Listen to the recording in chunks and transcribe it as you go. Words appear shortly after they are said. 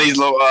I need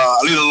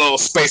a little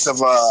space of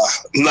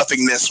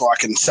nothingness so I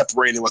can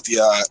separate it with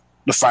the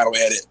final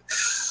edit.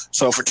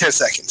 So for 10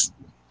 seconds.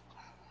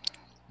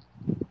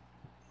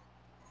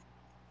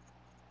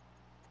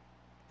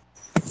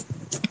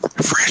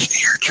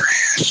 Fresh air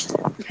trash.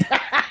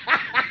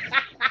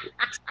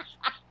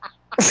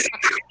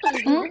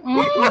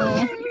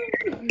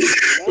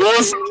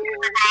 What's up,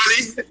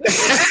 everybody?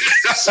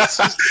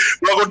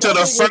 Welcome to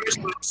the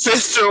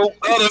first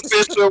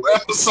unofficial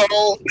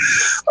episode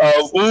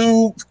of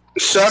Ooh,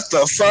 Shut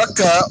the Fuck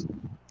Up.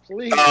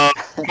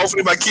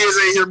 Hopefully my kids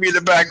ain't hear me in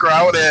the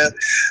background, and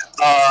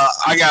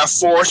I got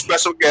 4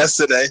 special guests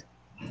today.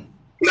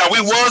 Now,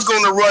 we was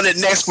going to run it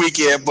next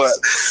weekend, but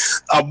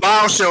a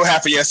bomb show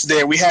happened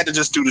yesterday, and we had to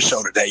just do the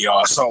show today,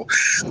 y'all. So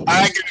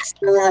I got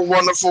 4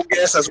 wonderful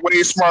guests that's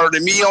way smarter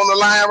than me on the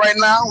line right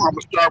now. I'm going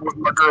to start with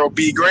my girl,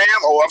 B. Graham.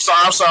 Oh, I'm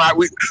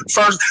sorry.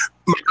 First,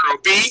 my girl,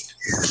 B.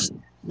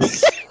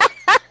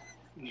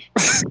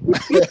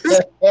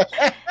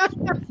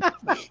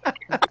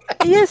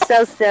 You're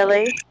so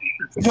silly.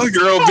 My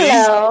girl, B.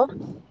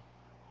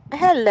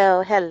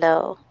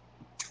 Hello.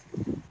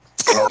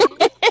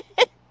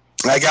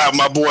 I got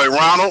my boy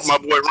Ronald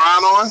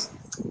on.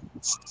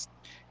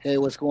 Hey,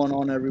 what's going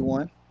on,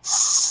 everyone?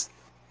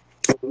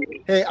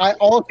 Hey, I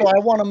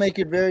want to make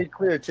it very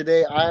clear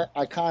today.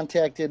 I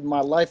contacted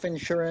my life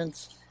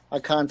insurance. I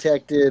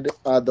contacted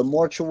the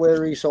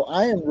mortuary, so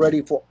I am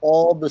ready for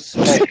all the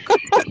smoke.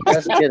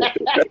 Let's get it.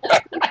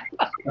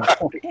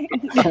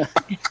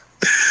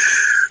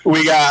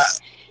 We got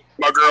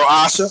my girl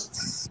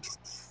Asha.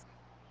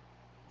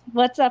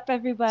 What's up,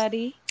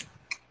 everybody?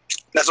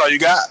 That's all you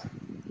got?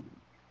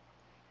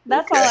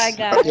 That's all I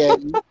got. Yeah.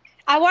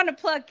 I want to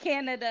plug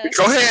Canada.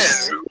 Go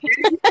ahead.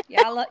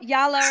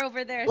 Y'all are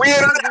over there.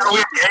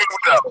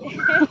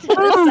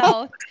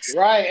 So.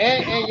 Right,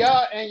 and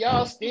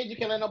y'all stingy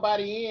can't let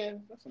nobody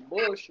in. That's some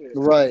bullshit.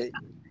 Right.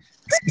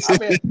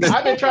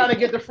 I've been trying to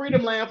get the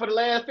Freedom Land for the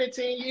last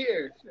 15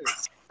 years.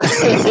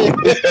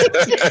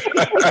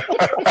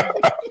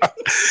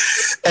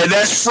 And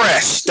that's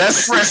fresh.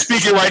 That's fresh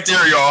speaking right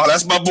there, y'all.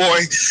 That's my boy,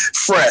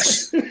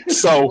 Fresh.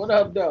 So what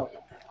up, though?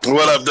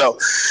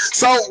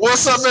 So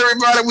what's up,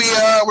 everybody?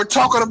 We're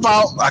talking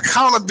about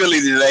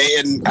accountability today,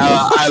 and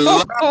I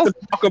love to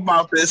talk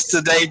about this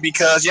today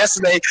because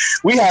yesterday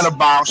we had a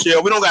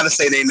bombshell. We don't got to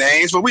say their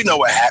names, but we know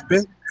what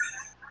happened.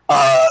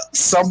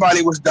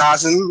 Somebody was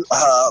dodging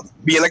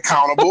being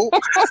accountable,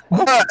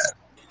 but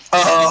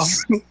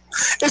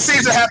it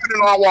seems to happen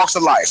in all walks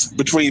of life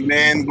between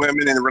men,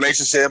 women, and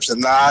relationships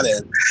and not.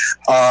 And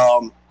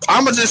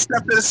I'm gonna just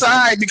step to the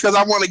side because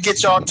I want to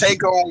get y'all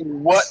take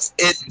on what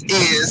it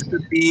is to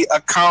be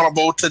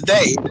accountable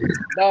today.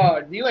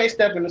 No, you ain't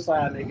stepping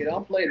aside, nigga.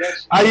 Don't play that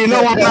shit. You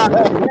know I'm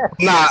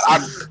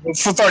not.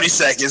 For 30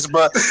 seconds,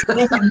 but do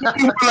we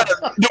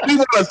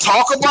want to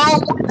talk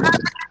about what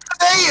happened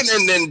today?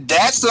 And then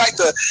that's like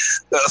the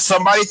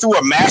somebody threw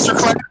a master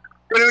class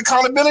in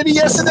accountability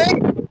yesterday.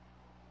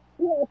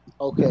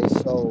 Okay,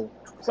 so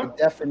the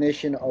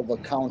definition of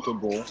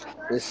accountable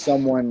is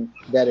someone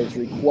that is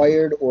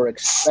required or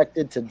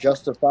expected to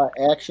justify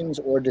actions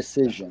or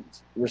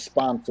decisions.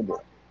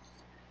 Responsible.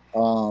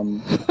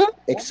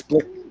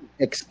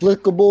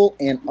 Explicable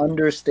and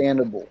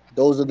understandable.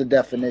 Those are the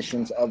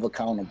definitions of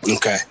accountable.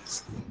 Okay.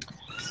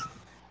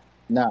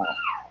 Now,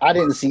 I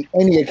didn't see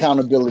any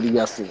accountability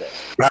yesterday.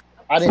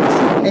 I didn't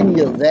see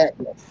any of that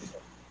yesterday.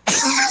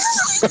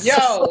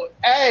 Yo,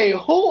 hey,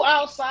 who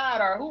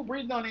outside or who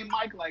breathing on their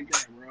mic like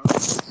that, bro?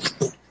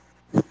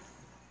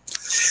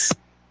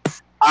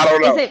 I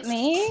don't know. Is it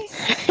me?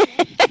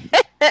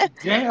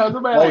 Yeah,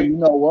 oh, you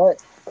know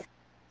what?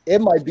 It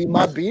might be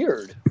my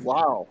beard.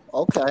 Wow.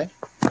 Okay.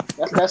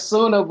 That's that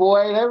Sooner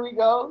boy. There we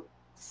go.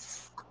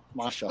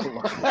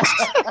 Mashallah. So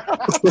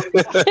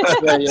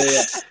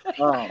yeah.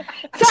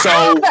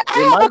 I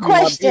have a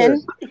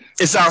question.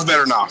 It sounds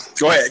better now.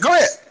 Go ahead. Go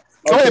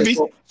ahead, B.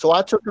 So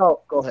I took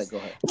out. Go ahead.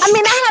 I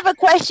mean, I have a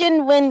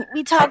question when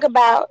we talk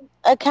about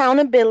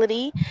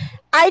accountability.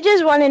 I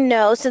just want to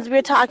know, since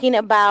we're talking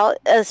about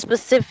a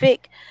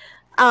specific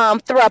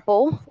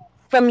throuple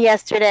from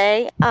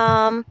yesterday,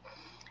 and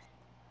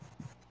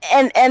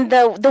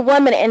the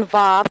woman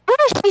involved, who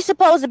is she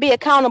supposed to be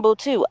accountable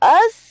to?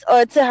 Us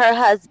or to her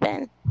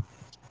husband?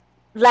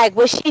 Like,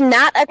 was she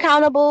not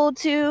accountable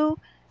to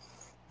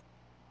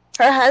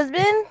her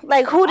husband?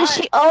 Like, who does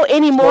she owe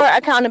any more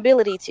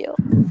accountability to?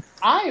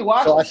 I ain't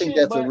watching. So I think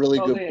that's a really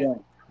good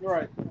point. You're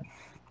right.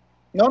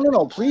 No.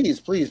 Please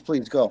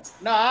go.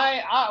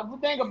 No, the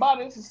thing about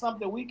it, this is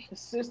something we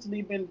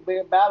consistently been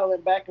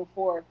battling back and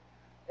forth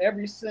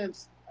ever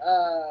since.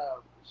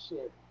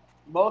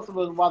 Most of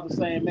us about the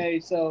same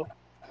age, so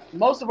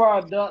most of our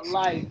adult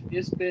life,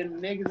 it's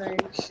been niggas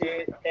ain't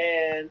shit,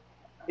 and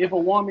if a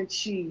woman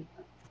cheat,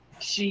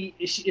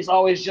 it's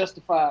always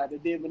justified.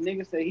 And then when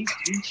niggas say he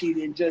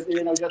cheated, and just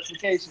no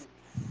justification.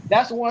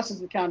 That's one sense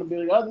of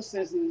accountability. The other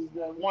sense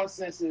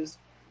is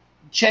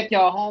check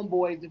y'all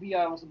homeboys if he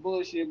out on some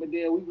bullshit. But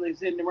then we been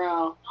sitting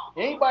around.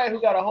 Anybody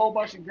who got a whole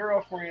bunch of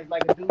girlfriends,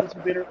 like a dudes who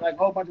been like a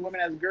whole bunch of women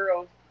as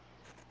girls,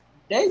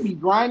 they be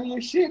grimy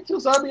as shit too.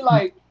 So I'd be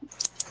like,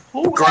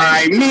 who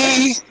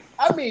Grimy.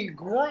 I mean,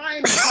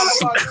 grimy.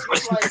 Talk about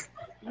niggas like.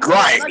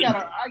 Grimy.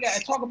 I gotta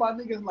talk about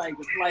niggas like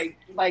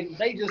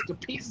they just the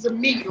pieces of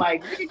meat.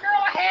 Like, nigga, girl,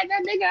 I had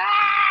that nigga.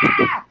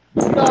 Ah!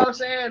 You know what I'm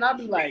saying? I'd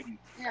be like,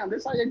 damn,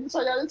 this how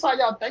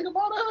y'all think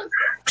about us.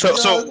 So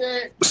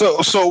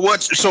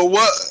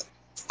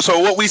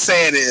what we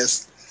saying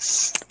is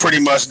pretty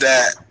much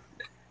that.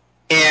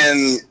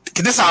 And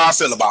this is how I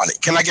feel about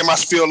it. Can I get my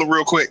spiel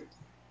real quick?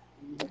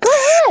 Go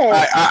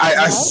ahead.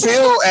 I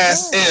feel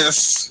as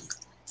if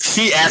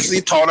she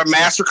actually taught a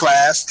master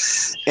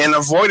class in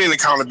avoiding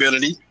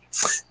accountability,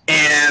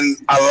 and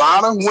a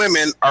lot of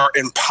women are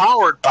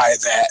empowered by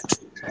that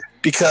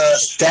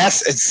because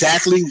that's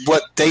exactly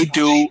what they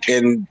do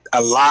in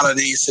a lot of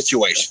these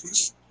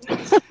situations.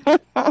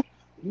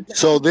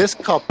 So this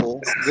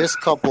couple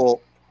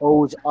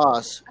owes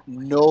us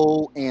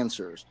no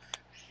answers.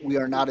 We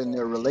are not in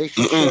their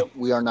relationship.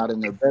 We are not in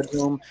their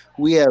bedroom.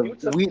 They're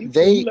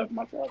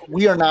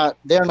not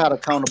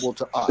accountable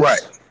to us.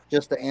 Right.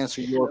 Just to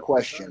answer your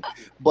question.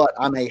 But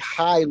on a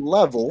high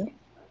level,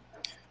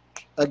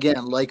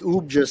 again, like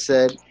Oob just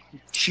said,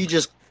 she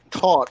just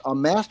taught a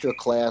master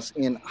class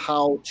in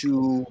how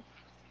to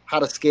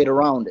skate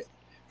around it.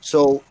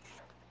 So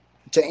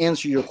to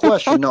answer your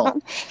question, no,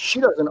 she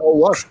doesn't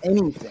owe us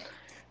anything.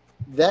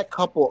 That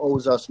couple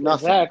owes us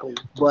nothing. Exactly.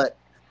 But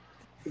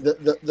the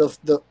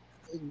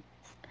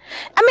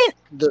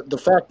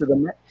fact of the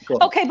matter.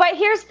 Okay, but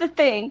here's the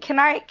thing. Can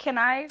I?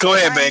 Go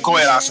ahead, babe. Go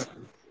ahead, Asha.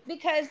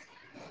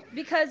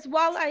 Because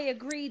while I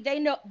agree,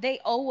 they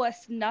owe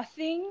us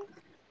nothing.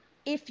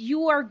 If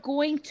you are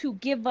going to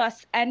give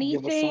us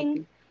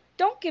anything,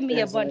 don't give me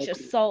a bunch of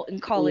salt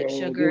and call it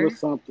sugar. Give us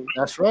something.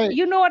 That's right.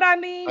 You know what I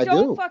mean? I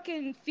Don't do.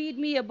 fucking feed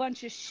me a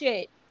bunch of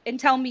shit and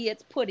tell me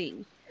it's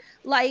pudding.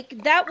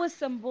 Like, that was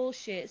some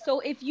bullshit. So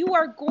if you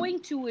are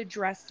going to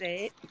address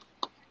it,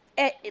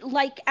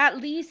 at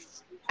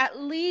least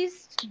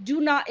do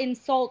not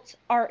insult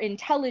our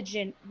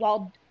intelligence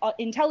while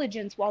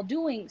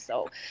doing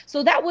so.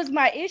 So that was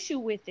my issue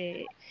with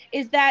it,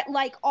 is that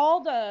like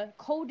all the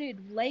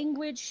coded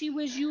language she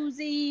was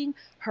using,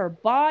 her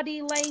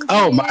body language,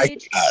 Oh my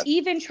God.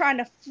 even trying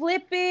to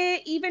flip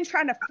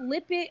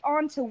it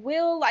onto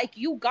Will, like,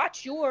 you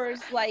got yours,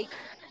 like,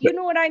 you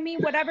know what I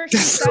mean? Whatever she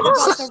said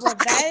about the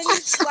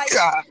revenge, like,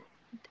 God.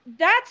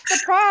 that's the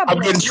problem.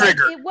 I'm getting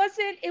triggered.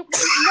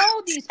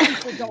 No, these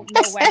people don't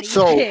know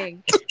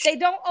anything. They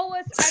don't owe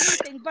us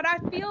anything. But I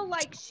feel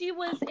like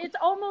it's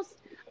almost,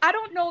 I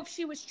don't know if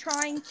she was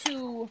trying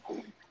to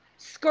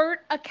skirt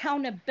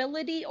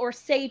accountability or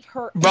save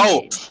her Both.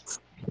 image.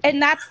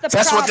 And that's the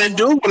That's problem. what they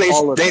do when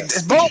they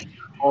both.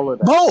 All of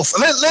that. Both.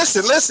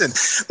 Listen.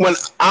 When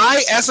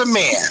I, as a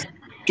man,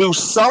 do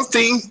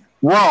something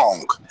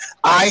wrong,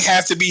 I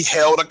have to be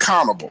held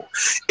accountable.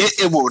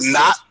 It will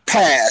not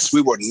pass.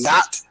 We will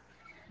not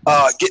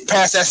get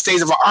past that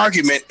stage of an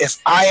argument if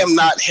I am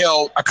not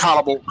held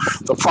accountable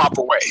the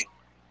proper way.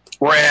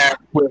 Whereas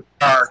with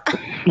our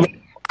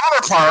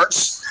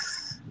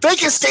counterparts, they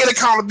can state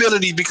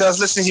accountability because,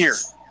 listen here,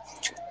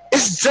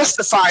 it's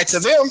justified to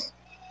them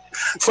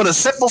for the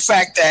simple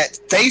fact that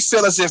they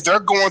feel as if they're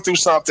going through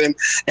something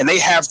and they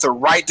have the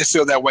right to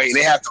feel that way.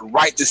 They have the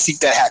right to seek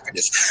that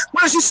happiness.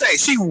 What does she say?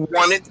 She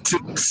wanted to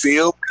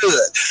feel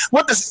good.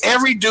 What does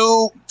every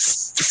dude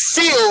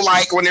feel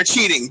like when they're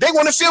cheating? They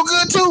want to feel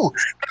good too.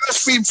 Whether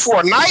it's for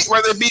a night,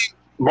 whether it be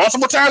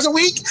multiple times a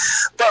week,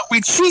 but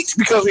we cheat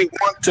because we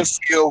want to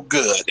feel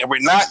good and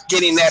we're not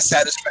getting that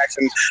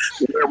satisfaction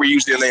where we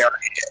usually lay our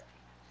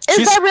head.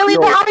 Is that really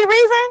the only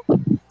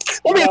reason?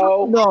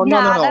 No.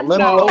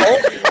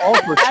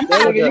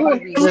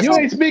 You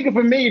ain't speaking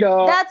for me,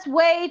 dog. That's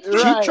way too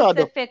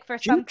specific for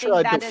something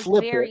that is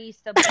very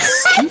subjective.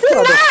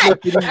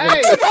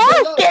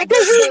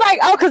 Because he's like,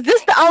 because this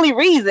is the only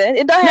reason.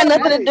 It don't have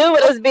nothing to do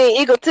with us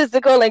being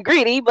egotistical and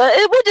greedy, but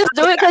we just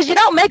do it because you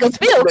don't make us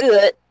feel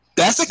good.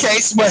 That's the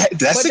case, but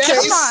that's the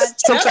case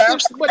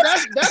sometimes. But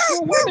that's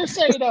what women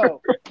say though.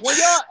 When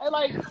y'all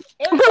like,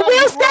 but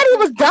Will said he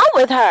was done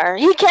with her.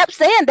 He kept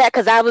saying that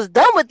because I was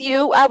done with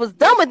you. I was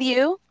done with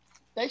you.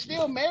 They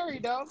still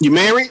married though. You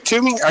married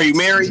to me? Are you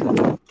married?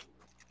 Are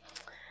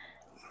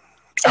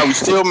we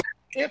still married?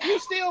 If you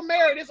still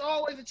married, it's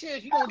always a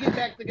chance you're gonna get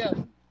back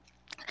together.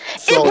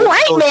 If you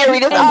ain't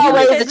married, it's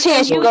always a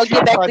chance you're gonna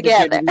get back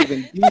together.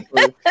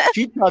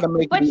 She tried to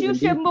make But it you even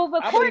should deeper. move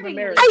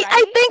accordingly.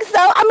 I think so.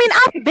 I mean,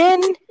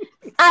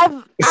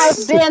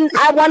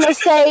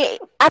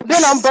 I've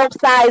been on both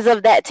sides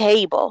of that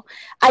table.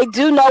 I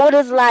do know what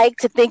it's like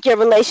to think your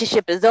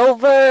relationship is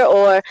over,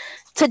 or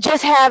to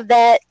just have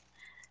that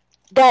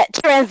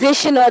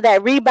transition or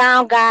that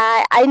rebound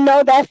guy. I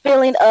know that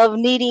feeling of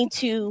needing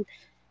to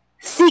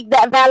seek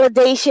that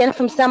validation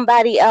from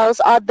somebody else,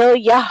 although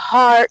your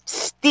heart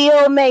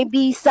still may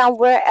be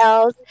somewhere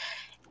else.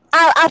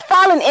 I've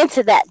fallen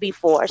into that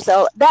before,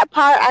 so that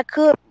part I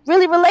could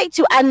really relate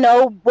to. I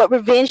know what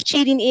revenge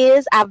cheating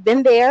is. I've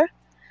been there.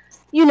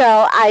 You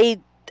know, I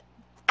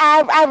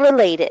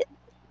relate it.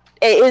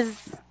 It is.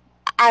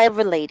 I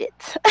relate it.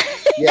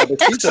 Yeah,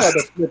 but she tried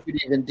to flip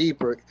it even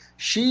deeper.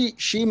 She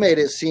made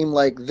it seem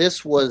like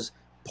this was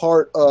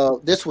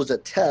a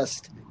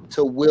test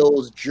to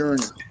Will's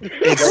journey.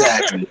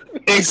 Exactly.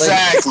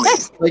 Exactly.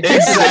 Like,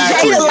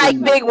 Jada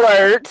like big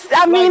words.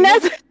 I mean,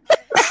 that's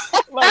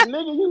like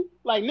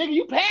nigga,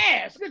 you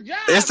passed. Good job.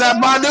 It's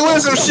that bro.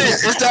 Baduism shit.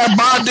 It's that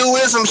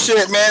Baduism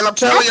shit, man. I'm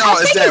telling I y'all,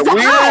 it's think that it's the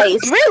weird. eyes,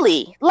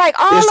 really. Like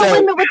all It's the that-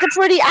 women with the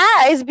pretty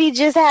eyes be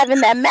just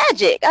having that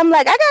magic. I'm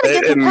like, I gotta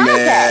get some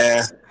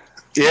contacts. Man.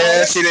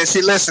 Yeah, she done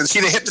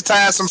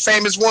hypnotized some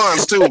famous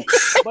ones too.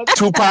 But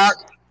Tupac,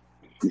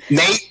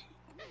 Nate.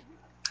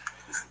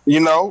 You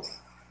know.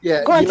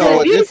 Yeah, Going to the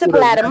beauty this would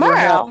supply have never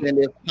tomorrow. happened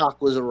if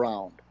Pac was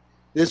around.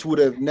 This would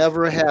have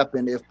never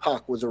happened if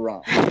Pac was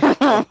around. the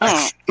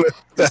Pac would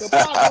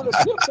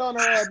have flipped on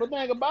her ass. But the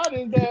thing about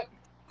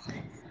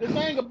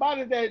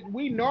it is that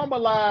we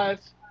normalize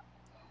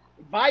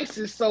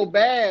vices so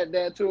bad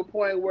that to a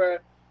point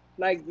where,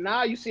 like,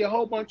 now you see a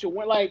whole bunch of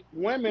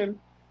women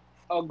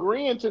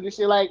agreeing to this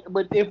shit. Like,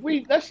 but if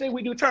let's say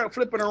we do turn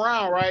flipping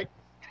around, right?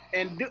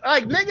 And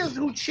like niggas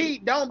who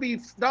cheat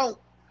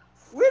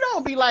we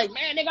don't be like,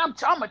 man, nigga,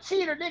 I'm a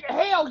cheater, nigga.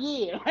 Hell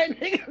yeah. Like,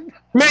 nigga,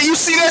 Man, you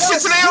see that shit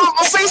today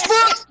on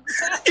Facebook?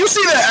 You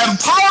see the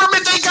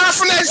empowerment they got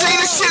from that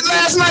Jada shit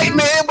last night,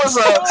 man? It was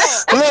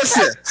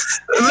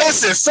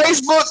listen,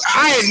 Facebook,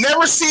 I ain't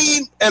never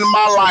seen in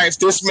my life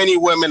this many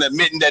women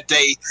admitting that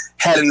they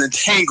had an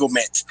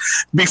entanglement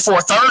before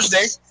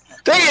Thursday.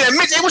 They didn't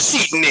admit they was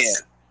cheating then.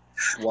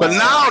 Wow. But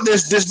now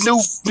this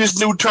new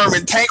term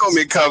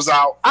entanglement comes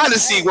out. I done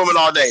seen women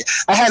all day.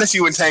 I had a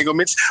few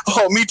entanglements.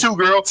 Oh, me too,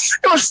 girl.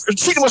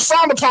 Cheating was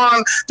frowned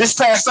upon this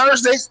past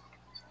Thursday.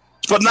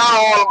 But now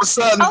all of a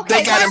sudden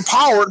they got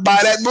empowered by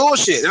that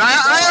bullshit. And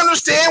I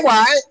understand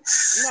why.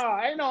 No,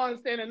 I ain't no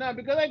understanding nothing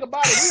because think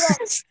about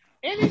it.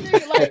 Any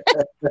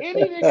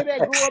nigga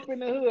that grew up in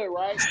the hood,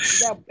 right?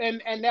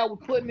 That was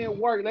putting in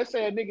work. Let's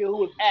say a nigga who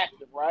was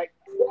active, right?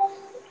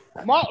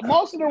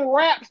 Most of them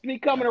raps be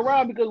coming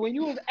around because when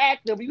you was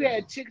active, you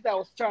had chicks that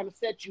was trying to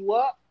set you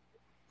up.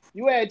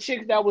 You had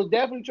chicks that was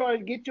definitely trying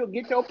to get your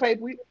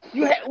paper.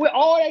 You had with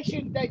all that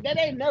shit that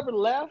ain't never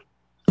left.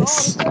 So all of a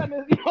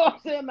sudden, you know what I'm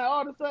saying? Like,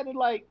 all of a sudden,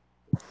 like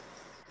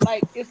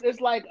it's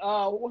like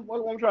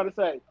what I'm trying to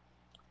say.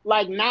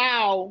 Like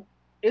now,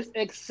 it's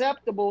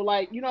acceptable.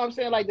 Like you know what I'm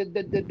saying? Like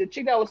the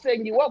chick that was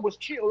setting you up was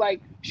chill.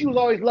 Like she was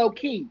always low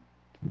key.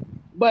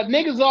 But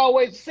niggas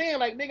always saying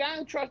like, nigga, I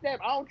don't trust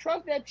that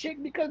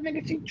chick because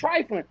nigga she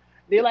trifling.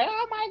 They're like,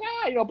 oh my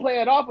god,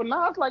 play it off. And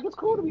now it's like it's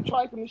cool to be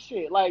trifling and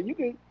shit. Like you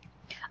can.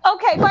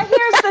 Okay, but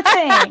here's the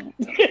thing,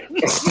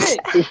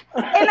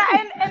 and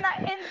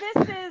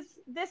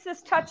this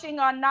is touching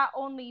on not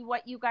only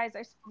what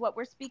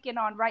we're speaking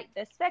on right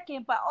this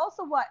second, but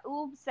also what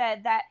Oob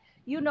said that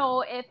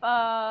if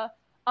a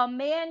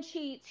man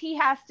cheats, he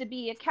has to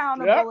be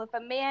accountable. Yep. If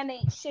a man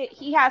ain't shit,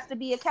 he has to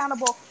be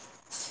accountable.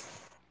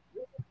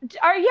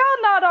 Are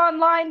y'all not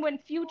online when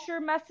Future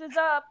messes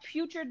up?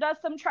 Future does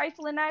some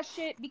trifling ass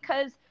shit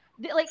because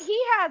like he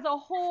has a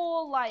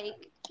whole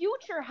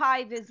Future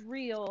hive is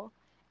real,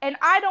 and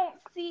I don't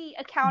see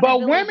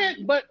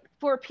accountability.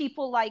 For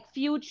people like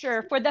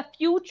Future, for the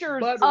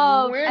futures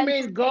of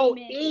women go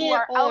in who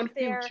are on out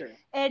there Future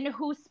and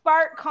who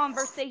spark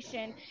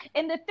conversation.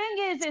 And the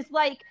thing is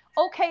like,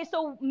 okay,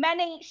 so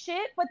men ain't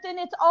shit, but then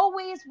it's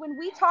always when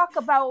we talk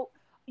about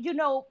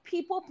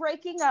people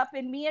breaking up,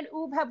 and me and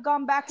Oob have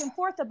gone back and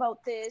forth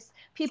about this,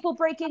 people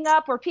breaking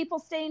up or people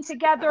staying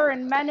together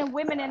and men and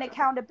women in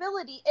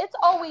accountability, it's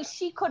always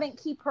she couldn't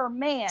keep her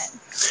man.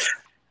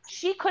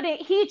 He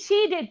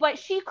cheated, but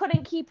she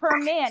couldn't keep her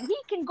man. He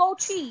can go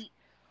cheat,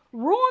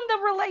 ruin the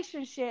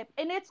relationship,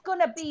 and it's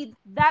gonna be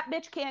that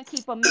bitch can't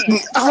keep a man.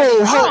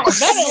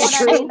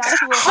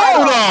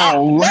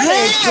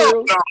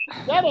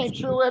 That ain't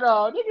true at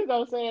all. Niggas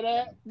don't say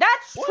that.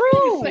 That's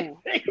true.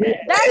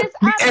 That is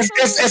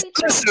absolutely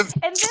true.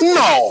 And this is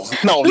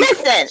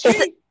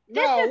the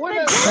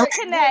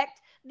disconnect.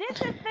 This is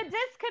the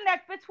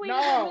disconnect between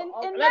women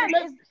and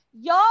men.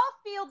 Y'all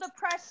feel the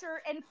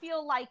pressure and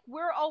feel like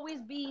we're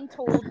always being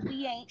told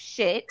we ain't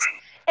shit.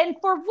 And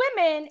for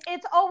women,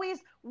 it's always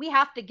we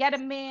have to get a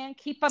man,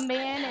 keep a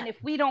man, and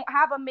if we don't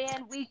have a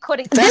man, we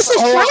couldn't. This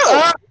is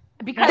true.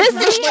 Because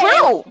this is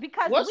true.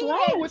 Because what's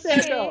wrong with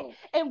that though?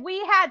 And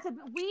we had to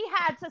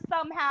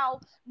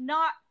somehow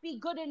not be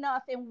good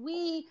enough, and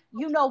we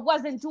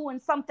wasn't doing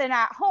something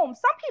at home.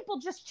 Some people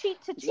just cheat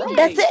to cheat. Right.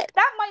 That's it.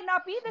 That might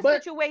not be the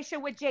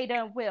situation with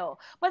Jada and Will,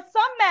 but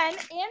some men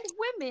and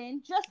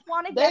women just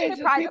want to get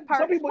the private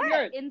parts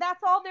wet, and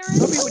that's all there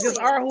is. Some people just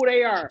are who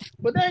they are.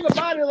 But think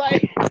about it,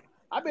 like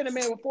I've been a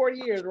man for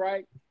 40 years,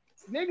 right?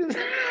 Niggas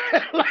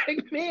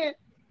men.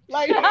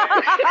 Like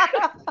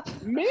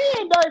men, we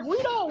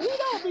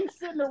don't be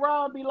sitting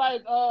around and be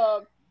like,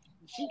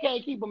 she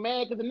can't keep a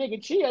man because a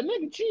nigga cheat. A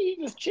nigga cheat,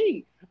 he just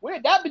cheat.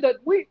 Hold on.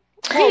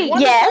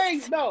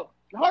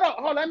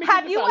 Let me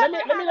have you ever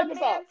had a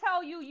man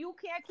tell you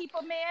can't keep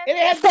a man?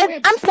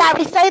 I'm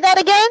sorry. Say that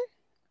again.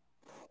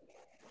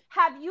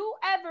 Have you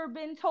ever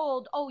been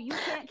told, "Oh, you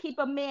can't keep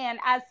a man,"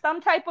 as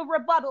some type of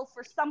rebuttal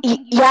for something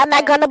you Y'all not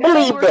said gonna because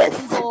believe you're this.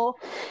 single?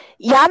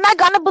 Y'all not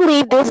gonna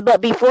believe this,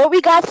 but before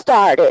we got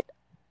started,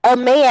 a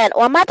man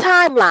on my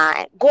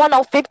timeline, going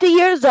on 50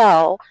 years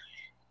old,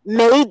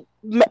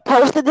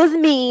 posted this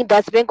meme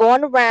that's been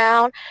going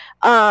around.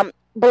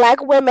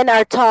 Black women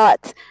are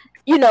taught,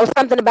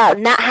 something about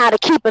not how to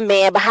keep a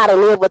man, but how to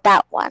live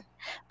without one.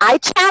 I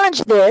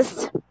challenged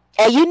this,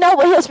 and you know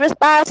what his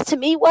response to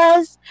me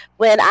was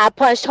when I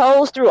punched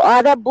holes through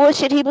all that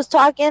bullshit he was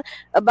talking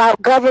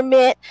about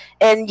government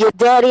and your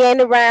daddy ain't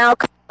around.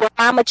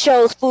 Mama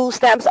chose food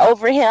stamps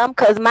over him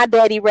because my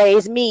daddy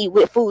raised me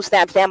with food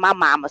stamps and my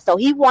mama. So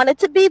he wanted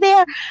to be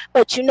there.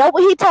 But you know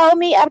what he told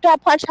me after I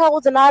punched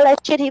holes and all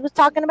that shit he was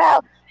talking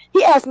about?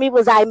 He asked me,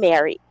 was I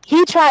married?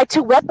 He tried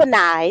to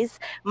weaponize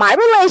my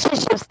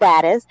relationship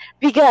status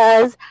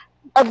because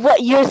of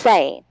what you're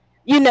saying.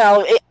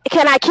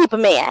 Can I keep a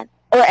man?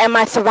 Or am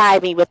I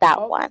surviving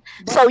without one?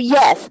 So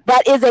yes,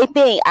 that is a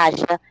thing,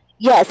 Asha.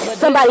 Yes,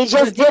 somebody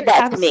just did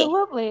that to me.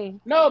 Absolutely.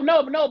 No,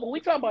 but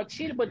we talking about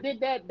cheating, but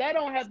that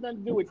don't have nothing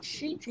to do with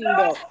cheating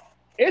though.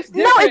 It's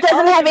No, it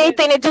doesn't have arguments.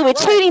 anything to do with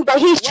cheating, but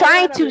he's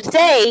trying to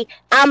say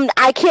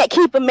I can't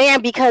keep a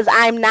man because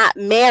I'm not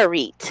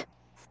married.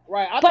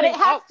 Right. But it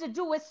has to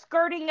do with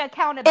skirting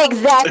accountability.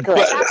 Exactly.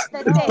 That's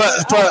the thing.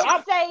 But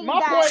saying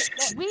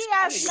that we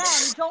as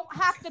men don't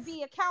have to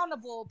be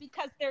accountable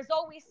because there's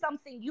always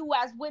something you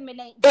as women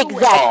ain't doing.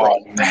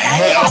 Exactly.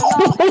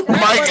 Oh,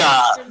 my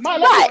God.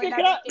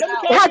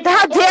 How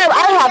dare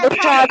I have a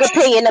strong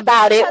opinion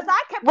about it?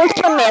 What's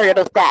your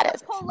marital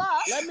status?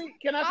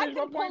 Can I finish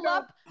my point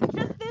up?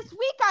 Just this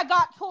week I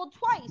got told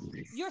twice,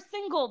 you're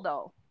single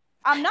though.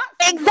 I'm not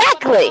single,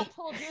 exactly. But I got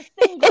told you're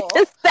single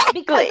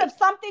exactly. because of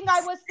something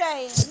I was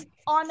saying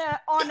on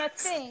a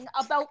thing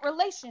about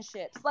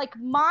relationships. Like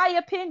my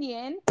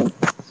opinion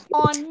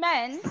on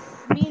men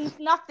means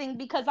nothing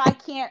because I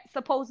can't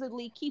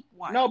supposedly keep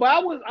one. No,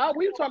 but we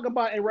were talking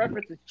about in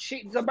reference to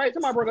cheating. Somebody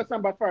brought up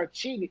something about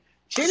cheating.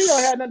 Cheating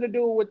don't have nothing to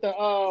do with the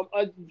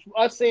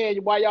us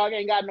saying why y'all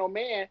ain't got no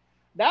man.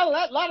 That a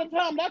lot of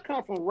time that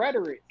comes from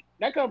rhetoric.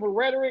 That comes from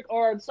rhetoric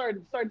or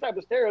certain type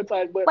of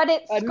stereotypes. But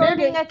it's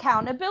skirting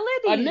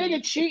accountability. A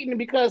nigga cheating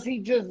because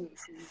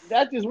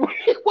that's just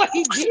what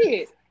he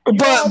did.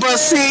 But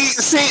listen,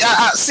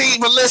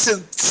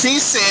 she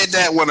said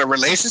that when a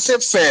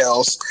relationship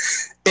fails,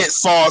 it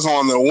falls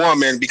on the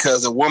woman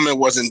because the woman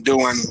wasn't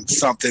doing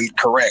something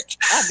correct.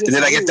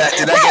 Did I get that?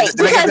 Did I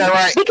get that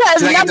right?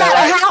 Because no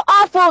matter how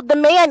awful the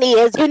man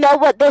is, you know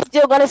what they're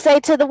still gonna say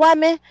to the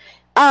woman?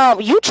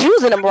 You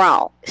choosing him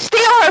wrong.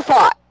 Still her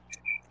fault.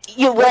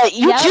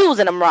 You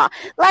choosing him wrong.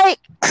 Like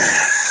he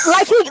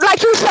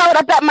showed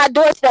up at my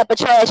doorstep, a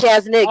trash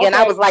ass nigga, and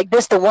I was like,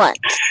 "This the one."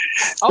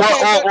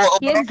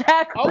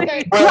 Exactly.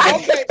 Okay.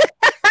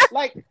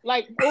 like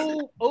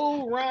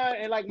run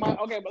and like but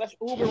let's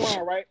Uber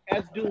run, right?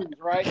 As dudes,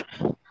 right?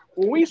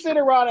 When we sit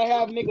around and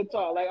have nigga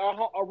talk, like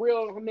a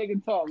real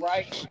nigga talk,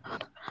 right?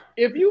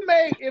 If you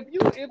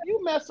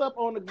mess up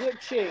on a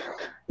good chick,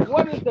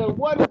 what is the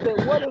word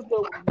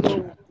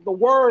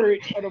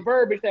or the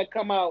verbiage that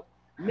come out?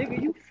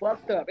 Nigga, you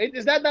fucked up.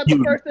 Is that not the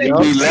first thing?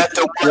 You let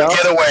the word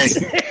get away.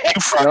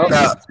 You fucked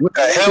up. What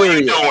the hell are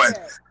you doing?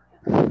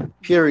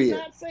 Period.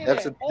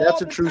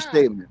 That's a true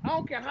statement. I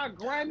don't care how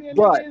grimy a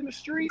nigga in the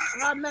street.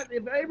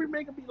 If every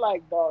nigga be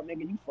like, dog,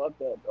 nigga, you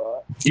fucked up,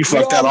 dog. You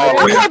fucked up all the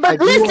way. Okay,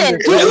 but listen,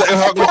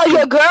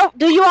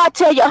 do you all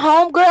tell your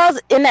homegirls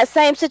in that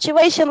same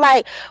situation,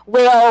 like,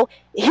 well,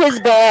 his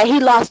bad, he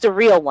lost a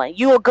real one.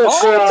 You a good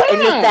girl, and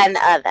this, that, and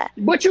the other.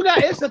 But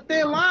it's a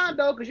thin line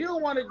though, because you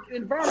don't want to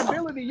in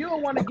vulnerability. You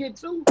don't want to get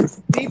too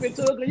deep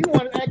into it, because you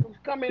want to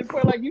come in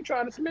for like you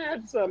trying to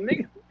smash something,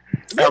 nigga.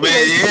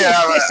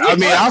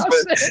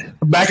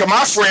 Back in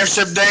my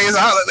friendship days,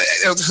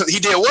 he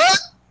did what?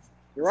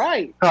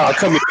 Right. Oh,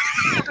 come here.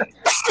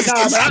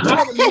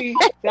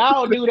 I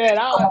don't do that.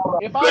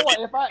 If I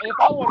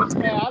want to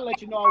smash, I'll let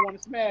you know I want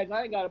to smash.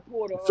 I ain't got to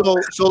pull the.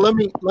 So let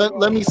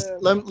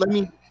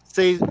me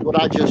say what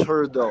I just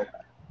heard though.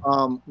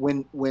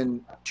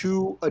 When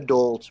two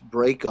adults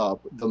break up,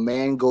 the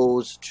man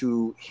goes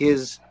to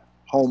his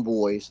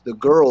homeboys. The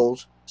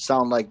girls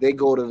sound like they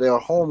go to their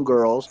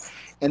homegirls,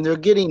 and they're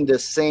getting the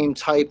same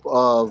type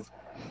of,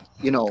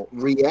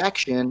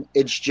 reaction.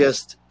 It's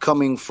just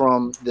coming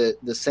from the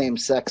same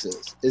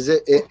sexes. Is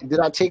it? Did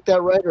I take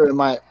that right, or am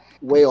I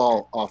way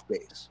all off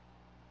base?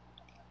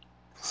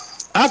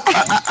 I think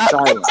I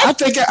heard,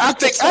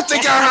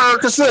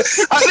 because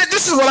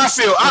this is what I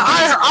feel.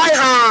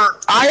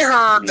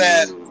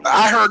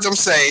 I heard them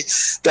say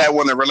that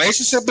when the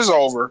relationship is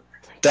over,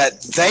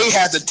 that they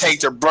have to take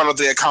the brunt of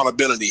the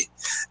accountability,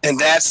 and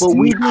that's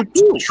not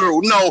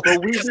true. No,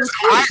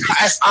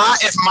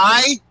 if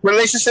my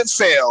relationship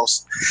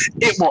fails,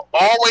 it will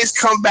always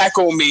come back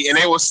on me, and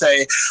they will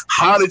say,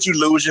 "How did you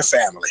lose your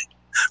family?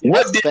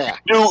 What did you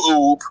do,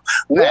 Oob?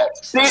 What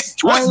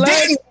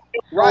didn't?"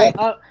 Right.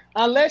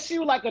 Unless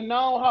you like a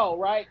known hoe,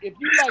 right? If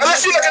you like,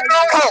 unless you like a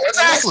known hoe,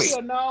 exactly. Unless you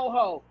a known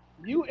hoe,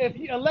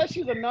 unless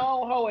she's a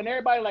known hoe and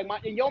everybody like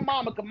and your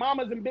mama, cause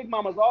mamas and big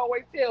mamas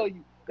always tell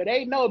you, cause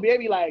they know,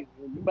 baby, like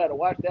you better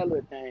watch that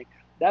little thing.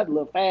 That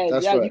little fast.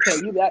 That's Yeah, right. you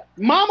can't use that.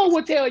 Mama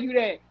would tell you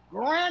that.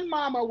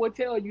 Grandmama would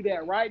tell you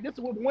that, right? This is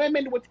what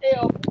women would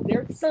tell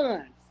their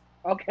sons.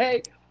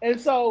 Okay? And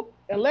so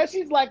unless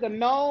she's like a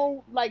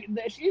known, like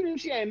even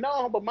if she ain't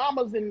known, but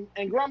mamas and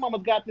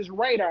grandmamas got this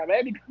radar.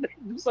 Maybe they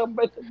do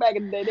something back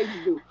in the day they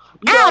could do.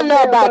 I don't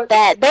know about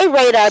that. They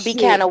radar be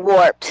kind of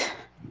warped.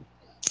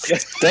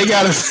 They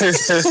got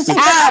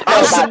I don't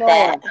know about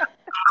that.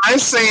 I'm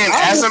saying,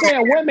 as a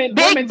man, women,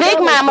 Big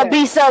mama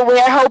be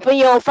somewhere hoping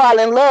you don't fall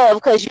in love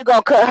because you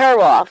gonna cut her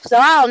off. So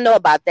I don't know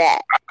about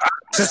that.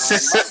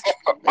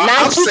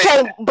 Now she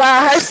can't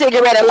buy her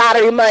cigarette and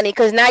lottery money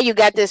because now you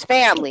got this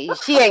family.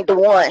 She ain't the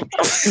one.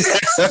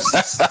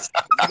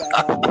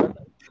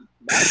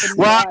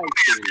 Well,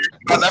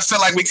 I feel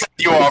like we cut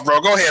you off, bro.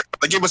 Go ahead,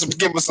 give us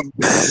some,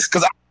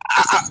 because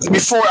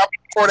before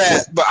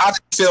that, but I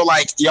feel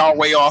like y'all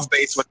way off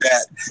base with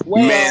that.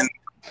 Well, men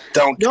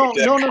don't. No.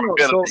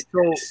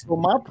 So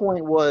my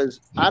point was,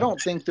 I don't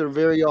think they're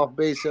very off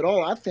base at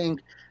all. I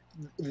think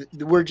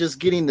we're just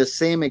getting the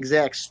same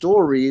exact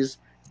stories,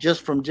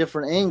 just from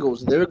different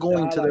angles. They're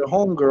going to their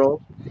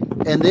homegirl,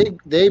 and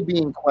they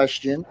being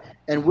questioned,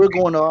 and we're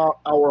going to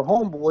our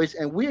homeboys,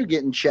 and we're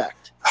getting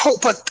checked. Oh,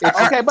 but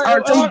are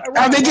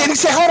they getting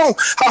checked? Hold on.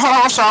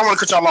 I'm sorry, I want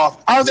to cut y'all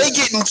off. Are they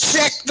getting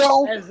checked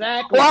though?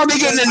 Exactly. Or are they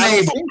getting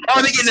enabled?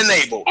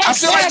 I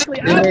feel like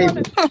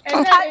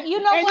You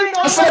know what?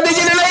 I feel like they're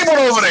getting enabled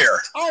over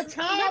there. Our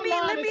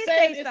timeline let me is say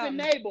saying it's something.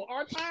 enabled.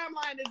 Our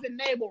timeline is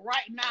enabled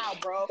right now,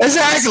 bro.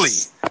 Exactly.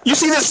 You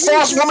see this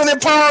false woman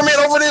empowerment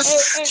over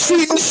this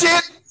cheating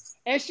shit?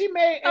 And she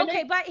made.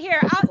 Okay, but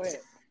here, Go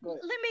ahead.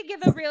 let me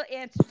give a real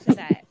answer to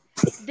that.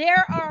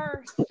 There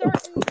are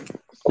certain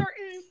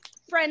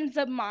friends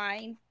of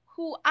mine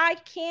who I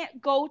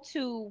can't go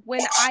to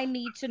when I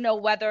need to know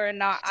whether or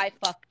not I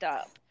fucked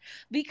up.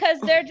 Because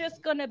they're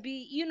just going to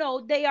be,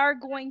 they are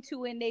going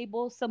to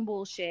enable some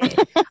bullshit.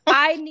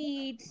 I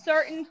need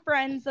certain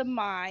friends of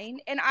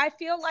mine, and I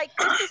feel like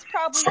this is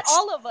probably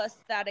all of us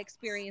that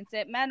experience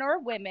it, men or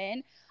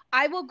women.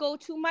 I will go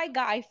to my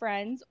guy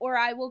friends, or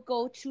I will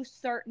go to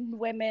certain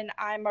women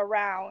I'm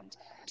around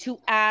to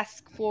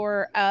ask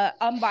for an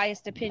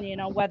unbiased opinion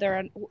on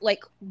whether,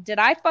 did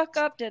I fuck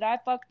up? Did I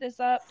fuck this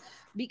up?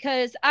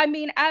 Because,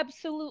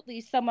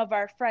 absolutely, some of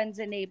our friends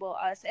enable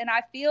us. And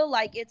I feel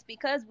like it's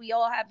because we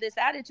all have this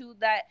attitude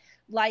that,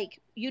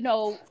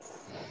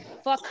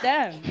 fuck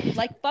them.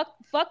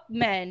 Fuck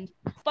men.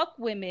 Fuck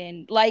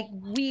women.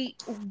 We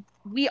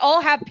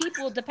all have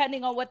people,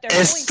 depending on what they're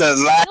doing. It's the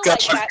lack of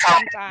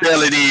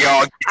accountability,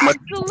 y'all.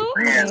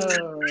 Absolutely.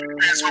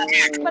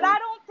 But I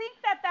don't think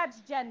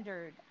that's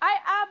gendered.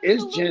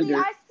 It's gendered.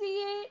 I see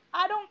it.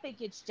 I don't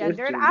think it's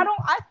gendered. I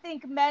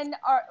think men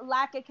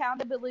lack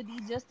accountability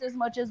just as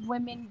much as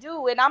women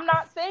do. And I'm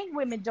not saying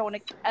women don't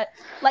I'm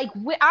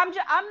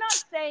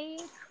not saying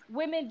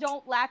women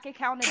don't lack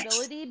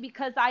accountability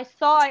because I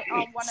saw it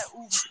on one of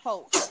Ube's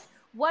posts.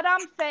 What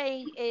I'm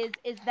saying is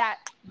that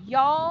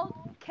y'all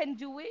can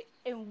do it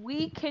and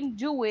we can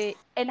do it.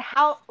 And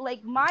how,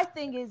 my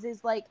thing is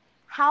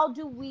how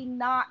do we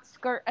not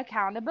skirt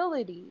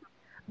accountability?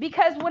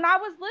 Because when I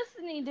was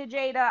listening to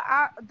Jada,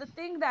 the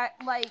thing that,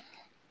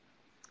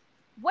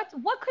 what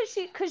could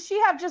she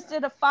have just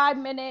did a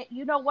 5-minute,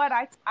 you know what,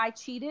 I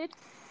cheated,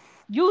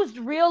 used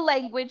real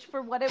language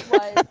for what it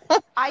was.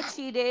 I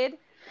cheated.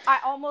 I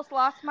almost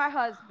lost my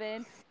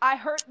husband. I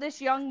hurt this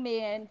young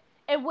man.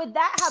 And would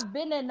that have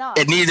been enough?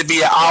 It needed to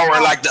be an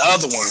hour like the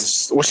other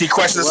ones. Was she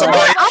questioning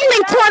somebody?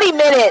 Only 20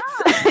 minutes.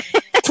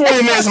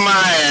 20 minutes,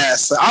 my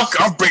ass.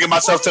 I'm bringing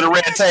myself to the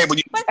red table.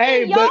 But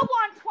y'all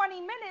want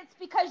 20 minutes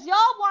because y'all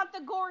want the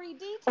gory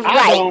details.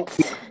 Right.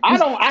 I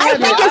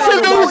think it's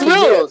a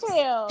lose-lose.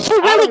 She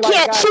really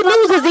can't. She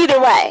loses either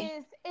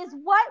way. Is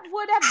what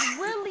would have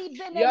really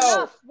been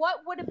enough?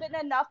 What would have been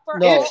enough for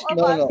No. us to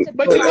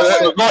But be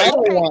I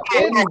don't want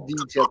any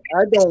details.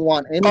 I don't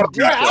want any details.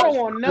 Yeah, I don't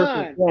want none. First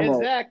and foremost.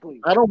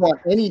 Exactly. I don't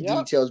want any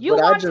details. You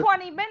but want I just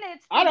 20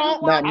 minutes. I don't.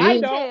 You want Not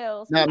me.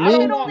 details. Not I me.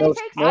 It only No,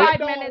 takes no. 5 I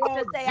don't minutes to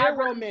want say I 0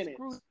 really minutes.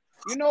 screwed.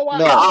 You know why?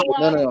 No, I don't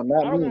no, want,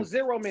 not I don't me. want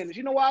 0 minutes.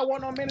 You know why I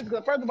want no minutes?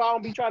 Because first of all, I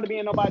don't be trying to be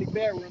in nobody's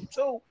bedroom.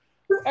 Too,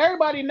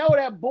 everybody know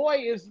that boy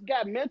is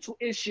got mental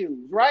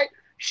issues, right?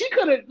 She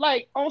could have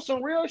on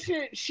some real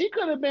shit. She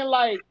could have been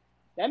like,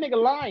 that nigga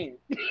lying.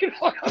 You know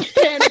what I'm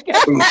saying? They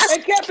kept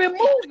it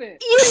moving.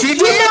 You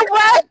know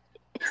what?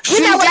 You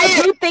know what I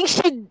do think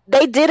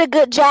they did a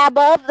good job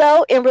of,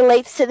 though, and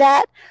relates to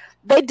that.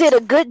 They did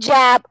a good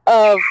job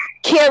of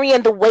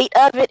carrying the weight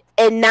of it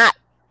and not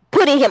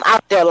putting him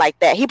out there like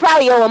that. He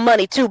probably owe him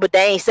money too, but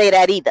they ain't say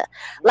that either.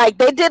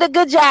 They did a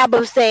good job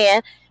of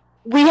saying,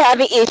 we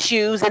having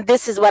issues and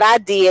this is what I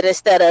did,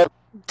 instead of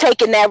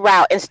taking that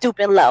route and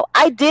stooping low.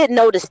 I did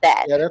notice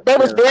that. Yeah, they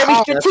was very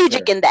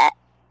strategic in that.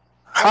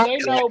 They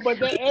know, but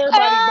they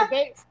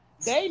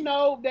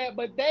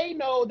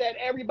know that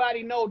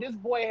everybody know this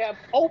boy have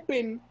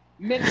open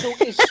mental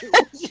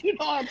issues. You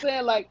know what I'm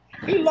saying? Like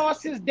he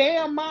lost his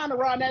damn mind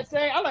around that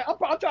saying.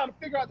 I'm trying to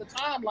figure out the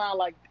timeline.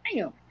 Like,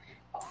 damn,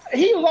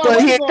 he was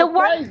already going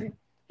crazy.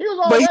 He was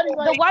already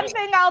like. The one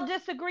thing I'll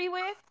disagree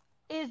with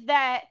is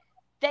that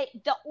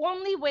the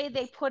only way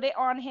they put it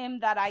on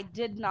him that I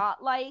did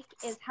not like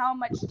is how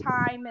much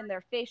time and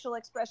their facial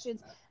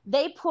expressions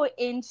they put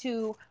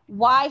into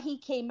why he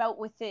came out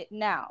with it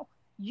now.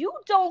 You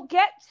don't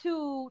get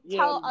to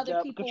tell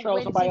other people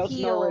when to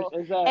heal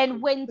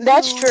and when to...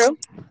 That's true.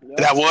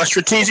 That was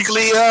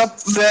strategically it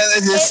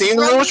seemed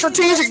a little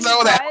strategic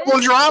though. That whole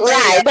drama.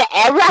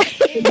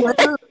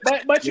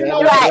 But you know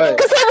what?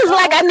 Because he was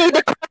like, I need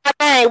to call my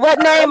name. What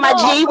name, my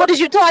G? What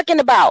is you talking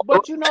about?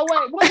 But you know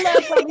what? When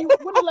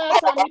the last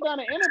time he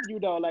done an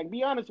interview though? Like,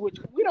 be honest with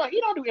you, he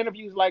don't do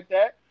interviews like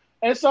that.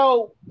 And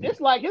so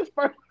it's like his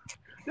first.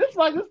 I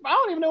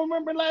don't even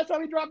remember the last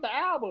time he dropped the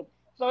album.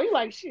 So he's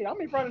like, shit, I'm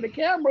in front of the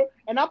camera,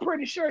 and I'm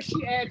pretty sure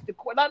she asked the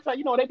question. That's how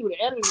they do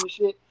the editing and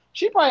shit.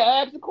 She probably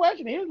asked the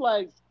question. He was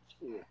like,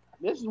 shit,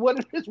 this is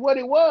what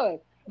it was.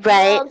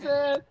 Right. You know what I'm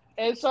saying?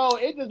 And so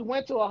it just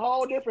went to a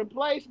whole different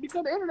place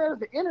because the internet is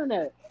the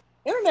internet.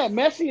 Internet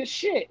messy as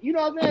shit. You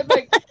know what I'm saying?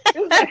 Like, it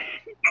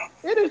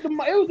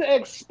was the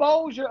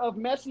exposure of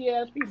messy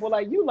ass people.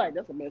 Like, you like,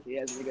 that's a messy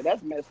ass nigga.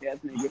 That's a messy ass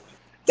nigga.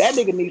 That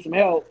nigga needs some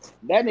help.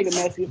 That nigga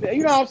messy as hell.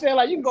 You know what I'm saying?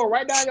 Like, you can go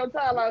right down your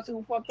timeline and see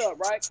who fucked up,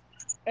 right?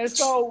 And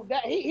so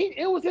that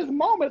it was his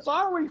moment. So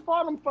I don't really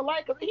fault him for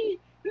like, cause he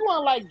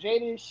wasn't like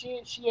Jada and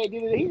shit. She ain't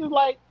did it. He was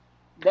like,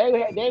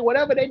 they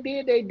whatever they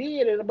did, they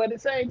did. But at the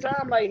same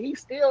time, like he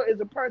still is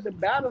a person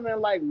battling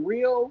like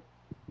real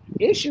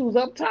issues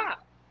up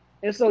top.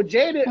 And so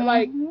Jada,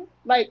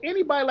 like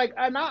anybody, like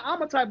I'm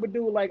a type of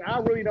dude, like I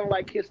really don't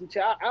like kiss and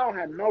tell. I don't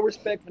have no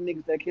respect for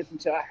niggas that kiss and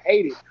tell. I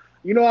hate it.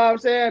 You know what I'm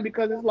saying?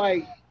 Because it's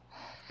like,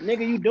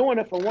 nigga, you doing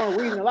it for one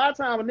reason. A lot of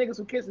times, niggas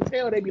who kiss and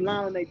tell, they be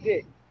lying on their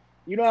dick.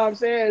 You know what I'm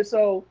saying?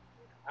 So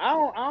I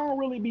don't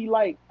really be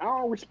like, I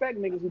don't respect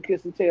niggas who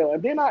kiss and tell.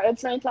 And then at the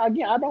same time,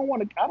 again, I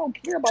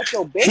don't care about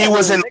your baby. He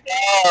was in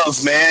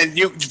love, man.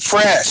 You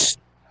fresh.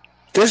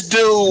 This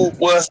dude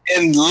was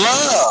in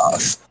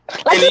love.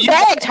 Like he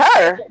bagged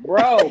her,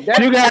 bro.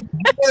 You got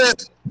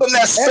putting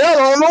that spell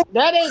on him.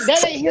 That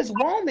ain't his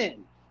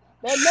woman.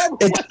 That never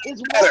was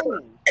his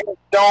woman. It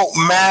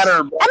don't matter.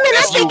 I mean,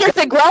 I think it's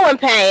a growing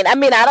pain. I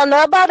mean, I don't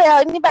know about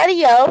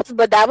anybody else,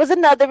 but that was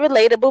another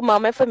relatable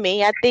moment for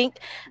me. I know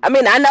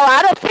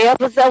I don't feel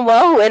for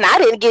someone and I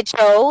didn't get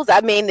chose. I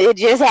mean, it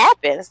just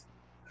happens.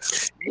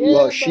 Yeah,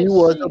 well, she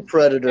was a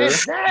predator.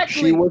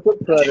 Exactly. She was a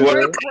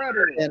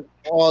predator in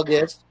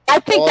August. I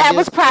think that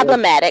was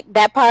problematic.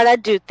 That part I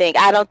do think.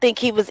 I don't think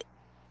he was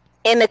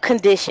in a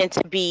condition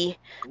to be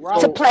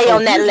to play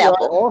on that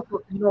level.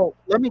 Also,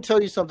 let me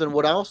tell you something.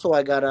 What also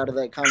I got out of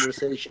that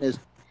conversation is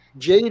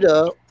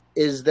Jada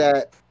is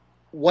that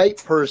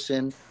white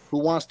person who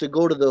wants to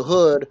go to the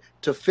hood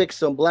to fix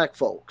some black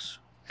folks.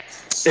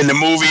 In the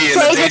movie, in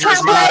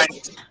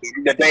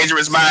the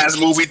Dangerous Minds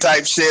movie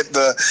type shit.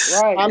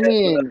 I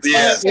mean,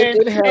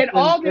 it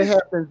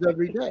happens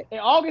every day. In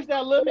August,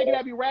 that little nigga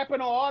that be rapping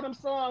on all them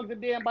songs,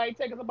 and then by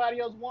taking somebody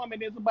else's woman,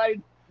 then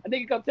a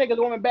nigga come take his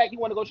woman back, he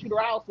want to go shoot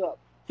her house up.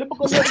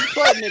 Typical little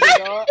Detroit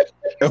nigga, dog.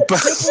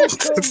 But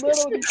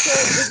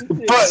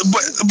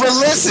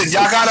listen,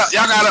 y'all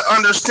gotta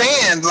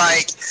understand.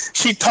 Like,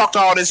 she talked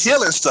all this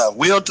healing stuff.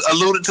 Will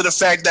alluded to the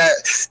fact that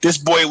this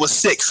boy was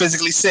sick,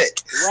 physically sick.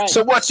 Right.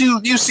 So what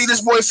you see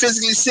this boy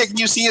physically sick?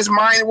 You see his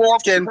mind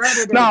warped, and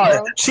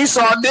she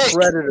saw dick.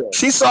 Predator.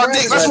 She saw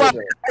dick. That's why.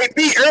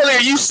 Hey, earlier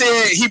you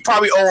said he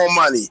probably owe him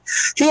money.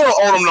 He don't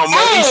owe him no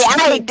money.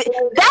 Hey,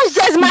 that's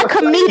just my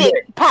comedic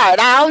part.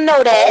 I don't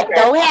know that.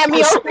 Don't have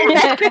me over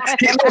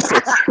that.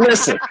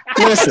 Listen.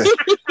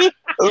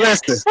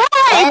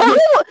 Hey, who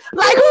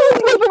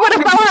sleeping with a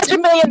 $400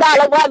 million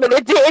woman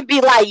and didn't be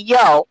like,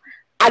 yo,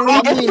 I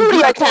need the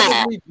studio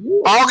time?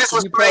 August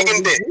was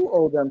playing dick. You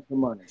owe them some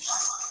money,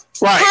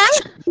 right?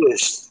 Huh?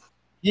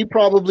 You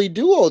probably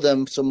do owe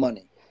them some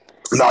money.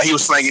 No, he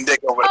was slanging dick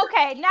over there.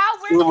 Okay, now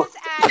we're just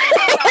adding.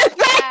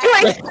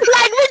 Exactly.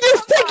 Like we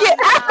just took it.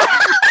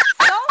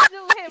 Don't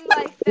do him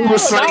like that. He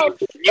was slanging.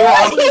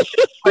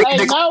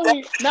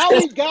 Now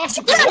we got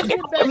to.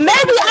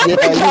 Maybe I'm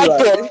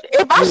protected.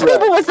 If I'm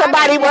sleeping with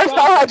somebody worth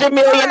 $400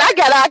 million, I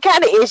got all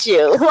kind of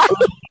issues.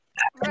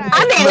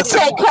 I need to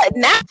check cut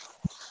now.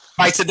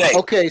 Right today.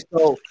 Okay,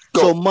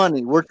 so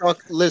money. We're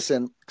talking.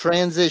 Listen,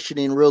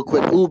 transitioning real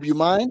quick. Oob, you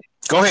mind?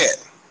 Go ahead.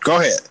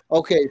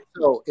 Okay,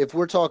 so if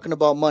we're talking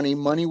about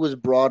money was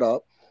brought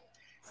up,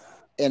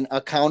 and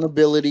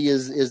accountability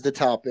is the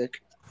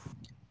topic.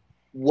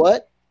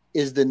 What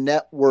is the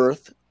net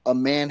worth a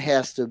man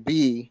has to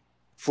be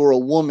for a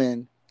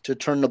woman to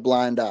turn the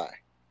blind eye?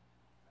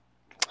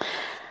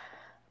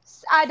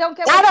 I don't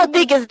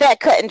think it's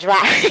that cut and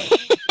dry.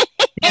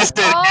 Yes,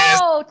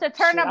 to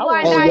turn a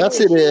blind eye.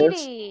 Yes, it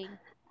is.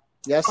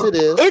 Yes, it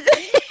is.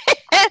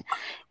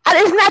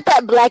 It's not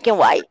that black and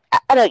white.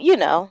 I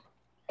don't.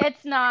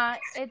 It's not.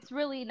 It's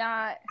really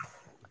not.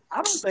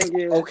 I don't think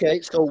it is. Okay,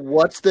 so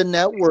what's the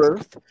net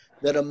worth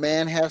that a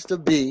man has to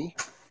be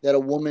that a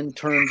woman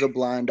turns a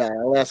blind eye?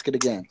 I'll ask it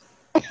again.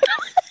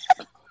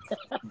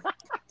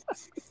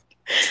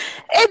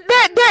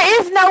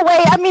 There is no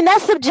way. I mean,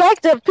 that's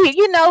subjective.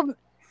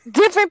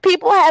 Different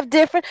people have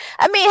different.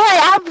 I mean, hey,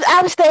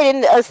 I've stayed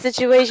in a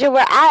situation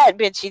where I had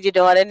been cheated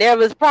on, and there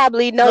was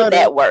probably no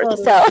net worth.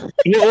 So,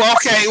 well,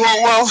 okay,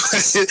 well,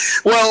 is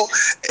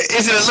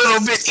it a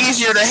little bit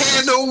easier to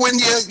handle when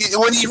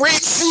you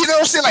reach? You know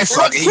what I'm saying? Like,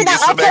 fuck it.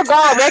 I'm gonna go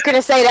on record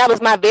and say that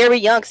was my very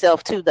young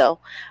self too, though.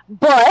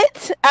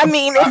 But I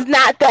mean, it's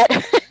not that.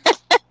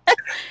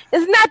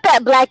 It's not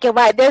that black and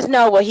white. There's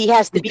no way he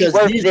has to be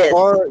worth this.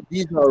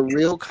 These are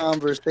real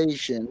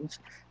conversations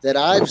that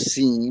I've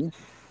seen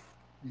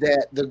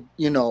that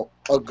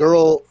a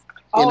girl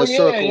in a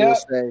circle will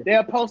say.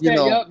 They'll post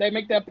that. They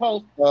make that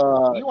post.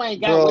 You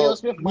ain't got Will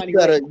Smith money.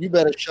 You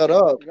better shut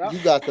up. Yep. You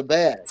got the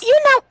bag. You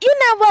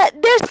know what?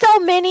 There's so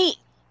many.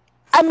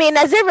 I mean,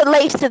 as it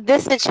relates to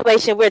this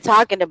situation we're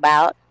talking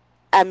about,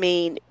 I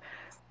mean,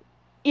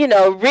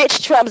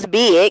 rich trumps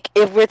big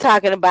if we're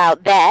talking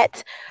about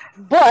that.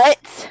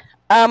 But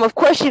of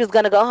course she was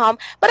gonna go home.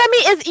 But I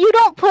mean, you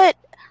don't put.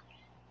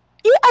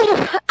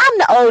 I'm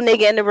the old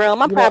nigga in the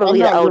room. I'm probably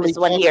the oldest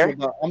one here.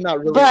 I'm not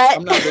really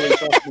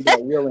talking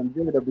about Will and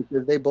Jada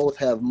because they both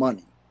have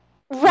money.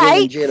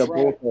 Right. Will and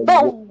Jada both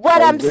but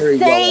what I'm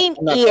saying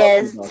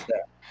is,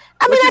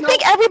 I mean, I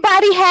think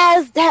everybody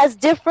has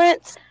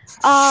different.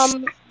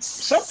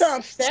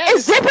 Sometimes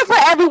it's different for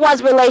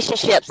everyone's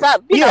relationship. So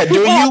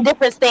people have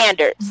different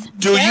standards.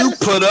 Do you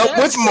put up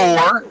with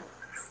more?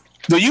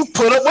 Do you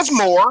put up with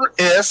more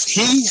if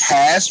he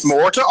has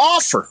more to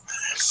offer?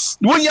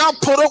 Will y'all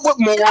put up with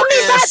more?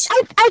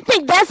 I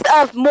think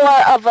that's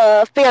more of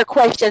a fair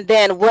question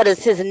than what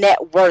does his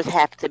net worth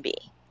have to be.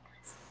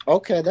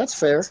 Okay, that's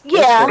fair.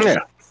 Yeah. That's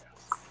fair.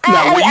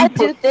 I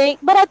do think,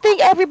 but I think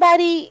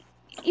everybody,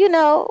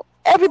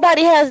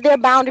 everybody has their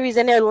boundaries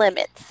and their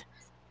limits.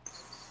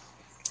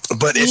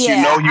 But if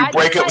you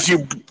break up,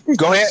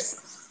 go ahead.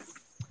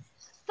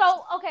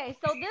 So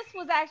this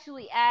was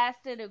actually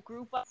asked in a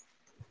group of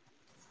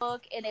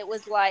book, and it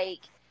was like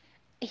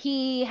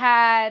he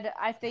had,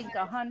 I think,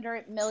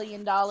 $100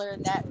 million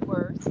net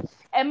worth,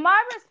 and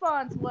my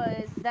response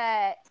was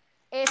that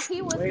if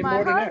he was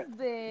my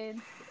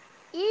husband,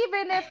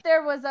 even if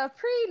there was a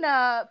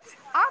prenup,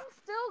 I'm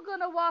still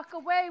gonna walk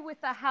away with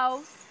a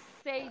house,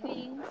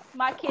 savings,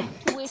 my kids'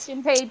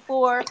 tuition paid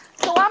for,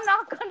 so I'm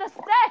not gonna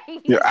stay.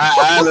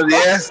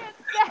 Yes.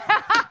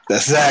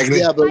 Exactly.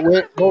 Yeah, but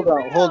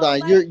hold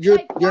on.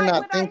 You're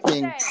not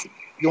thinking.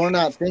 You're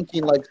not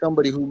thinking like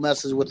somebody who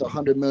messes with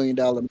 $100 million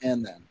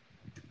man. Then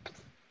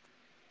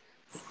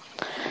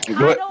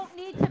I don't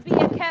need to be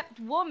a kept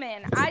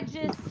woman.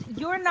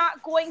 You're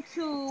not going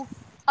to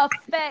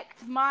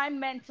affect my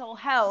mental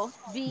health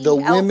being the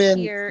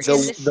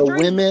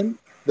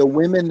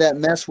women that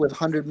mess with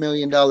 $100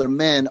 million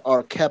men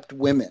are kept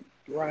women.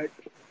 Right.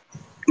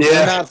 Yeah.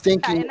 You're not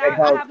thinking about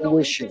I have no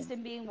tuition. interest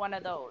in being one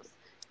of those.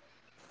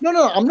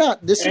 No, I'm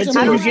not. This is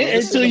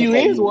until you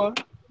is one.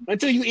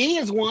 Until you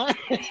is one.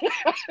 But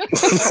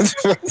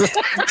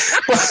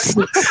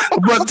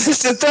this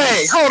is the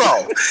thing. Hold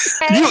on.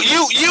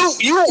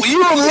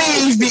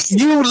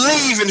 You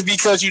leaving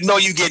because you know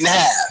you getting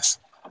half.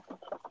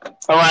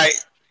 All right.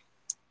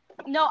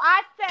 No,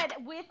 I said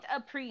with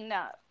a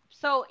prenup.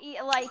 So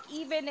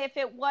even if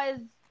it was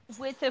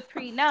with a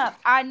prenup,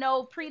 I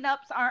know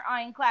prenups aren't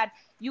ironclad.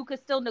 You could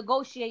still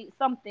negotiate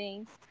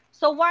something.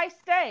 So why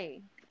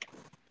stay?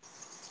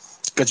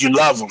 Because you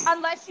love them.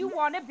 Unless you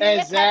want to be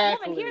a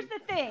kept woman. Here's the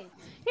thing.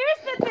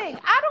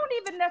 I don't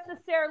even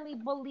necessarily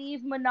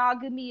believe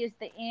monogamy is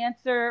the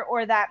answer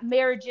or that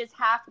marriages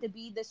have to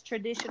be this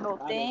traditional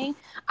thing.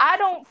 I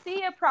don't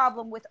see a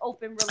problem with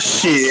open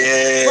relationships.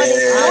 Yeah.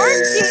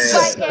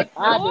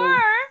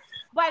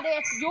 But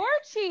if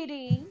you're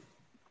cheating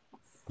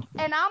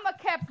and I'm a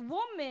kept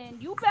woman,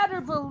 you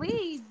better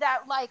believe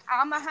that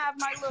I'm gonna have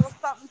my little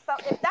something.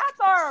 If that's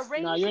our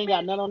arrangement, no, you ain't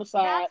got nothing on the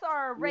side. That's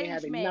our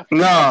arrangement.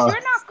 No,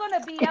 you're not gonna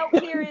be out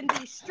here in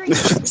these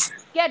streets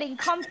getting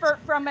comfort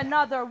from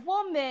another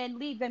woman,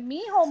 leaving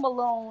me home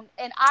alone,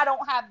 and I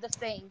don't have the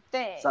same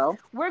thing. So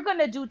we're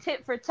gonna do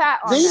tit for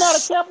tat on then that. you're not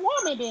a kept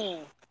woman,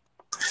 then.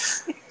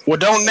 Well,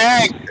 don't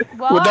nag.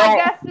 Well, I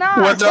guess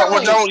not.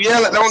 Don't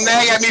yell at. Don't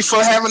nag at me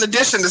for having a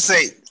dishes to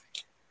say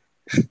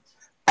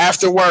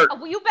after work.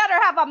 Well, you better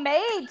have a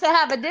maid to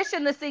have a dish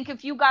in the sink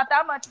if you got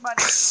that much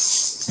money.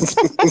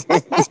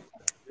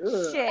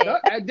 Shit.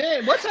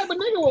 Then what type of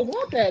nigga would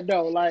want that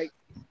though? Like,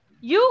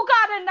 you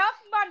got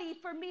enough money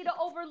for me to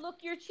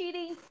overlook your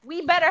cheating.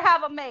 We better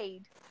have a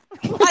maid.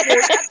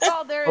 That's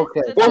all there is.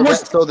 Okay,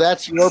 so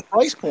that's your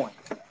price point.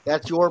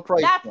 That's your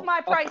price point. That's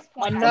my price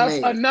point.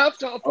 Enough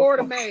to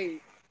afford a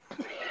maid.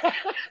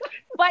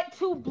 But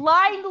to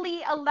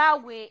blindly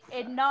allow it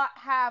and not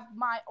have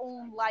my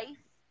own life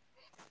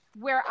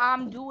where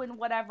I'm doing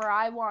whatever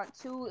I want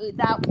to,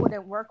 that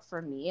wouldn't work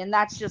for me. And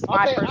that's just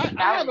my personality.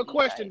 I have a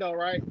question though,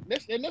 right?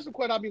 This is a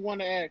question I be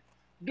wanting to ask.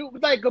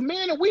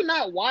 Men, we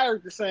not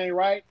wired the same,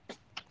 right?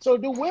 So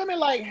do women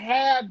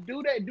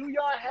do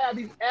y'all have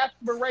these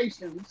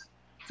aspirations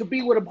to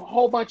be with a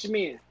whole bunch of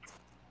men?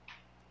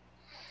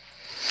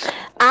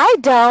 I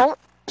don't.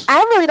 I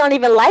really don't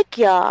even like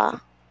y'all.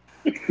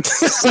 Yeah,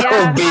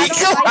 I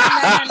don't like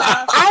men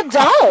enough. I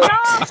don't. No,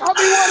 I want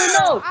to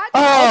know.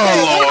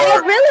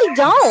 I really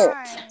don't.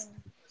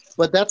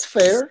 But that's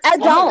fair. I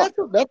don't.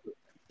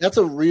 That's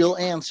a real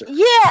answer.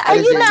 Yeah, That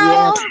is you a real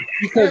know. answer.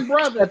 Because Hey,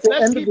 brother, at the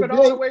let's end keep of it the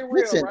all day, the way real,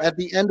 listen, right? at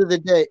the end of the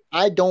day,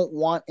 I don't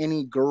want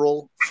any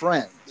girl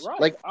friends. Right.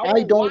 Like I I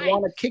want don't wife.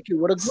 want to kick it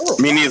with a girl.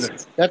 Me neither.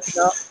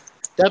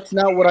 That's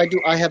not what I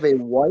do. I have a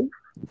wife.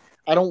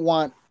 I don't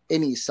want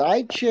any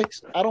side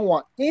chicks. I don't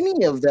want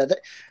any of that.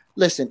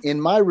 Listen,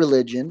 in my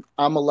religion,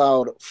 I'm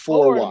allowed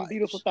 4 Four wives.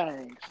 beautiful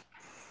things.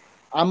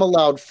 I'm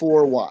allowed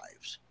 4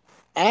 wives.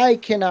 I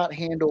cannot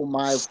handle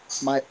my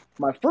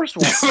first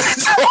one.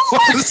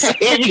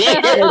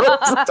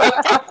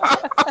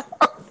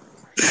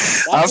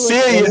 I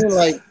feel you.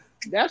 Like,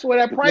 That's where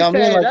that price Yeah, I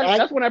mean, tag. like,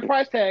 That's when that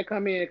price tag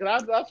come in.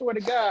 Because I swear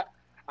to God,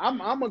 I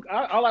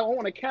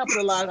want to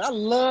capitalize. I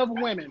love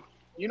women.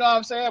 You know what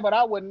I'm saying? But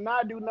I would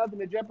not do nothing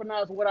to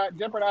jeopardize what I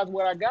got.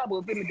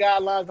 But within the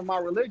guidelines of my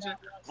religion,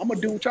 I'm gonna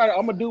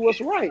do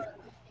what's right.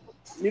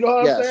 You know what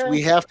I'm yes, saying?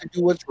 we have to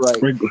do what's right.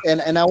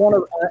 And I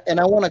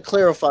want to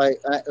clarify.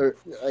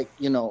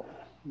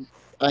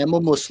 I am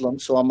a Muslim,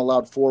 so I'm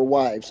allowed 4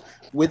 wives.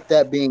 With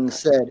that being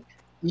said,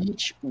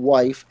 each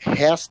wife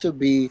has to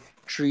be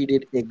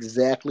treated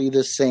exactly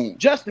the same.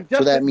 So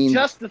that means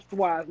justice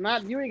wise,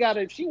 not you ain't got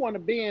to. If she want to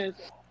Benz,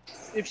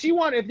 if your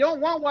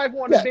one wife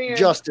want to Benz,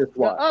 justice the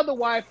wise. other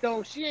wife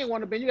don't. She ain't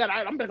want to Benz.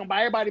 I'm just gonna buy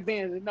everybody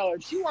Benz. No,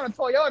 if she want a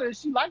Toyota,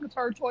 she like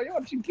her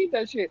Toyota. She can keep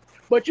that shit.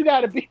 But you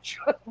got to be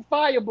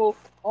justifiable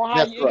on how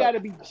That's you right. got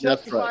to be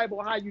justifiable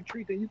on how you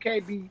treat them. You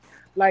can't be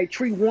like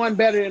treat one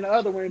better than the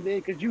other one,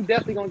 then because you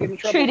definitely gonna get in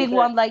trouble. Treating with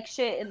one that. like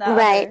shit in the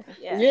Right. other.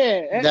 Yeah.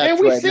 Yeah, That's and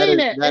we've right. seen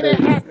That that, is-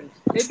 and it happens.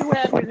 It do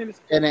happen.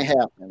 And it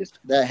happens. It's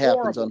That happens,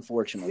 horrible.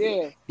 unfortunately.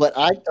 Yeah. But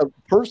I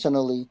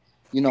personally,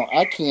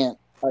 I can't.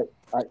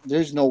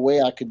 There's no way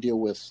I could deal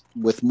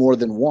with more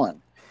than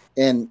one.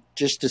 And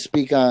just to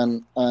speak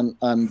on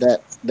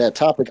that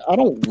topic, I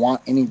don't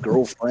want any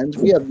girlfriends.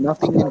 We have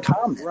nothing in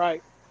common.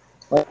 Right.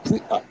 Like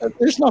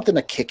there's nothing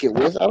to kick it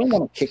with. I don't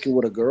want to kick it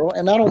with a girl,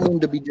 and I don't mean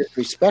to be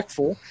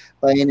disrespectful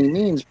by any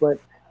means, but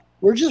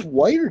we're just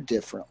wired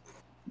differently.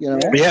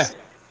 Yeah.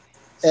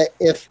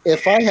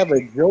 If I have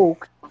a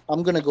joke,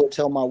 I'm gonna go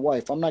tell my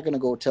wife. I'm not gonna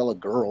go tell a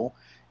girl.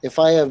 If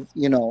I have,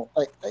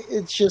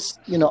 it's just,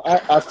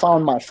 I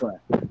found my friend.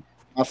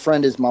 My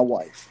friend is my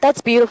wife. That's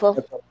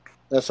beautiful.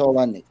 That's all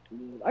I need.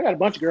 I got a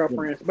bunch of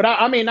girlfriends, but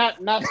I mean not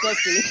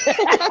sexually,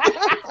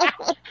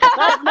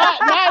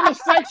 not in a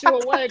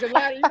sexual way, because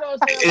you know what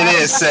I'm saying.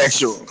 It is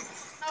sexual.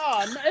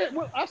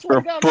 No, I swear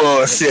to God.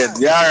 Bullshit.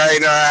 Yeah, all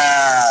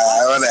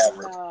right,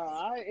 whatever.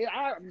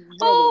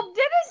 Oh,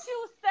 didn't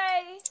you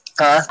say?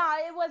 Huh?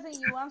 It wasn't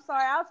you. I'm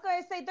sorry. I was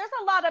going to say there's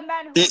a lot of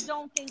men who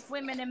don't think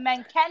women and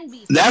men can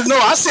be.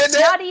 I said that.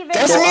 Not even.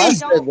 That's No, me. I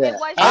said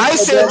that. I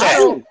said that.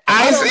 too.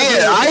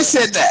 I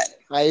said that.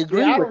 I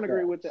agree. I with don't that.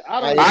 agree with that.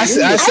 I I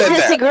said that.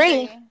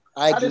 disagree.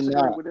 I do disagree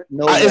not. with it.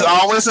 No, It's way.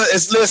 always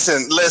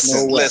listen, No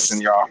way.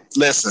 listen, y'all.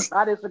 Listen.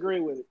 I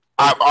disagree with it.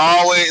 I've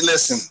always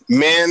listen,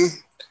 men,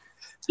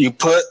 I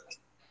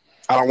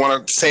don't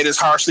want to say this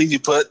harshly, you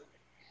put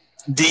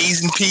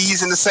D's and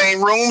P's in the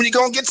same room, you're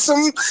gonna get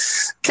some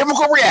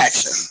chemical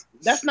reaction.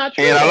 That's not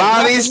true. And a lot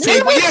of Not these for me.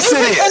 people, yes, it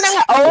In is.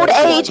 our old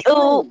age,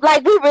 ooh,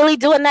 like we really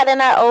doing that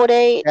in our old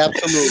age.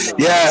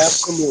 Absolutely. Yes.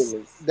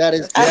 Absolutely. That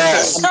is.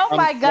 Yes. Oh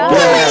my God.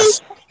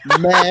 Yes.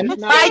 Men.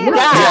 My Really?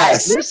 God.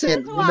 Yes. Listen, This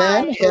is why-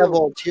 men have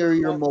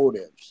ulterior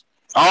motives.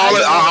 All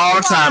the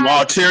time,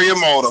 ulterior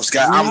motives.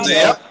 I'm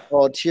there.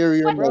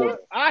 Ulterior Bro, motives.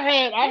 I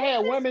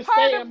had women Part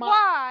stay of in my.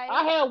 why.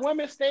 I had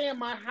women stay in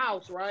my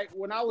house, right?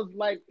 When I was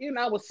I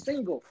was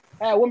single.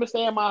 I had women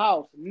stay in my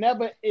house.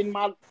 Never in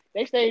my.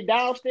 They stayed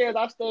downstairs.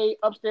 I stayed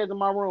upstairs in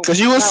my room. 'Cause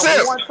you was Not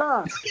simp. one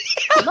time.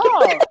 No,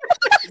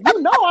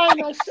 I ain't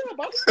no simp.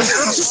 Wow.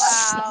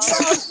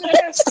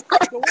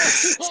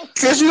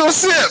 Because you don't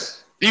sip.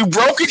 You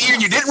broke it here.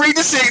 You didn't read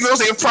the signals.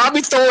 They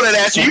probably throwing it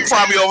at you. You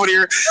probably over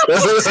there. You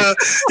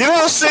know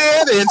what I'm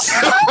saying?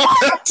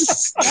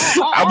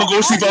 I'm going to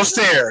go sleep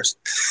upstairs.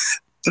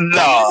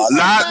 No,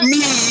 not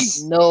me.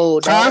 No,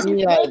 not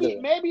me either.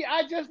 Maybe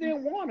I just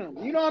didn't want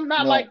them. You know, I'm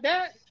not No. like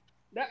that.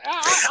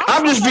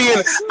 I'm just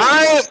being.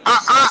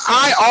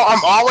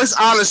 I'm always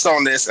honest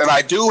on this, and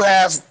I do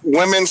have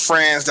women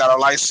friends that are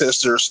like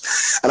sisters.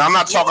 And I'm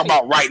not talking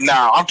about right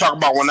now. I'm talking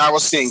about when I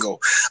was single.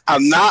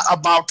 I'm not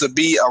about to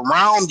be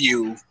around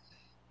you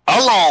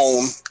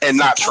alone and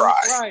not try.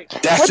 Right.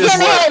 That's Well, just then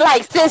they what. ain't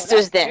like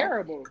sisters That's then.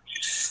 terrible.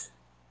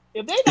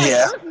 If they not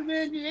Yeah. sisters,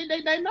 then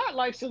they not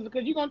like sisters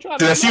because you're gonna try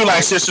to. There's a few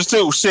like sisters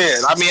too. Shit.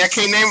 I mean, I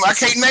can't name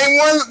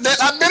one that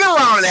I've been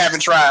around and haven't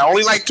tried.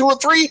 Only like 2 or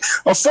 3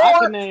 or 4. I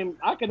can name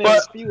But-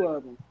 a few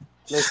of them.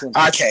 Listen,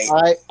 I can't.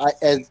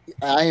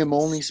 I am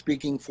only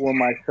speaking for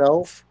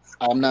myself.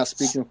 I'm not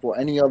speaking for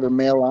any other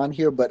male on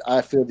here, but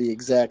I feel the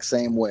exact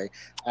same way.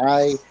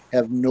 I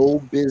have no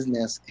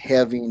business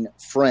having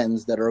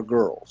friends that are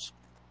girls.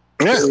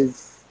 Yeah.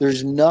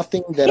 There's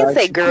nothing that You I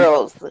say should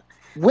girls.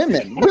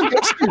 Women.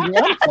 Excuse me.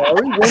 I'm sorry.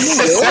 Women.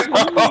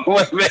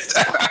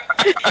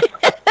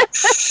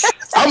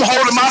 I'm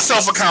holding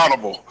myself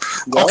accountable.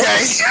 Yep.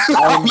 Okay,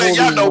 I'm letting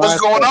y'all holding know what's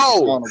going myself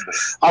on. accountable.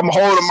 I'm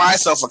holding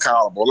myself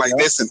accountable. Like, Yep.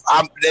 listen,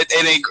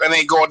 it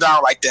ain't going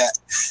down like that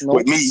Nope.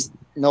 with me.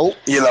 Nope.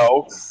 You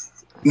know.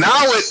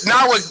 Now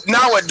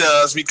it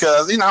does,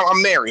 because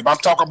I'm married. But I'm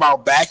talking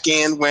about back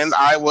in when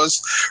I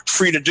was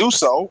free to do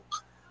so.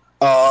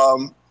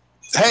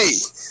 Hey,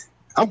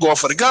 I'm going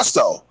for the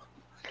gusto.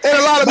 And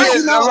a lot of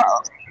men.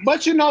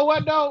 But you know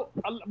what though?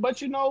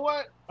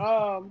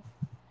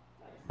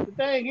 The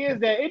thing is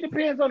that it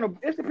depends on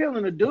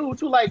the dude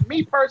too. Like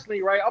me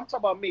personally, right? I'm talking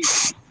about me.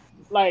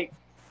 Like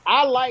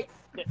I like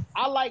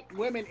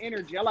women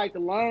energy. I like to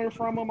learn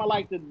from them. I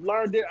like to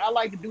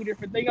do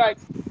different things. Like,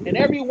 and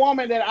every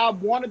woman that I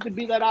wanted to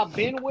be, that I've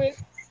been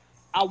with,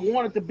 I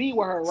wanted to be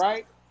with her,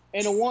 right?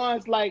 And the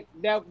ones like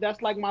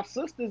that's like my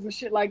sisters and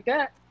shit like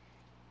that.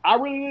 I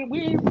didn't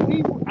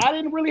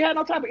really have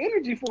no type of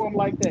energy for them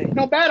like that.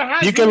 No matter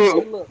how you good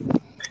can they look.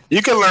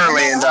 You can learn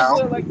laying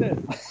down. Like that.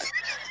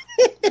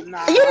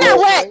 Nah, You know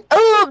what?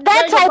 Ooh,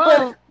 that type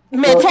of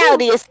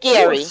mentality is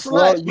scary.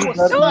 Well, you are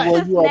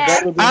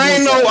better than me. I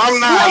ain't know. I'm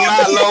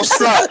not no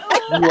slut.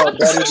 You are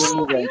better than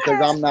me then, because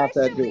I'm not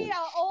that dude.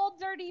 Old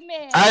dirty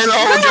man. I ain't no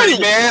old dirty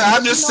man.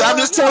 I'm just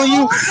telling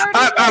you.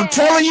 I'm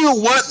telling you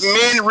what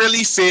men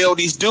really feel.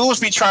 These dudes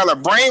be trying to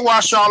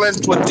brainwash y'all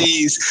into with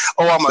these.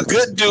 Oh, I'm a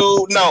good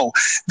dude. No,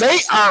 they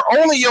are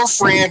only your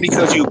friend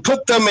because you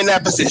put them in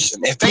that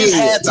position. If they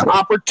had the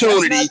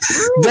opportunity,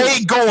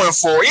 they going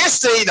for it. Yes,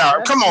 they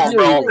are. Come on,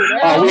 bro.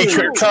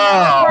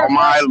 Oh,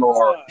 my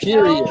Lord.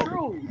 Period.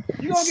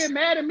 You gonna get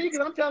mad at me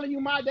because I'm telling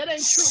you that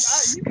ain't true.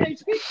 You can't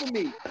speak for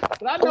me.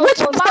 But I know Which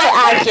one,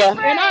 Aisha?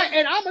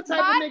 And I'm a type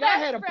of nigga. I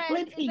had a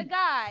plenty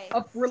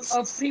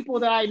of people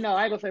that I know.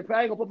 I ain't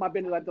gonna put my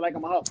business out there like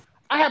I'm a hub.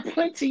 I have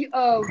plenty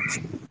of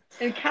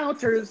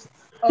encounters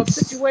of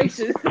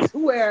situations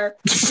where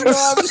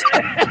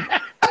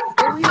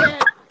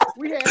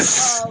we had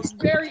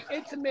very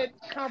intimate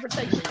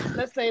conversations.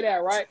 Let's say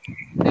that, right?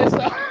 And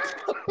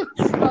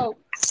so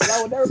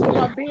I would never put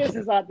my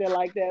business out there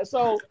like that.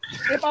 So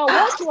if I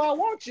want you, I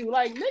want you.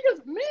 Like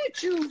niggas, men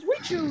choose. We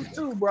choose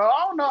too, bro.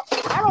 I don't know.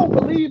 I don't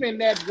believe in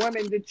that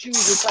women that choose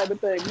this type of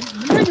thing.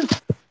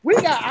 Niggas, we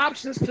got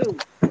options too.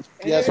 And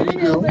yes, we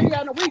do. We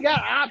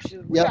got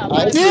options.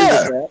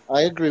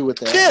 I agree with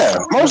that. Yeah,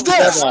 most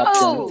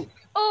definitely.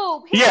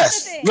 Oh,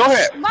 yes. The thing. Go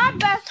ahead. My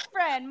best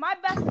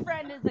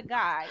friend is a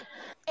guy,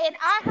 and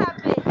I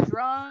have been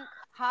drunk,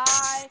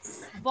 high,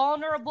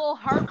 vulnerable,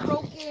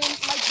 heartbroken,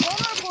 like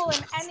vulnerable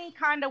in any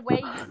kind of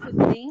way you could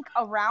think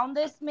around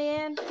this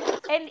man,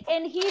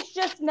 and he's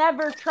just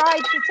never tried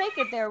to take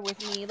it there with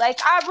me. Like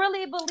I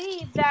really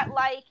believe that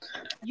like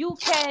you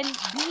can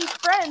be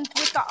friends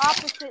with the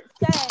opposite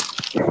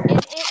sex and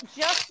it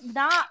just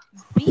not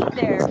be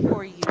there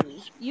for you.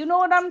 You know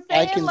what I'm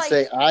saying? I can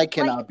say I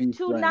cannot be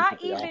to friends not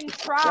with the even opposite.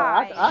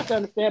 try. Yeah, I can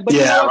understand, but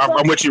yeah,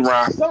 I'm with you,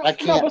 Ron. I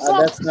can't.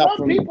 That's not some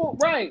for people, me.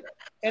 right?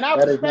 And I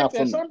respect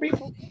that.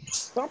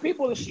 Some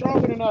people are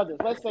stronger than others.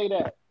 Let's say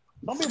that.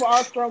 Some people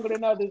are stronger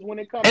than others when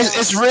it comes.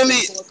 It's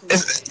really.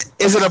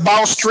 Is it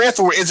about strength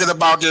or is it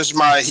about just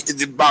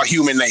about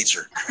human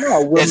nature?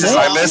 No, it's just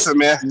like, listen,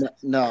 man.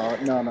 No.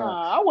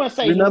 I wouldn't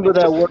say. Remember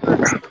that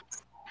word?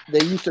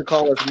 They used to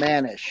call us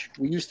mannish.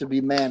 We used to be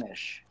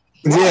mannish.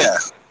 Yeah.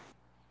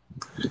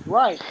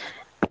 Right.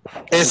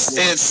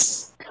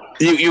 It's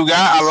you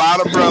got a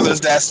lot of brothers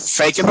that's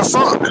faking the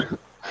funk.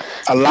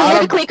 A lot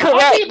politically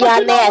correct,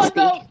 y'all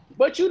nasty.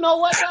 But you know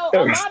what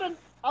though?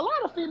 A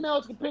lot of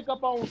females can pick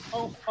up on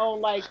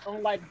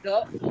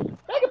duck.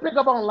 They can pick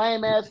up on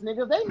lame ass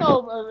niggas. They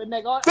know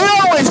nigga. They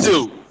always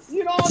do.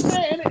 You know what I'm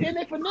saying? And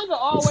if a nigga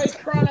always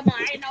crying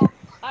about,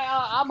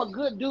 I'm a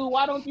good dude.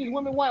 Why don't these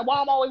women want? Why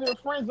I'm always in the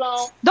friend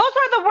zone? Those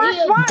are the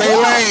worst ones. They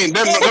lame.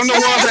 Them the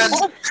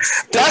ones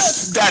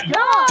that.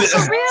 No,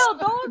 for real.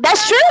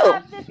 That's true.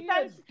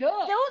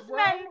 Those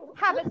men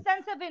have a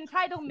sense of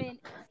entitlement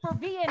for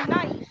being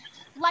nice.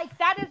 Like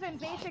that isn't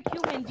basic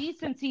human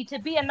decency to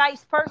be a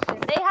nice person.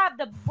 They have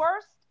the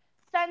worst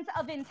sense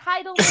of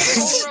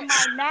entitlement over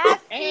my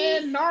nasty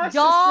and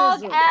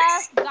dog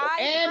ass guy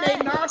and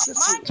friends. a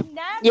narcissist. My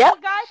nasty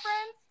guy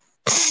friends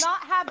do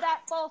not have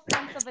that false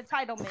sense of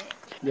entitlement.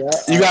 Yeah,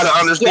 you gotta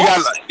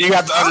understand. You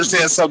got to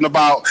understand something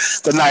about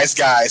the nice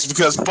guys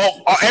because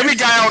every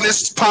guy on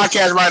this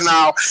podcast right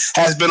now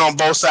has been on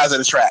both sides of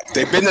the track.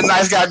 They've been the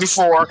nice guy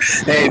before,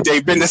 and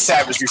they've been the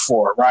savage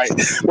before, right?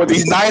 What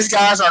these nice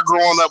guys are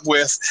growing up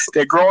with,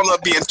 they're growing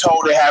up being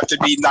told they have to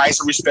be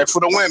nice and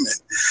respectful to women,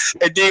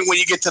 and then when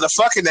you get to the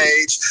fucking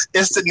age,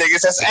 it's the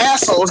niggas that's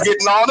assholes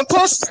getting all the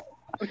pussy.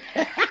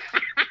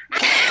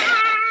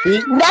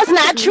 That's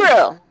not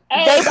true.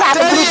 They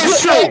probably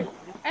getting it.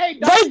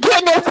 They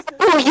getting it from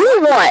who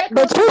you want,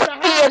 but you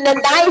being the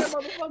nice.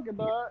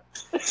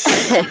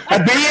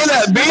 Being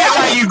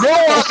like you grow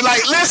up,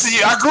 like listen,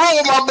 I grew up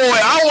with my boy.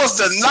 I was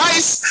the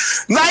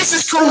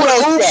nicest crew.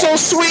 Who was so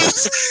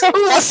sweet.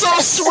 Who was so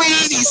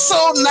sweet. He's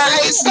so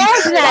nice.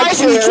 That's not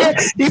true.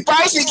 He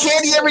buys me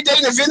candy every day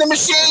in the vending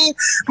machine.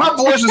 My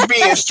boys was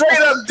being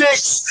straight up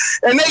dicks,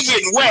 and they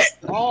getting wet.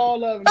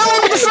 All of them. I don't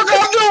know what the fuck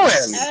I'm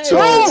doing.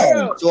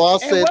 Hey, So I'll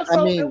say,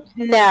 I mean,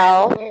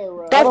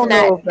 No, that's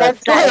not.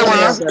 That's Go ahead, not.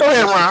 Ron. Go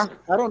ahead, Ron.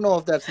 I don't know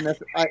if that's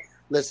necessary.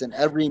 Listen,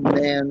 every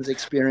man's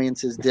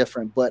experience is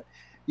different, but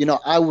you know,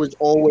 I was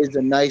always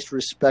a nice,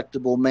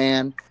 respectable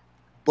man,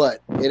 but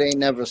it ain't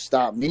never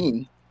stopped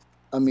me.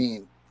 I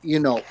mean,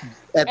 you know,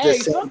 at the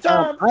same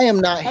time, I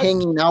am not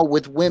hanging out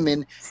with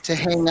women to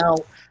hang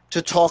out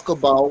to talk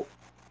about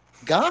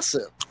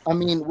gossip. I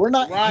mean, we're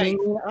not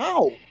hanging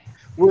out.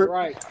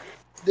 We're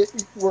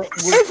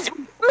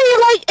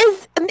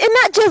It's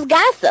not just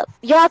gossip.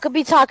 Y'all could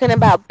be talking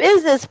about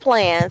business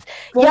plans.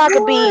 Y'all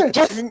could be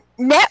just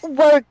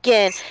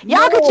networking.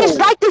 Y'all could just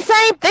like the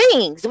same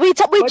things. We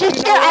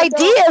just share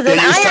ideas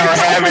and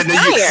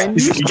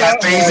you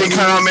got things in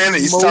common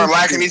and you start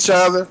liking each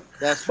other.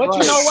 That's but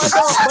right. you know what?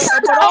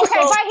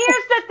 Okay, but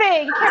here's the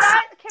thing.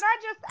 Can I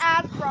just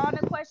ask Ron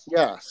a question?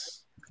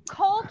 Yes.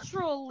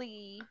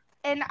 Culturally,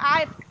 and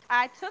I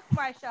took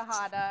my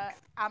shahada.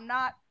 I'm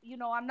not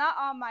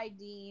on my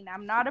deen.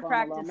 I'm not a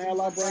practicing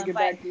Muslim,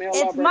 but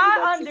it's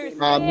my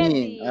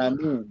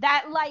understanding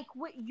that like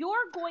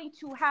you're going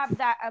to have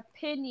that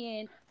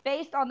opinion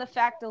based on the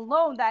fact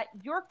alone that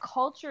your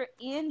culture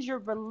and your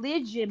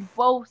religion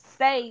both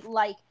say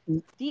like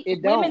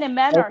women and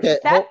men are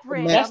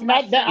separate. That's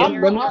not that.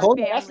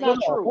 That's not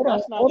true. Hold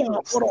on.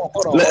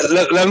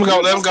 Let him go.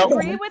 Let him go.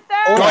 Agree with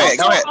that?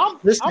 Go ahead.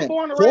 Listen,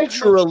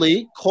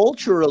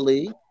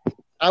 culturally,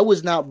 I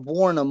was not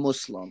born a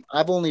Muslim.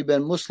 I've only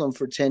been Muslim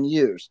for 10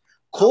 years.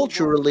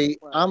 Culturally,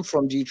 I'm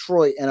from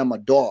Detroit and I'm a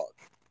dog.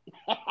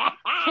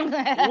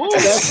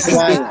 That's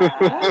why.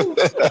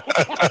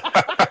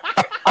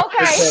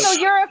 Okay, so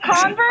you're a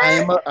convert?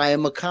 I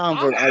am a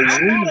convert.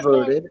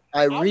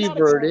 I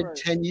reverted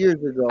 10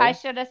 years ago. I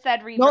should have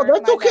said revert. No,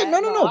 that's okay.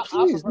 No,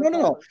 please.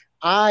 No.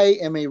 I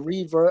am a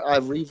revert.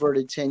 I've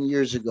reverted 10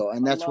 years ago,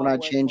 and that's when I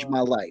changed my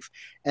life.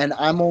 And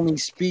I'm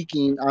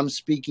speaking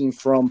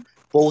from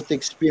both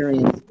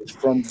experiences,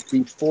 from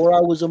before I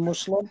was a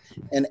Muslim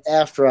and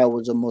after I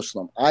was a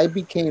Muslim. I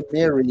became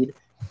married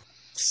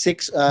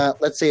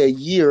let's say a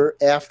year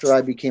after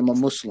I became a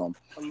Muslim.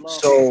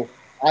 So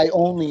I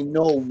only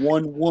know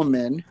one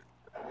woman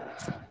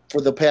for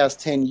the past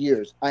 10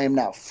 years. I am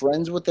not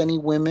friends with any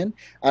women.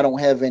 I don't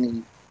have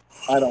any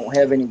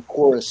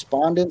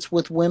correspondence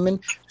with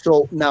women.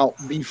 So now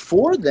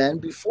before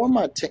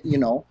my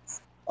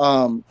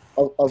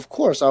of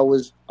course I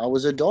was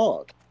a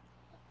dog.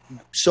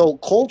 So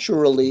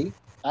culturally,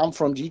 I'm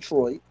from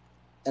Detroit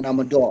and I'm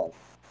a dog,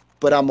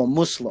 but I'm a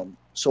Muslim.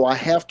 So I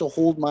have to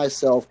hold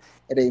myself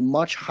at a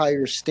much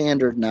higher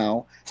standard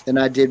now than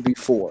I did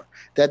before.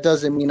 That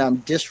doesn't mean I'm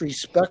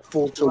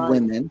disrespectful to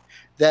women.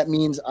 That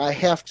means I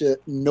have to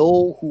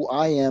know who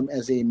I am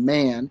as a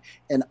man,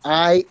 and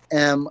I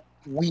am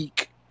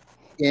weak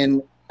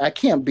I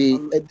can't be,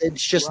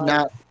 it's just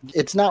not,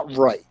 it's not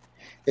right.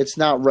 It's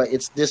not right.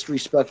 It's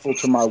disrespectful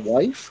to my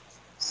wife.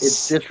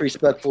 It's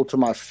disrespectful to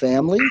my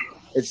family.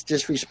 It's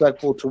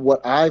disrespectful to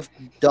what I've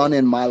done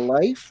in my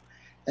life.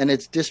 And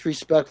it's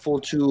disrespectful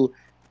to,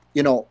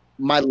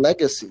 my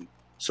legacy.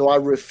 So I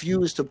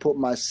refuse to put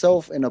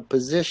myself in a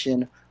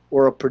position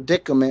or a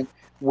predicament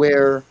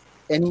where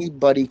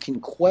anybody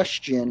can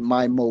question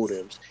my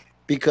motives.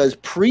 Because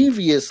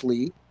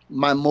previously,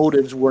 my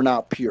motives were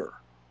not pure.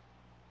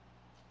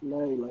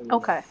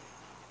 Okay.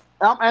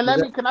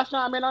 And can I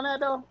chime in on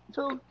that though,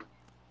 too?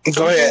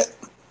 Go ahead.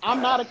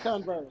 I'm not a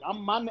convert.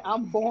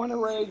 I'm born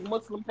and raised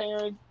Muslim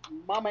parents,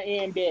 mama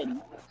and daddy.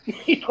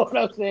 You know what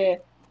I'm saying?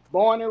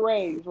 Born and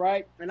raised,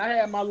 right? And I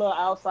had my little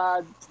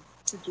outside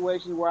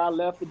situations where I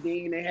left the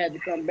deen and had to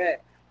come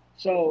back.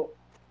 So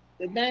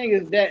the thing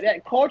is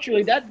that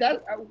culturally,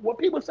 that what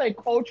people say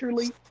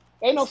culturally,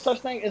 ain't no such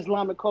thing as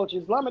Islamic culture.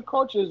 Islamic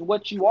culture is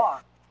what you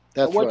are,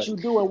 what you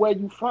do, and where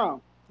you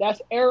from.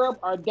 That's Arab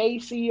or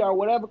Desi or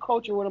whatever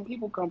culture where them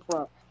people come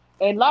from.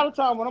 And a lot of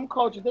times when them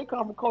cultures, they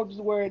come from cultures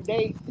where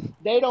they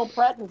don't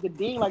practice the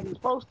deen like they're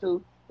supposed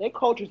to. Their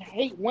cultures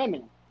hate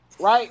women,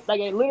 right? Like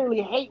they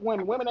literally hate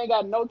women. Women ain't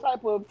got no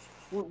type of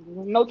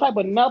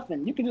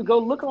nothing. You can just go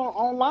look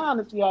online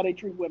and see how they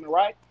treat women,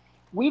 right?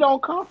 We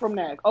don't come from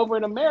that. Over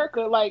in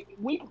America, like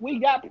we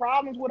got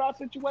problems with our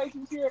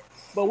situations here,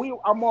 but we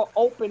are more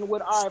open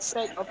with our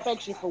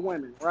affection for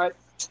women, right?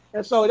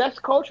 And so that's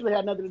culturally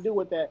had nothing to do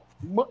with that.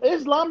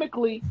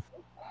 Islamically,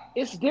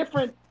 it's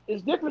different.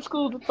 It's different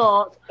schools of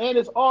thought, and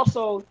it's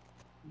also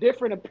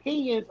different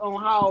opinions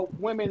on how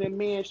women and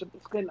men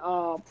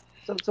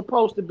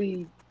supposed to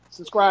be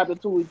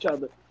subscribed to each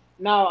other.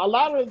 Now, a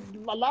lot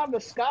of the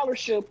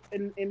scholarship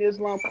in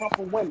Islam come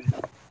from women.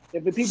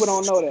 If the people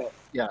don't know that,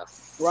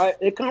 right?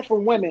 It comes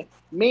from women.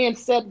 Men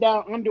sat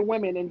down under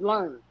women and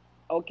learned.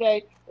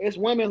 Okay, it's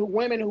women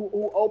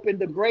who opened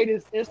the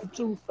greatest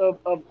institutes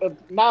of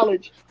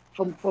knowledge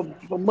from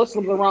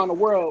Muslims around the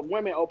world,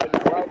 women open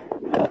it, right?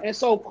 And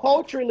so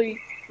culturally,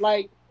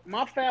 like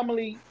my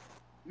family's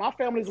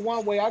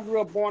one way. I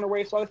grew up born and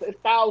raised, so it's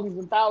thousands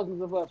and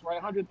thousands of us, right?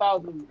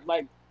 100,000,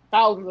 like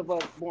thousands of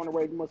us born and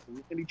raised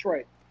Muslims in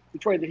Detroit.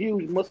 Detroit's a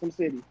huge Muslim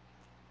city.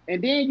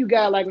 And then you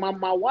got like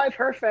my wife,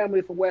 her family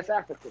is from West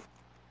Africa,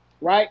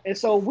 right? And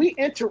so we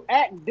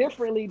interact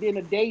differently than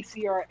a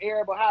Desi or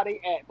Arab or how they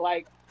act.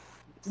 Like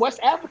West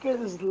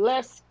Africans is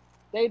less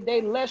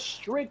they less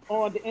strict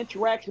on the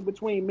interaction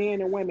between men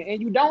and women. And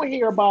you don't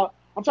hear about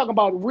I'm talking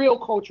about real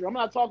culture. I'm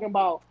not talking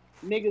about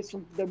niggas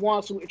from the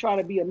ones who try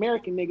to be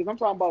American niggas. I'm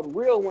talking about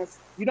real ones.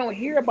 You don't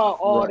hear about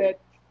all that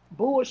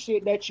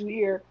bullshit that you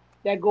hear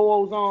that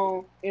goes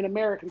on in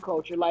American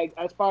culture, like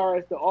as far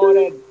as all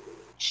that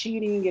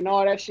cheating and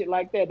all that shit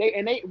like that.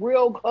 They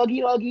real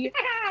huggy,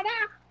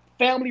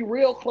 family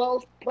real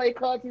close, play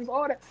cousins,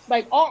 all that.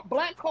 Like all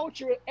black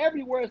culture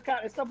everywhere is kind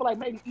of except for like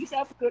maybe East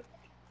Africa.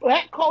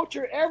 Black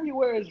culture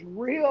everywhere is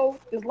real.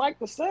 Is like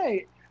the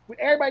same.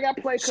 Everybody got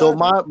play cousins. So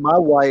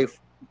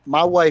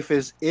my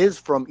wife is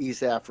from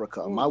East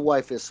Africa. My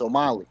wife is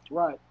Somali.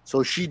 Right.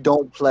 So she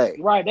don't play.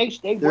 Right.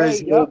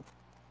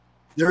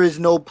 There is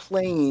no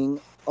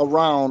playing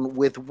around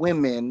with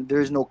women.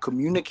 There's no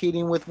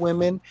communicating with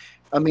women.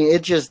 I mean,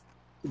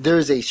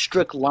 there's a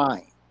strict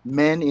line.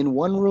 Men in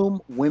one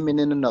room, women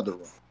in another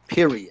room.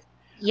 Period.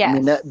 Yes. I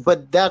mean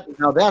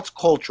that's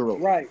cultural.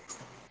 Right.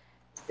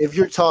 If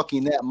you're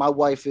talking that, my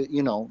wife, she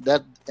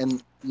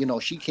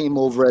came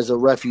over as a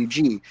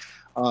refugee.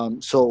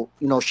 So,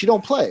 she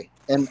don't play.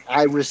 And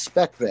I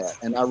respect that.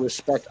 And I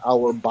respect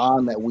our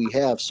bond that we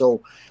have.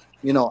 So,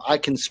 I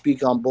can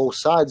speak on both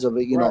sides of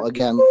it,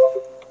 again,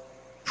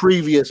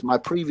 my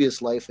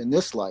previous life and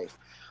this life.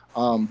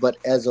 But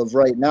as of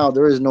right now,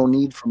 there is no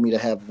need for me to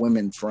have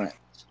women friends.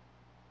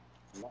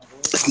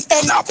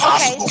 It's not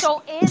possible. Okay,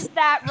 so is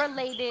that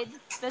related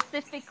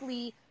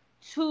specifically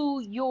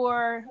to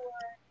your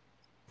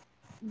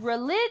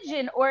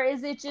religion, or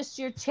is it just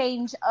your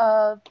change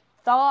of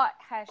thought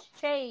has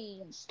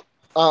changed?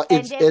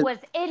 It was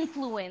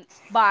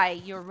influenced by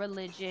your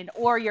religion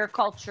or your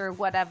culture,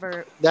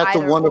 whatever. That's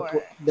a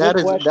wonderful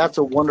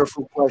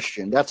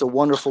question. That's a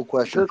wonderful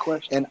question. Good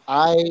question. And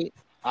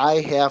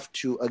I have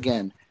to,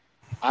 again,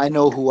 I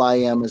know who I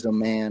am as a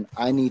man.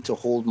 I need to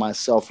hold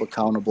myself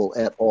accountable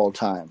at all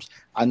times.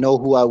 I know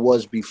who I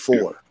was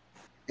before,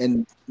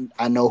 and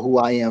I know who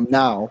I am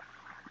now.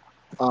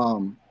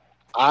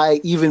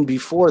 Even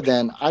before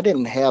then, I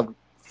didn't have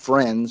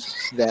friends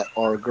that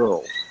are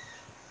girls.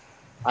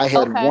 I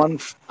had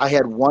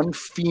one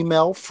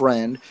female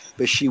friend,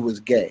 but she was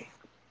gay.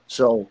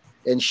 So,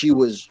 and she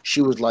was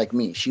like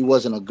me. She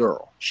wasn't a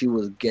girl. She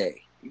was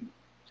gay.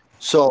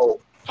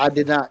 So I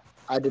did not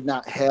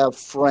have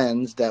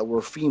friends that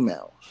were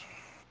females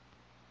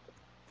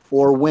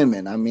or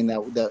women. I mean,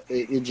 there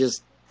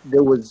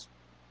was.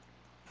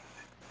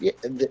 Yeah.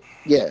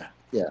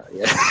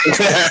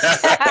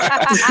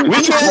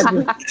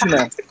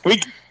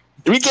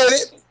 We get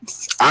it.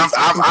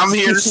 I'm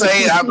here to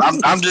say I'm in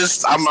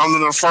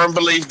the firm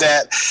belief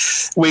that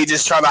we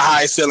just try to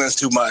hide feelings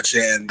too much,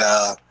 and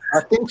I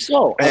think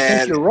so. I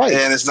think you're right.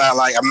 And it's not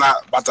like I'm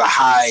not about to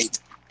hide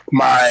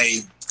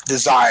my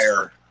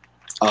desire.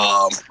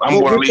 I'm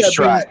going to at least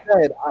try.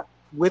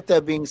 With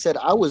that being said,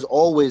 I was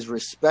always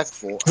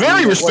respectful.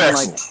 Very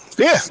respectful.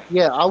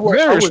 I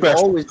was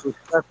always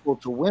respectful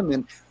to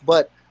women,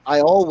 but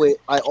I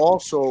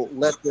also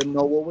let them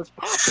know what was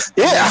popping.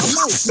 Yeah.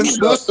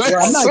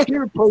 I'm not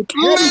here to play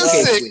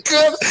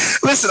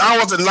Listen, I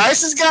was the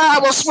nicest guy. I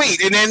was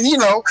sweet. And then,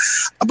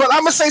 but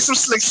I'm going to say some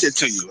slick shit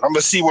to you. I'm going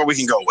to see where we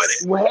can go with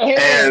it. Well,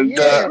 and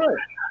I'm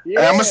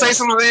going to say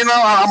something,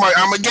 I'm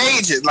going to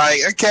gauge it.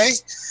 Like, okay,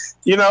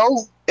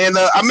 and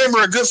I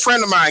remember a good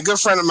friend of mine,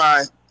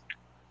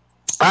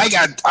 I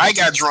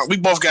got drunk. We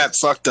both got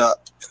fucked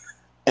up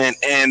and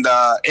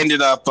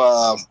ended up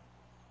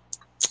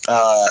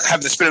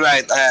having to spend the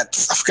night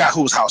at, I forgot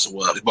whose house it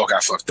was. We both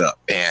got fucked up,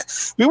 and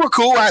we were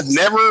cool. I'd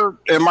never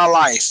in my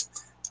life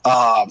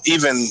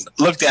even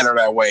looked at her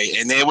that way,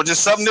 and it was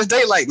just something this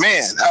day. Like,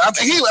 man, I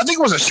think it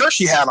was a shirt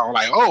she had on.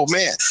 Like, oh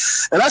man,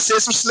 and I said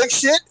some slick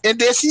shit, and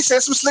then she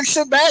said some slick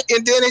shit back,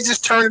 and then it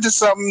just turned into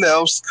something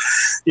else,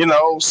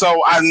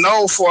 So I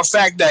know for a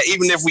fact that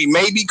even if we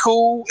may be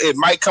cool, it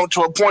might come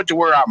to a point to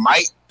where I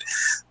might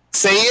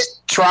say it,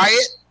 try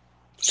it.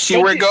 See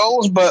where it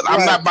goes, but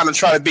I'm not about to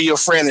try to be your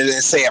friend and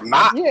then say I'm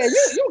not. Yeah,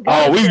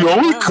 we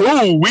cool.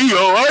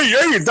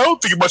 I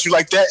don't think about you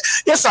like that.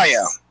 Yes, I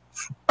am.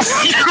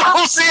 You know what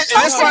I'm saying?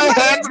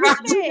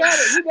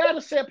 You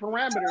gotta set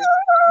parameters.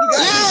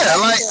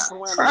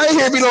 I ain't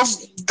here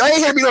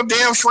to be no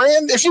damn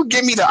friend. If you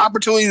give me the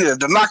opportunity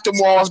to knock them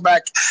walls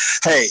back,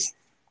 hey,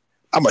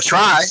 I'm gonna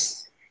try.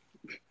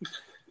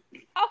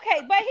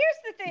 Okay, but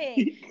here's the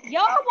thing.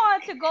 Y'all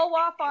want to go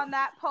off on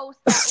that post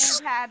that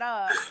Oob had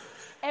up.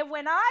 And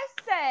when I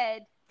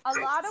said a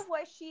lot of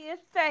what she is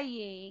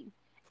saying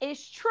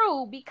is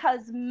true because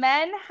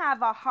men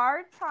have a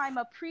hard time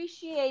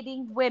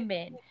appreciating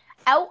women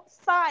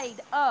outside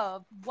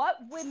of what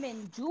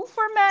women do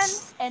for men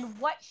and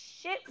what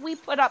shit we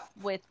put up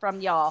with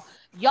from y'all.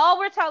 Y'all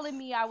were telling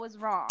me I was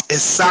wrong.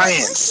 It's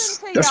science.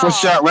 That's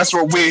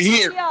what we're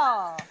here.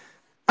 Y'all.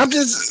 I'm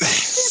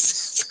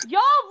just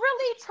y'all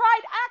really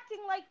tried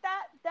acting like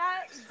that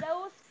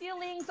those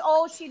feelings,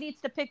 oh, she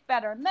needs to pick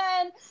better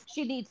men,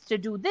 she needs to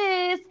do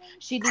this,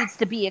 she needs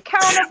to be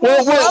accountable.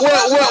 Well,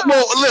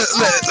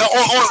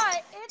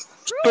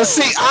 but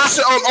see,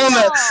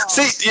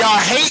 y'all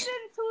hate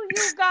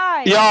you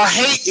guys. Y'all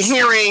hate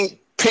hearing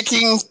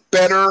picking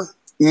better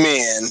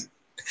men.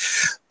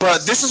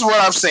 But this is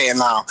what I'm saying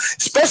now,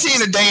 especially in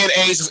the day and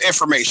age of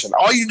information.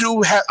 All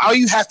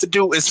you have to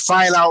do is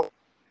find out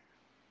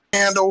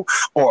handle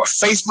or a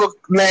Facebook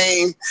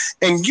name,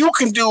 and you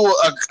can do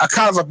a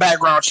kind of a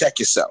background check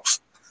yourself.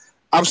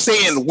 I'm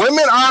saying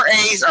women our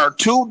age are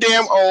too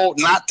damn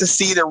old not to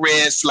see the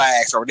red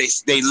flags, or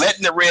they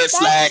letting the red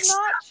flags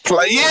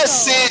play.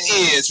 Yes, it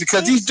is,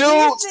 because these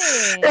dudes.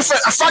 If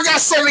I got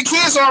 7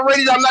 kids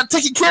already that I'm not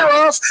taking care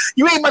of,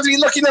 you ain't about to be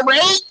lucky number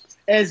 8.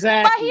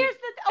 Exactly. But here's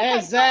the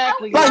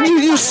exactly. Like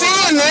you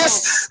seeing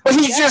this, but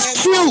he's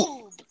just cute.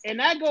 And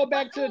that go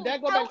back to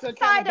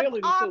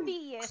accountability too.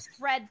 Obvious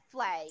red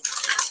flags.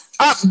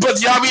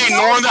 But y'all be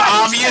ignoring the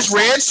obvious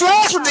red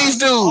flags with these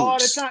dudes all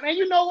the time. And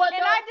you know what?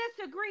 And I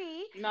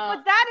disagree. No.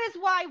 But that is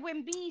why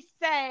when B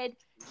said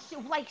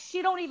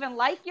she don't even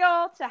like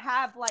y'all to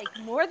have like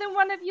more than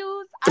one of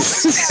yous, I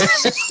think that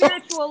on a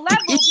spiritual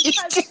level,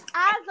 because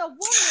as a woman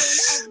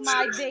of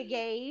my big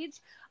age,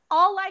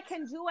 all I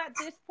can do at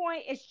this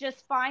point is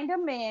just find a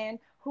man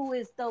who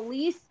is the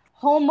least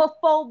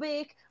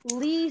homophobic,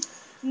 least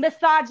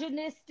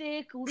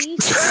misogynistic,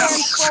 least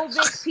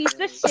transphobic piece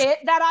of shit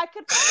that I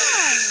could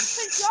find.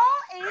 Because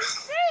y'all ain't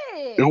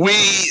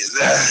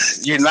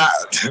shit. You're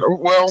not.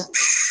 Well,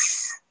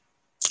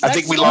 I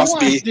think we lost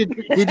B. Did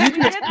you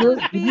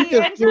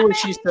just hear what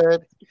she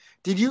said?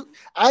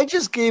 I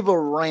just gave a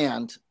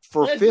rant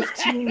for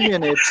 15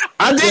 minutes.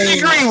 I didn't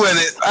agree with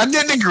it. I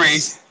didn't agree.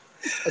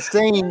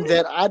 Saying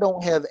that I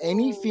don't have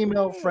any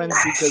female friends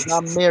because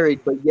I'm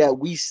married, but yet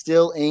we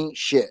still ain't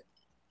shit.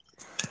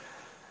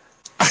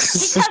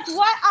 Because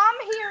what I'm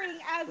hearing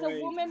as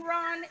a woman,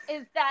 Ron,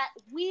 is that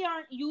we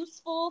aren't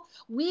useful,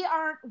 we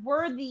aren't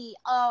worthy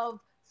of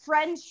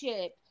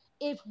friendship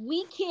if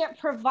we can't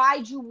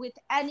provide you with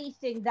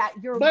anything that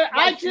you're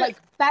like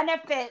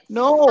benefits.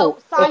 No,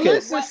 outside okay.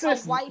 of what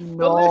a wife.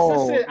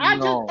 No. And like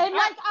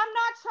I'm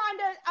not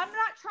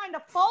trying to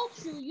fault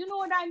you. You know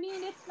what I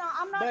mean? It's not.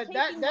 I'm not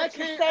taking what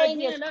you're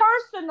saying is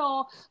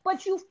personal,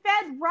 but you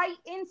fed right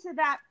into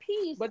that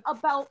piece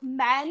about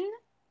men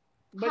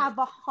have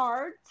a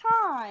hard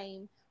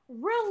time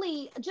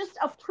really just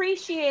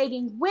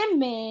appreciating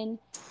women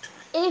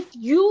if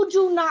you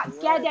do not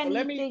get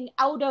anything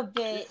out of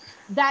it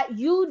that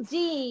you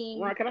deem.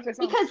 Ron, can I say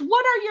something? Because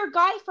what are your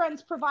guy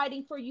friends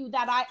providing for you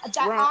that I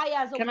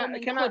as a woman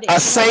couldn't? A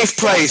safe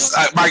place,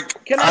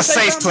 a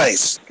safe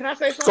place. Can I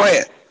say something? Go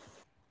ahead.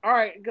 All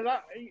right, because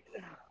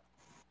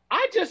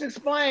I just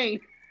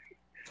explained.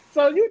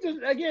 So you just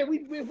again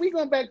we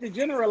going back to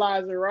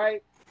generalizer,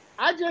 right?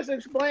 I just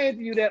explained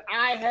to you that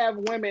I have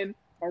women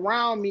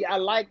around me. I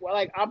like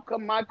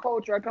I'm my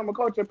culture. I come a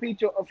culture,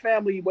 a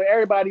family where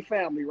everybody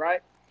family,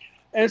 right?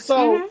 And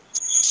so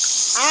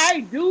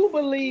I do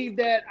believe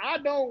that I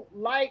don't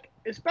like,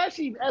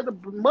 especially as a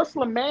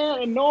Muslim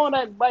man, and knowing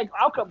that like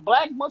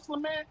black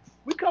Muslim man,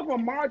 we come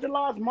from a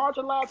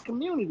marginalized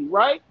community,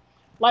 right?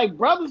 Like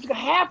brothers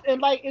have,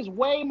 and like it's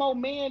way more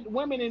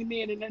women than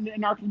men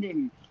in our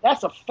community.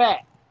 That's a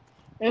fact.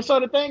 And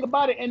so the thing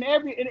about it, and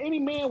any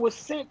man was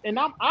sent, and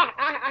I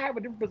have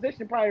a different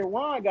position probably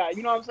Ron got.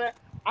 You know what I'm saying?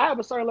 I have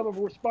a certain level of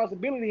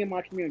responsibility in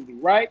my community,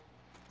 right?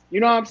 You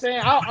know what I'm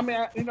saying?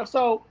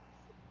 So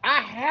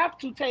I have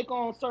to take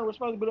on certain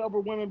responsibility over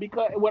women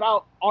because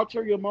without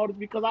ulterior motives,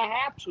 because I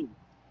have to.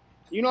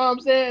 You know what I'm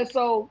saying?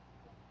 So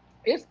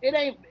it's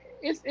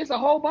a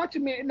whole bunch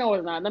of men. No,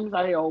 it's not. Let me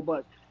say a whole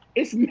bunch.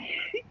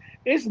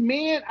 It's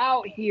men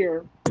out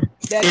here.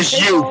 It's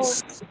you.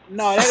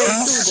 No, that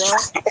ain't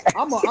true,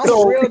 bro. I'm a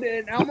real.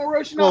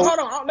 No, hold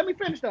on. Let me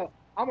finish though.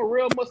 I'm a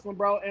real Muslim,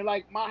 bro, and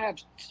like I have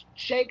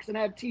sheikhs and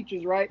have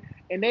teachers, right?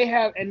 And they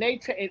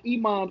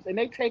imams, and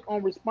they take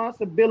on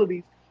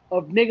responsibilities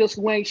of niggas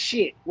who ain't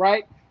shit,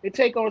 right? They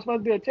take on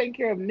responsibility of taking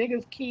care of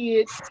niggas'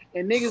 kids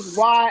and niggas'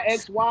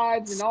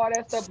 ex-wives and all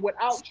that stuff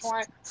without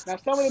trying. Now,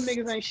 some of them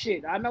niggas ain't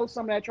shit. I know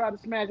some that try to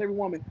smash every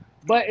woman,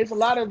 but it's a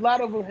lot of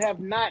them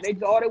have not.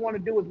 All they want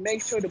to do is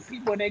make sure the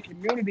people in their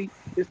community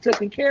is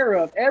taken care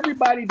of.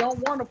 Everybody don't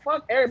want to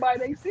fuck everybody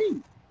they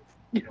see.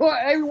 You know,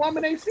 every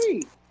woman they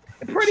see.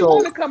 A pretty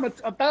woman come a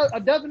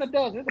dozen.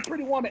 It's a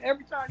pretty woman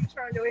every time you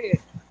turn your head.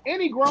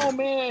 Any grown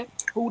man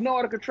who know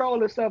how to control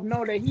himself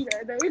know that he's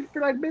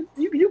like,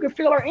 you can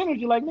feel her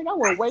energy. Like, nigga, I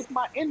wouldn't waste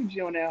my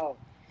energy on that hoe.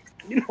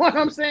 You know what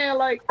I'm saying?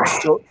 Like,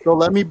 so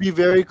let me be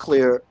very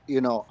clear.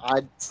 You know,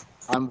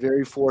 I'm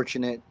very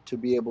fortunate to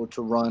be able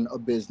to run a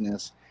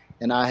business,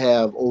 and I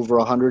have over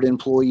 100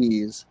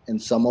 employees,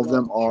 and some of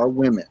them are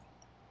women.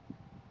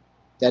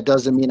 That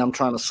doesn't mean I'm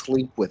trying to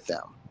sleep with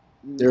them.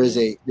 There is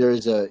a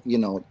you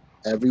know,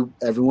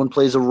 everyone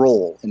plays a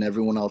role in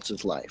everyone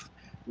else's life.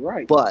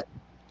 Right. But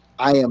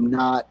I am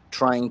not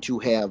trying to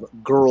have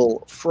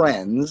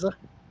girlfriends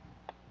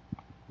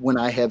when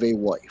I have a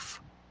wife.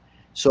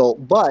 So,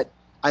 but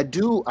I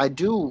do,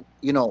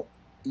 you know,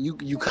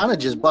 you kind of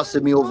just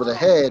busted me over the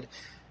head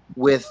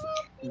with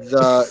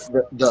the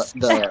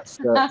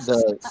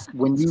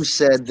when you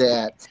said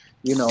that,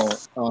 you know,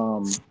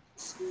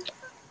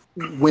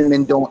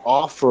 women don't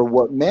offer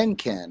what men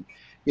can.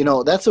 You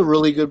know, that's a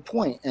really good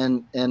point,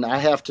 and I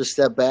have to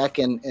step back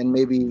and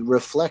maybe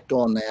reflect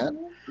on that.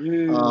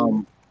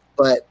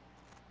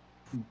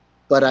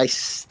 But I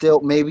still,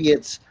 maybe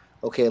it's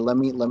okay. Let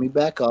me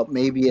back up.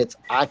 Maybe it's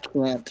I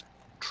can't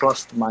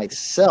trust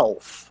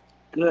myself.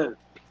 Good.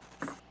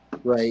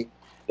 Right.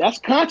 That's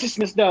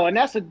consciousness though, and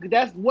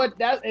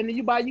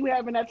and by you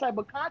having that type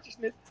of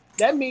consciousness,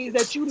 that means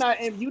that you not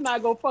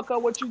gonna fuck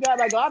up what you got.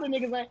 Like a lot of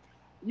niggas ain't.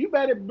 You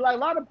better, like a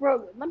lot of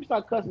let me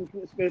start cussing,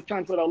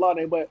 trying to put a lot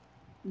in, but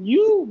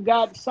you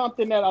got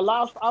something that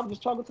allows. I was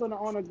just talking to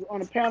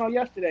on a panel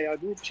yesterday, a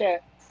group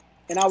chat,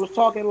 and I was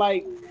talking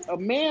like a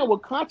man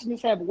with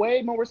consciousness have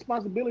way more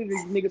responsibility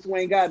than niggas who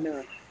ain't got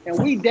none,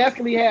 and we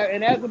definitely have.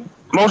 And definitely,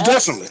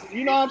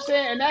 you know what I'm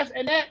saying,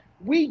 and that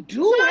we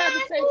do have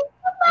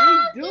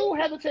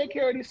to take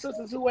care of these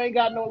sisters who ain't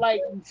got no, like,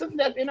 sisters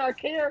that's in our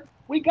care.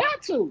 We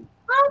got to.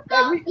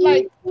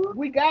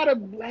 We gotta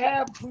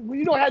have.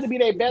 You don't have to be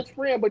their best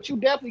friend, but you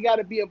definitely got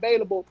to be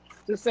available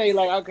to say,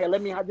 like, okay,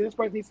 this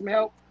person needs some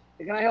help.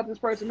 Can I help this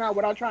person out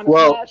without trying to?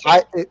 Well,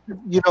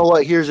 you know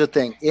what? Here's the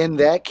thing. In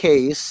that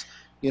case,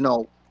 you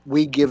know,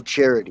 we give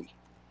charity.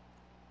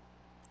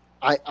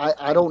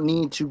 I don't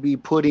need to be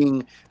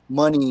putting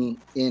money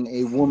in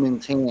a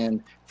woman's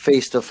hand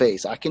face to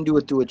face. I can do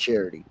it through a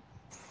charity.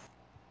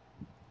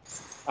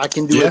 I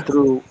can do it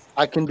through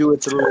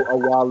a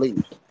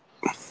Wali.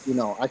 You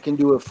know, I can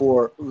do it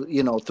for,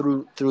 you know,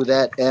 through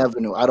that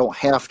avenue. I don't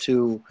have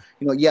to,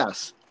 you know,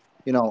 yes,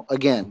 you know,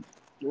 again,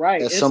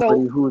 right. As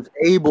somebody who's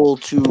able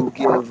to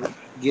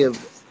give,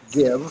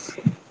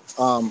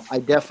 I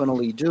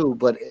definitely do.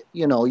 But,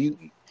 you know, you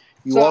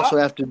also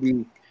have to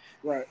be,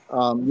 right.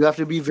 You have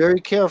to be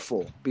very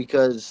careful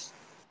because,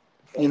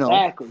 you know,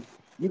 exactly.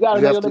 You got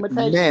to know your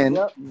limitations. Men,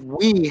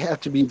 we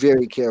have to be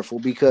very careful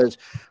because,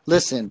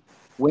 listen,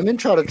 women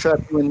try to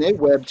trap you in their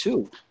web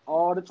too.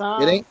 All the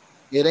time.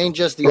 It ain't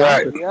just the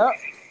opposite. Yep.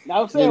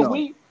 Now I'm saying, you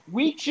know,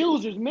 we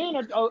choosers. Men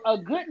are a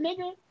good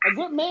nigga, a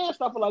good man.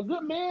 Stuff like a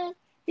good man.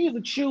 He's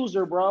a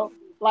chooser, bro.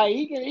 Like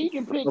he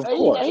can pick.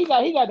 He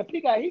got the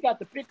pick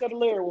of the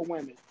litter with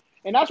women,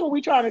 and that's what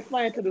we trying to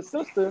explain to the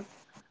sister.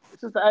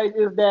 Is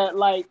that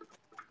like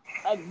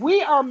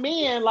we are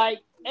men. Like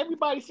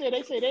everybody said,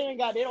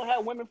 they don't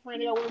have women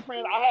friends. They got women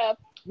friends. I have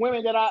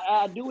women that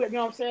I do. You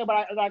know what I'm saying?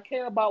 But I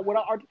care about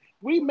what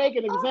we make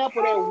an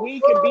example that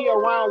we can be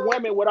around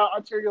women without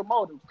ulterior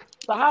motives.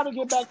 So how to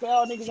get back to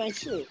all niggas ain't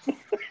shit?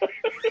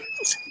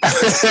 I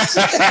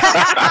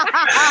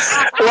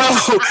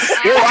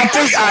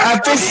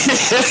think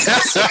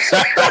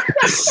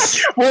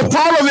well,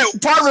 part of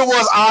it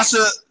was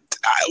Asha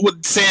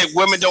would say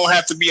women don't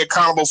have to be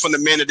accountable for the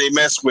men that they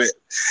mess with,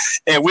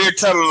 and we're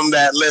telling them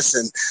that,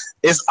 listen,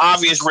 it's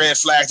obvious red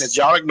flags that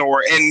y'all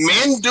ignore, and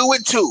men do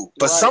it too.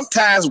 But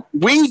sometimes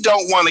we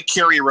don't want to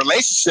carry a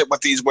relationship with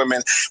these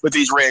women with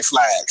these red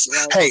flags.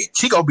 Right. Hey,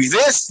 she gonna be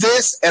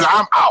this, and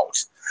I'm out.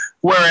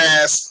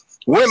 Whereas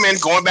women,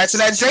 going back to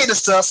that Jada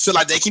stuff, feel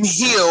like they can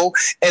heal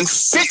and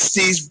fix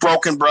these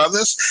broken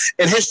brothers.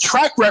 And his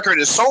track record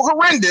is so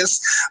horrendous,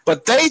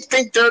 but they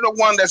think they're the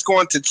one that's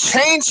going to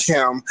change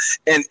him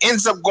and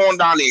ends up going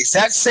down the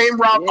exact same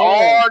route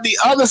all the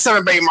other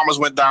 7 baby mamas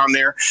went down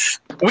there.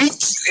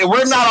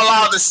 We're not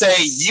allowed to say,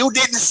 you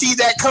didn't see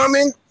that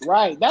coming.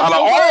 Right. That's out of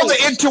all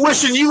the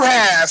intuition you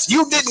have,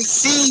 you didn't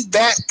see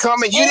that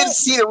coming. You didn't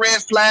see the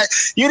red flag.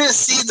 You didn't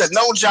see the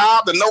no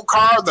job, the no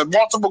car, the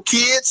multiple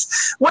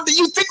kids. What do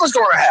you think was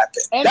going to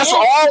happen? That's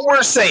all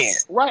we're saying.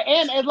 Right.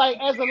 And as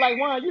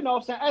Ron, you know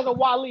what I'm saying, as a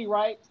Wali,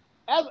 right?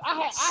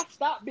 I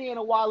stopped being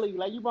a Wali.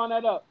 Like you brought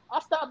that up.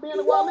 I stopped being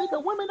a Wali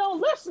because women don't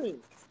listen.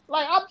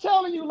 Like I'm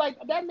telling you, like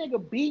that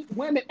nigga beat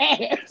women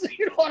ass.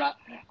 You know what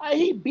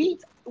he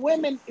beat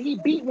women. He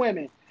beat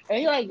women.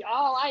 And you're like,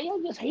 he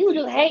was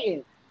just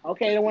hating.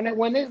 Okay, when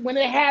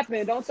it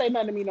happened, don't say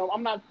nothing to me. No,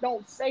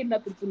 don't say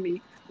nothing to me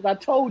because I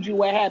told you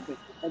what happened.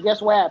 And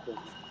guess what happened?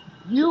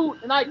 You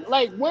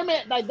like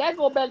women, like that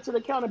go back to the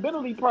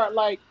accountability part.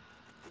 Like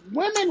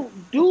women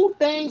do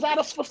things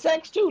for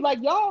sex too.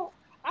 Like y'all,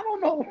 I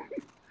don't know.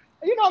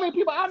 You know how many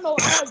people I know?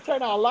 I have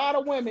turned out a lot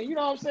of women. You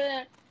know what I'm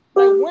saying?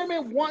 Like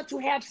women want to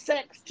have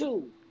sex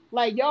too.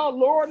 Like y'all,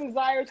 lower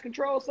desires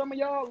control some of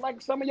y'all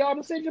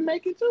decision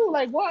making too.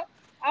 Like what?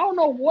 I don't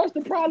know what's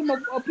the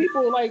problem of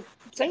people like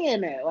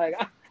saying that. Like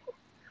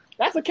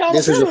that's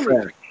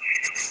accountability.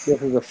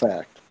 This is a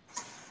fact.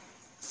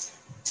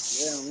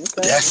 Yeah,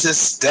 okay. That's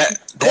just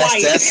that's the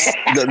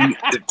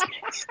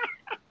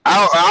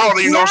I don't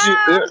even know if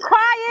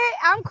quiet.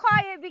 I'm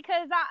quiet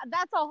because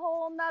that's a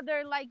whole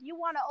nother, like, you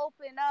want to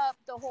open up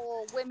the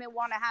whole women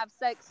want to have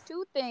sex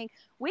too thing.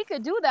 We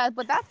could do that,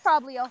 but that's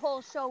probably a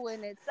whole show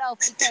in itself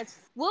because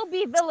we'll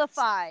be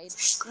vilified.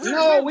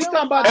 No, we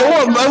talking about It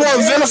wasn't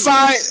accountability.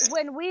 vilified.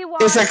 when we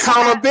want It's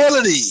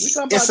accountability. We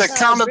talking It's about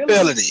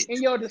accountability.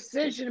 in your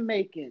decision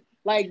making.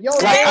 Like your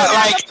Like, men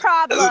have like- a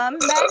problem.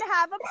 Men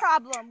have a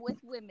problem with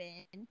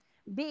women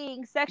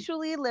being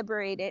sexually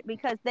liberated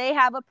because they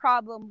have a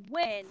problem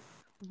when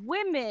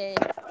women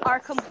are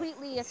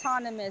completely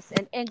autonomous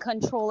and in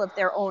control of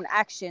their own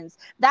actions.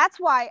 That's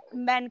why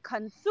men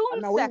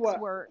consume sex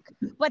work,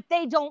 but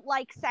they don't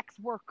like sex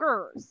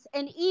workers.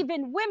 And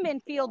even women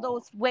feel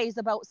those ways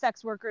about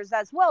sex workers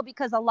as well,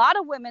 because a lot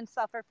of women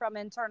suffer from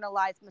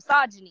internalized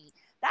misogyny.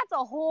 That's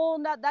a whole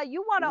nother.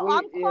 You want to?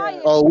 I'm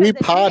quiet. Oh, we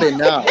because if you potted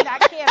wanna now. open that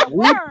can of We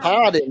worms,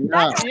 potted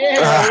now. that's a whole Yeah.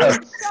 other show. I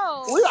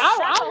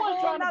That's a wasn't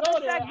whole trying to nother go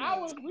there.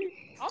 segment.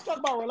 I'm talking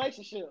about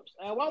relationships,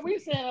 and what we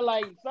saying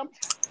like That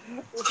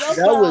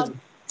was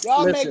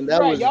y'all listen. make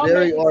That was y'all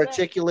very make it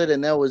articulate,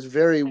 and that was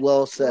very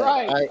well said.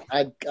 Right.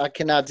 I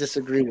cannot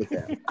disagree with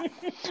that.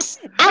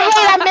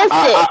 I missed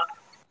it.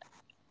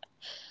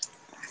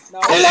 No,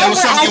 And that was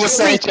never something you would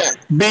say.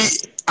 actually B,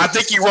 I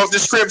think you wrote the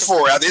script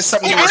for it. It's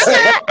something you would I'm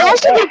say. not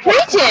actually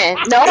preaching.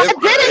 No, I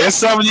didn't. It's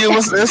something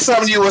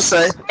you would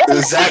say.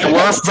 Exact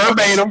word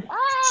verbatim.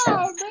 Oh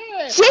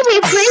man. She be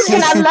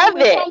preaching. I love What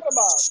we it. talking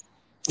about?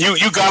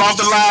 You got off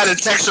the line and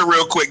texted her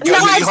real quick. No,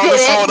 I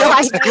didn't. No,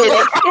 I didn't.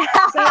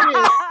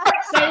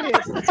 Say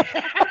this.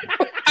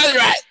 All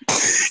right.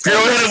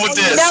 Girl, hit it with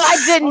this. No, I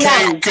did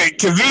not. Okay,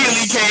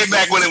 conveniently came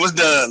back when it was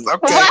done.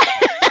 Okay. What?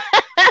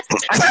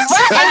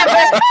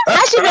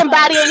 I should have been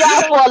bodying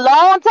y'all for a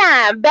long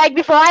time. Back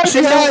before I She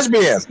even has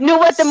been. knew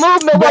what the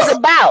movement was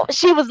about.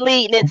 She was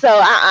leading it, so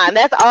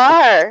that's all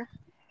her.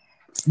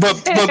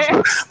 But B,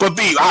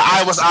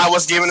 I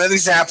was giving an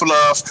example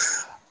of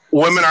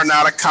women are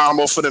not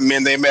accountable for the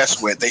men they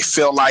mess with. They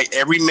feel like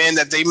every man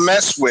that they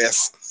mess with,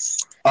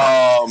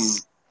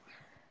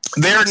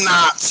 they're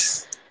not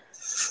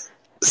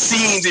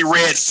seeing the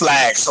red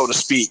flag, so to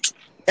speak,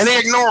 and they're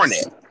ignoring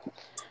it.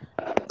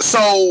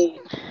 So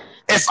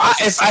if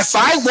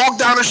I walk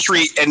down the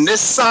street and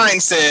this sign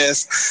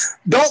says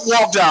 "Don't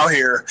walk down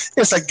here,"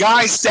 it's a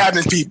guy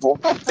stabbing people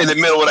in the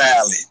middle of the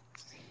alley.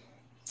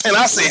 And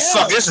I say,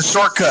 fuck, this is a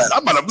shortcut.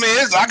 I'm about to,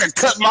 man, I can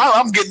cut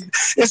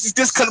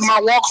this cutting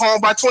my walk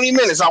home by 20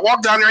 minutes. I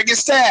walk down there and get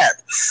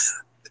stabbed.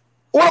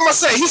 What am I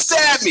saying? He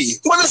stabbed me.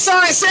 What the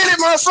sign said it,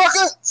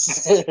 motherfucker.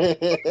 You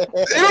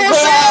know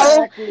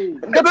what I'm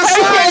saying? The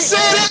sign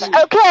said it.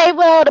 Okay,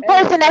 well, the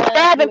person that's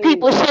stabbing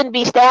people shouldn't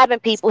be stabbing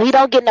people. He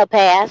don't get no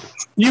pass.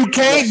 You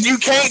can't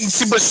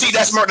see, but see,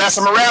 that's a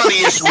morality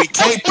issue. We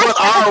can't put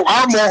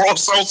our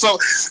morals so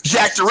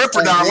Jack the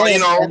Ripper down, you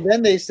know. And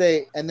then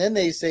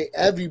they say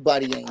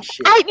everybody ain't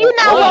shit. You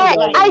know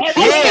what? I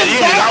think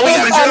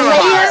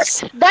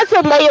that's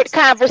a layered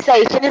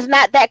conversation. It's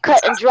not that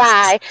cut and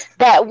dry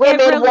that women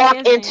really walk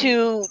isn't.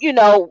 into,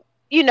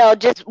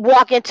 just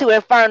walk into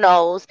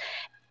infernos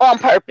on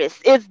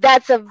purpose.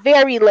 That's a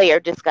very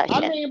layered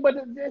discussion. I mean, but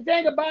the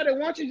thing about it,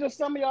 once you just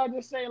some of y'all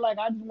just say like,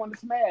 I just want to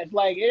smash,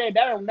 like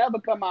that'll never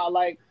come out.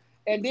 Like,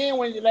 and then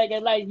when you like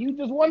you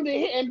just wanted to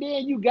hit, and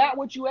then you got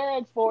what you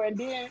asked for, and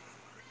then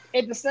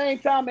at the same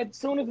time, as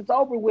soon as it's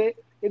over with,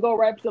 it go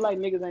right to like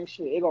niggas ain't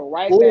shit. It go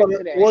right back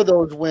to that. Or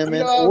those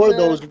women,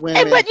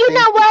 But you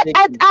know what?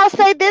 I'll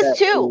say this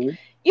too.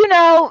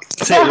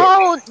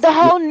 The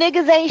whole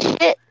niggas ain't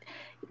shit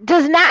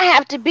does not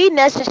have to be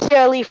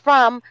necessarily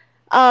from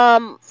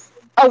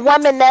a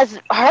woman that's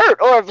hurt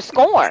or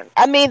scorned.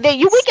 I mean,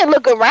 we can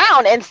look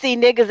around and see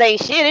niggas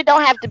ain't shit. It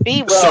don't have to be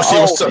she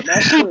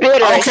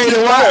bitter. Okay,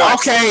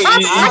 okay.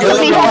 I'm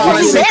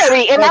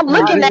married, and I'm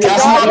looking at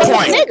all those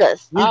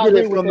niggas. We get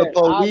it from the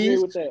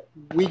police.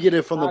 We get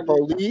it from the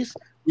police.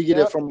 We get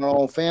it from our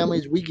own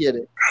families. We get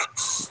it.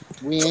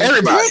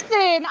 Everybody.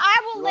 Listen, I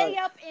will lay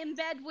up in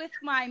bed with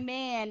my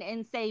man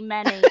and say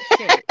men ain't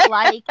shit.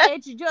 Like,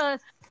 it's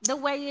just the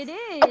way it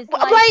is.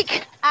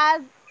 Like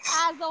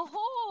as a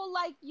whole,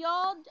 like,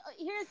 y'all,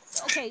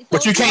 okay. So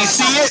but you can't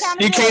see it?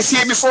 You can't see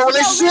it before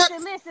relationship?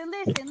 Listen.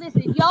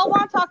 Y'all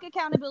want to talk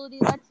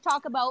accountability. Let's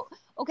talk about,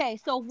 okay,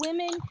 so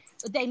women,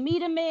 they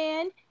meet a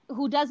man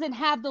who doesn't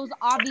have those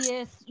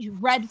obvious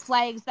red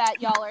flags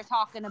that y'all are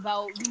talking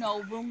about,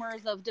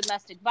 rumors of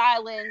domestic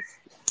violence,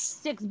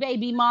 6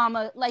 baby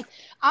mama. Like,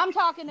 I'm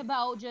talking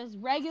about just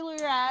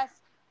regular ass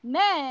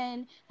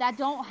men that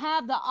don't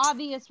have the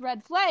obvious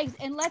red flags.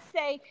 And let's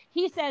say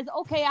he says,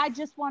 okay, I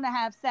just want to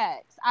have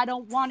sex. I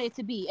don't want it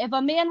to be. If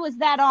a man was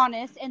that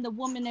honest and the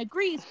woman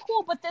agrees,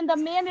 cool. But then the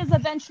man is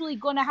eventually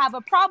going to have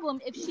a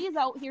problem if she's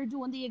out here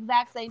doing the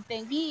exact same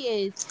thing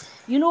he is.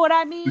 You know what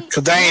I mean?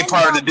 Because they ain't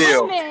part of the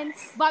deal.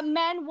 But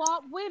men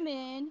want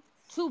women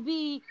to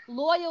be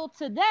loyal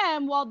to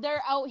them while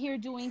they're out here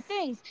doing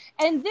things.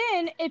 And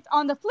then if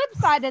on the flip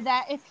side of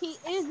that, if he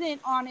isn't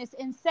honest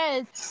and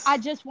says, I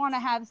just want to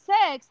have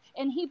sex,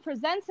 and he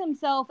presents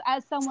himself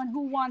as someone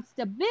who wants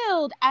to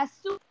build, as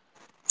soon as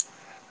he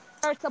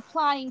starts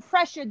applying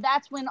pressure,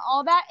 that's when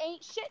all that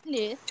ain't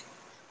shitness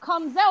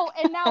comes out,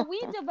 and now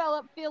we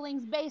develop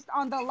feelings based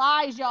on the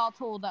lies y'all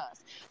told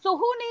us. So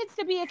who needs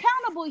to be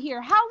accountable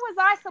here? How was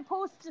I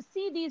supposed to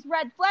see these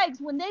red flags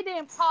when they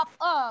didn't pop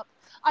up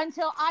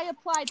until I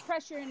applied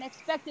pressure and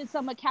expected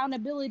some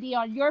accountability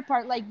on your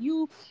part? Like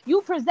you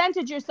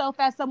presented yourself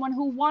as someone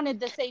who wanted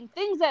the same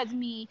things as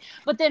me,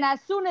 but then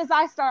as soon as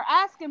I start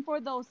asking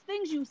for those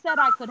things you said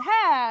I could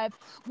have,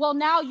 well,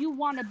 now you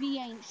want to be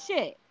ain't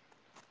shit.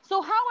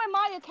 So how am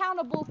I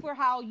accountable for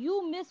how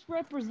you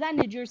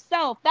misrepresented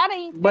yourself? That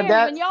ain't But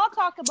fair. When y'all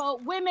talk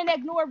about women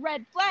ignore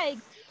red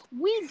flags,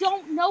 we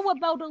don't know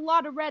about a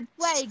lot of red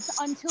flags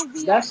until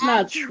we are that's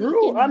not actually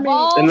true. I mean,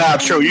 involved. It's not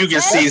and true. You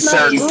can see that's not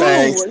certain true.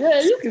 things.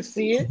 Yeah, you can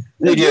see it.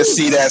 You can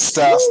see that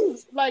stuff.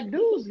 Dudes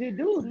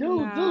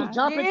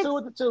jump into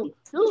it too.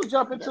 Dudes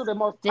jump into the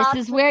most This toxic.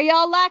 is where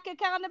y'all lack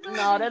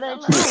accountability. No, that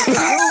ain't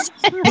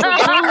true.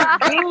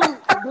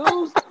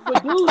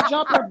 Dudes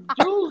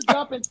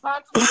jump in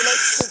toxic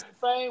relationships the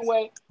same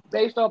way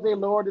based off their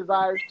lower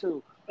desires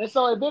too. And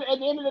so at the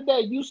end of the day,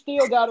 you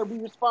still got to be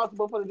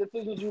responsible for the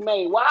decisions you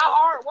made. Why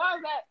hard? Why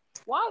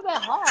is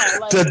that hard?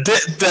 Like,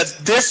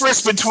 The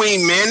difference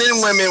between men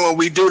and women when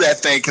we do that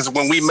thing, because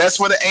when we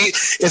mess with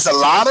it's a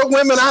lot of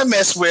women I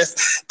mess with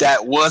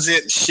that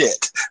wasn't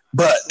shit,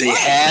 but they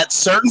had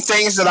certain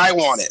things that I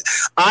wanted.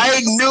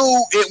 I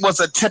knew it was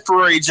a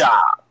temporary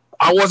job.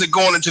 I wasn't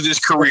going into this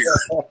career.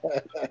 You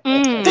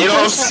know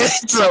what I'm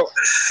saying? So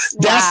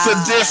that's the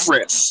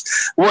difference.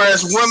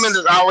 Whereas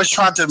women are always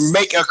trying to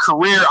make a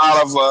career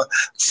out of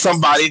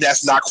somebody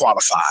that's not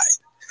qualified.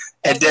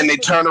 And then they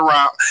turn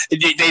around.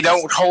 They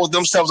don't hold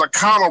themselves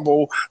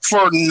accountable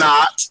for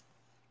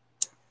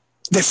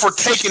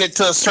taking it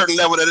to a certain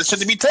level that it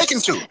should be taken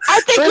to. I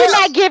think you're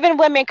not giving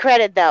women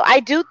credit, though. I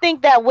do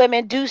think that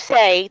women do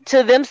say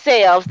to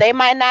themselves, they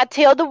might not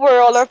tell the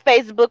world or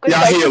Facebook or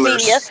social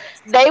media.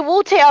 They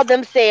will tell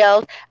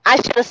themselves, I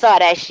should have saw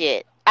that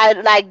shit.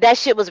 That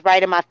shit was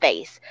right in my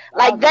face.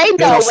 Like they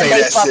know when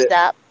they fucked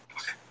up.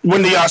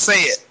 When do y'all say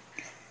it?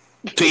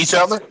 To each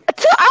other?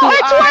 To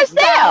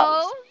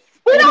ourselves.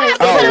 We don't have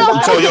to put it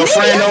on so your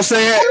friend don't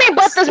say it? I mean,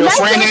 but your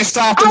friend ain't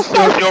stop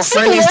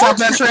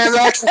that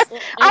transaction?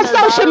 On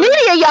social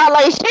media, y'all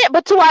ain't shit,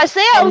 but to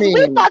ourselves,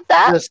 we fucked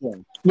up.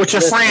 Listen, what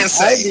your friends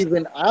say?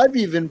 I've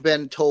even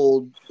been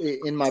told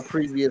in my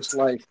previous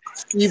life,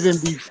 even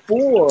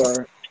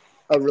before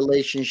a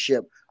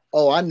relationship,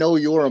 oh, I know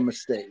you're a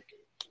mistake.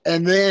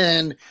 And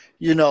then,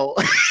 they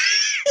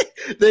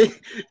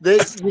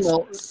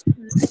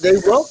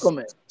welcome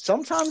it.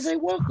 Sometimes they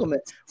welcome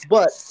it,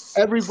 but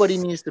everybody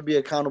needs to be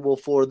accountable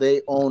for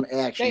their own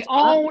actions.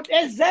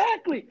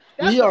 Exactly.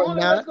 That's the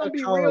only way it's gonna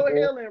be real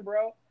healing,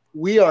 bro.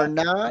 We are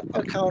not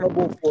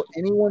accountable for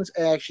anyone's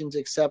actions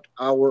except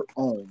our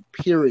own.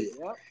 Period.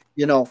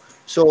 Yep.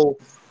 So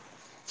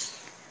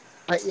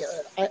I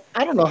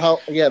don't know how.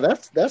 Yeah,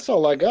 that's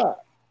all I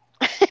got.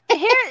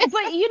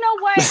 But you know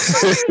what?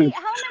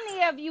 How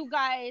many of you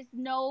guys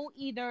know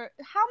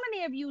how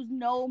many of you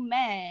know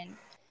men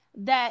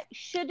that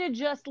should have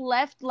just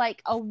left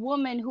like a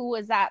woman who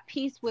was at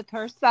peace with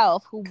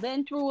herself, who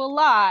been through a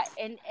lot,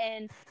 and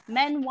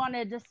men want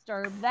to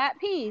disturb that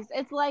peace?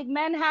 It's like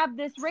men have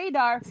this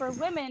radar for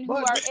women who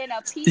are in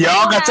a peaceful,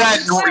 y'all got that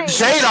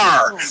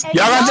Jadar.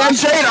 Y'all got that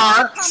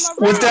Jadar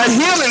with that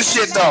healing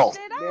shit though.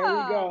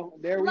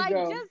 There we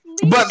go.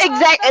 But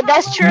exactly,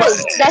 that's true.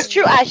 That's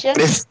true, Asha.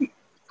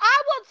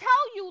 I will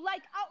tell you,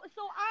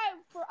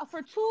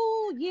 for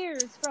 2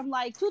 years, from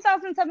like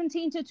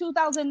 2017 to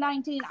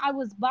 2019, I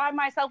was by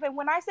myself. And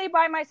when I say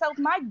by myself,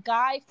 my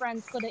guy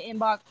friends could have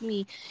inboxed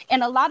me.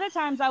 And a lot of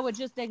times I would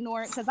just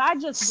ignore it because I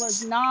just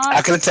was not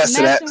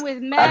messing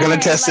with men. I can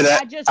attest to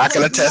that. I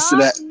can attest to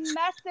that.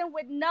 Messing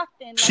with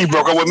nothing. She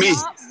broke up with me.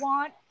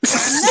 Want nothing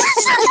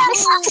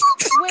to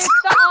do with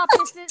the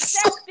opposite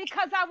sex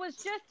because I was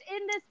just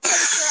in this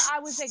place where I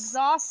was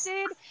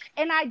exhausted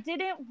and I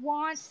didn't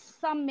want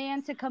some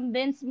man to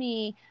convince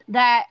me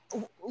that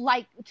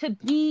I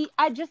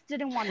just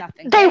didn't want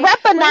nothing. They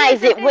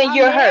recognize it when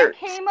you're hurt.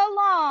 Came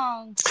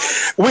along.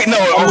 Wait, no.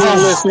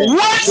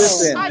 What?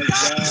 Listen.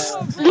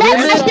 Let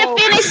us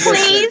finish,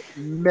 please.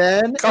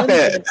 Men. Go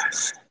ahead.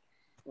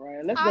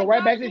 Right, let's go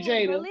right back to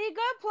Jada. A really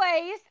good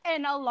place,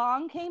 and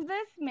along came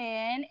this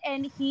man,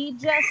 and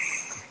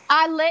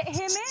I let him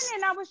in,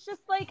 and I was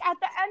just like, at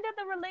the end of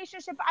the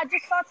relationship, I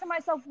just thought to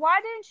myself, why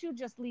didn't you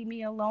just leave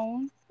me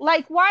alone?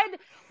 Like, why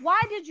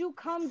did you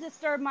come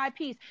disturb my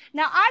peace?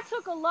 Now, I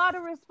took a lot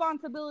of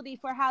responsibility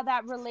for how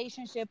that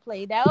relationship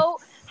played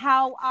out,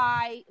 how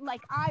I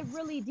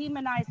really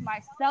demonized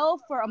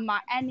myself for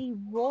any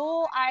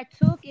role I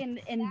took in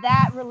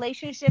that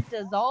relationship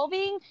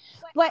dissolving,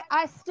 but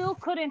I still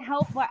couldn't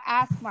help but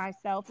ask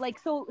myself,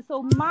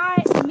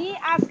 me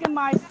asking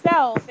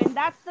myself, and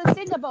that's the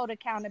thing about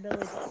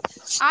accountability.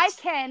 I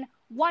can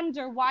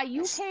wonder why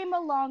you came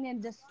along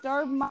and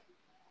disturbed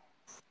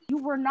you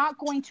were not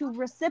going to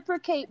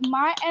reciprocate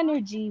my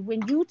energy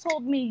when you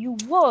told me you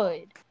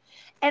would.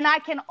 And I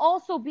can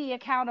also be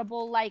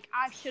accountable, like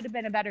I should have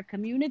been a better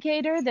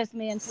communicator. This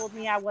man told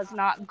me I was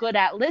not good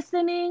at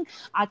listening.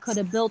 I could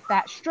have built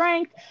that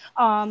strength.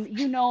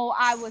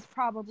 I was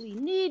probably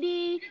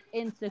needy,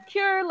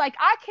 insecure. Like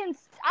I can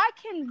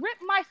rip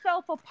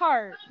myself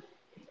apart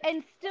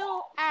and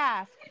still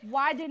ask,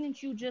 why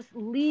didn't you just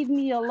leave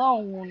me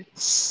alone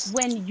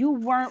when you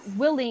weren't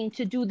willing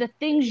to do the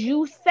things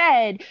you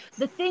said,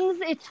 the things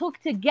it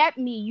took to get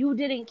me? You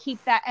didn't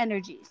keep that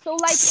energy. So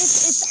like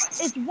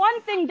it's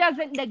one thing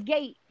doesn't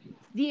negate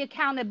the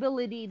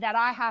accountability that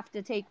I have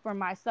to take for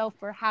myself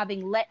for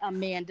having let a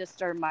man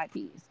disturb my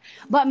peace.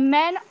 But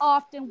men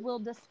often will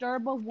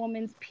disturb a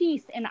woman's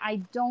peace, and I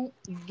don't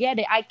get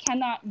it. I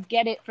cannot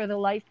get it for the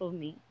life of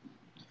me.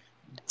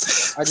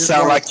 I just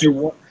Sound like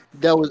you.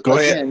 That was, Go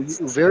again,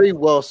 very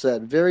well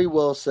said. Very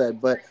well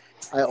said. But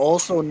I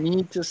also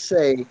need to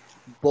say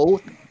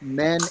both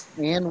men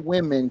and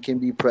women can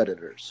be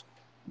predators.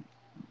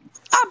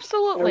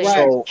 Absolutely. Right.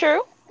 So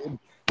True.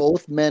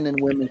 both men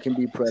and women can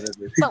be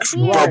predators. But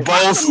we But are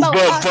both, talking about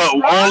us, but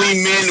right?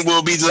 only men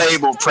will be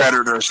labeled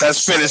predators.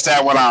 Let's finish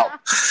that one out.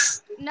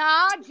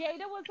 Nah,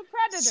 Jada was a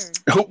predator.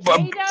 Who-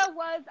 but- Jada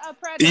was a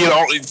predator. You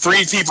know,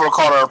 3 people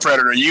called her a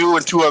predator. You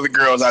and 2 other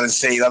girls I didn't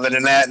see. Other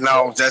than that,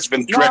 no, that's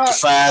been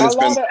rectified. It's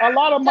been. A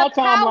lot of my The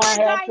power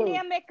timeline have too.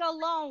 dynamic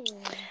alone.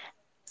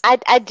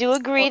 I do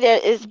agree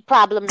that it's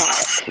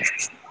problematic.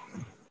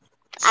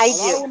 I A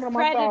lot of do. women on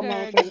my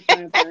timeline Predator. say the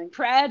same thing.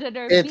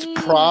 Predator. It's B,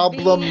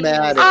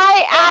 problematic. B.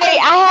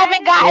 I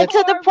haven't gotten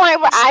to the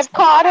point where I've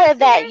called her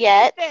that Here's the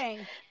yet, thing.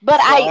 but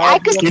I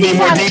could You see need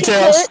more how she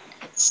details? could.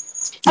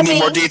 You I need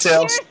more mean,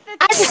 details?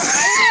 Here's the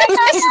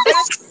thing.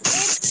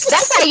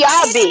 That's how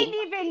y'all be.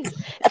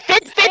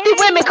 50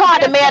 women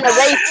called a man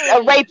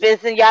a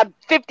rapist, and y'all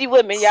 50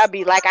 women, y'all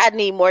be like, I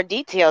need more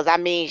details. I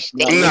mean,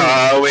 No,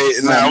 we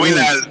not.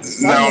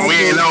 No, we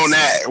ain't on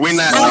that. We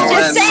not I'm on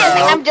just saying,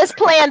 that. I'm just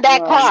playing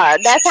that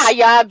card. That's how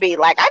y'all be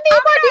like, I need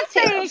I'm more not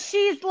details.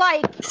 saying she's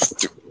like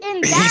in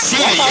He that see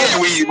it.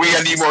 Yeah, we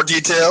gotta need more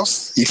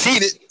details. He see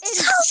it.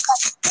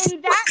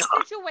 in that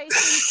situation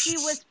she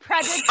was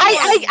predatory.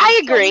 I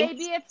agree. So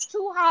maybe it's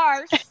too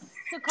harsh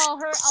to call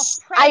her a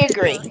I predator.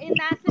 agree. In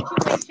that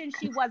situation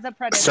she was a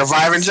predator.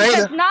 Surviving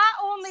Because Jada. not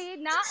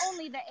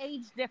only the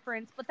age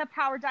difference, but the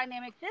power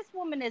dynamic. This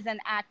woman is an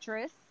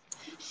actress.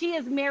 She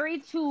is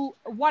married to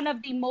one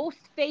of the most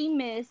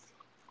famous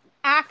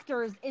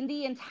actors in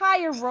the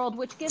entire world,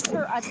 which gives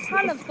her a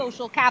ton of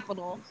social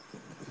capital.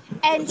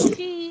 And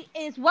she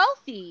is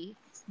wealthy.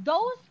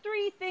 Those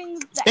 3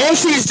 things. And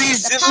she's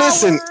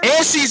listen.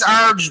 And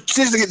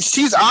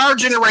she's our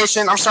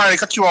generation. I'm sorry to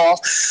cut you off,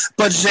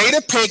 but Jada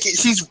Pinkett,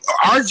 she's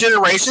our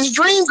generation's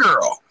dream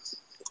girl.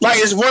 Like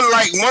it's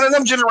one of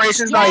them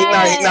generations.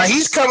 Yes. Now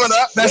he's coming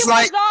up. That's she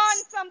like was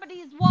on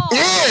somebody's wall.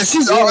 yeah,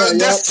 she's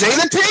that's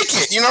Jada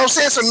Pinkett. You know what I'm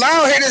saying? So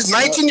now here this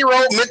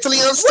 19-year-old mentally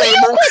Well, you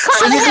unstable, quit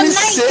calling him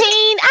physically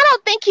 19. sick. I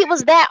don't think he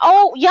was that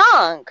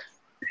young.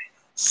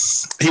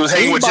 He was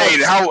hanging with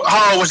Jaden.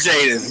 How old was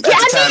Jaden at Yeah,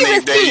 the time I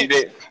knew they he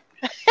did?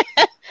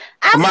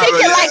 I'm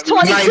thinking like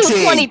 22,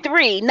 19.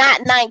 23,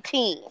 not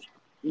 19.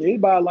 He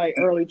about like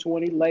early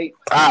 20, late.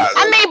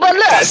 I mean, but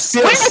look,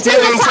 Still when it's his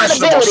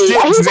impressionable. accountability,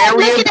 Still he wasn't very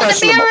looking in the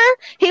impressionable. mirror.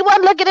 He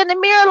wasn't looking in the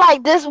mirror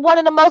like this one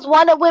of the most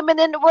wanted women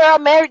in the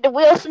world, married to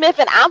Will Smith,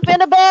 and I'm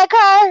finna bad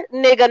car.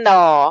 Nigga,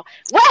 no.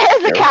 Where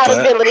his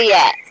accountability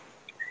at?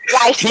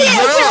 Like, shit,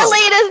 young.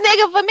 leave this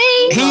nigga for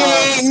me. He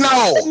ain't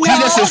no.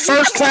 That's his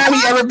first time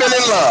he ever been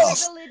in love.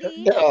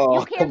 Oh,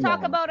 You can't come talk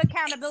on. about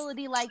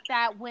accountability like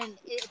that when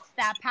it's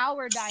that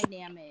power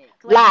dynamic.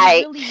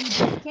 Like- you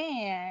just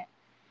can't.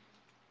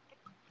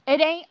 It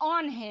ain't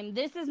on him.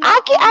 This is I'm not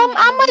okay. on him.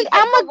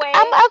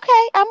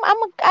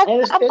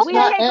 We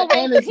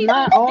And it's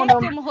not on him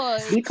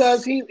victimhood.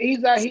 because he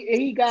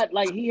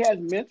has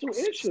mental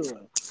issues.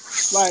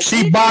 Like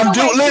She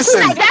Badu.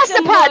 Listen, Like, that's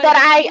the part that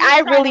I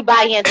really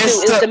buy into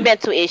It's is the- the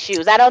mental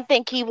issues. I don't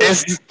think he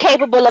was it's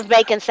capable of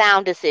making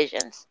sound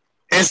decisions.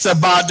 it's the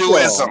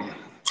Baduism.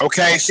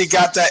 Okay, she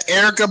got that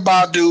Erica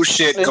Badu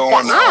shit It's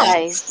going the on.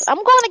 eyes. I'm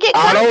going to get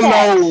I don't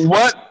contacts. know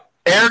what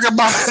Erica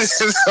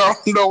Badu. I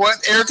don't know what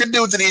Erica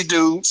do to these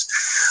dudes,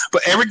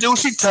 but every dude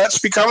she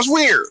touched becomes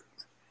weird.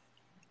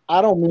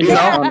 I don't mean to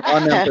sound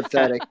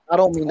unempathetic. I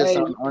don't mean to Hey.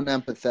 sound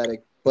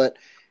unempathetic, but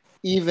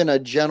even a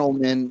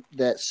gentleman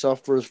that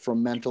suffers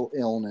from mental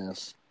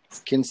illness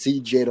can see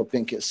Jada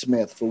Pinkett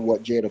Smith for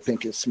what Jada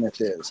Pinkett Smith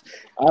is.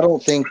 I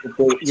don't think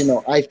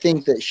that I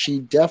think that she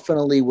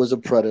definitely was a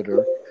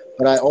predator,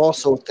 but I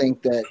also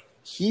think that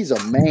he's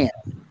a man.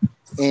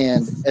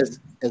 And as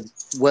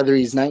whether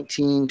he's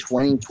 19,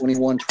 20,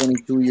 21,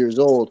 22 years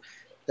old,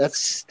 that's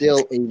still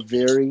a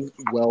very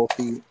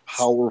wealthy,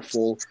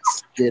 powerful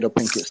Jada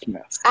Pinkett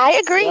Smith. I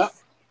agree. Yep.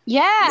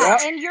 Yeah, Yep.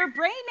 and your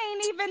brain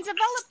ain't even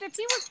developed. If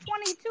he was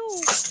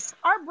 22,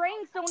 our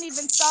brains don't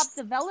even stop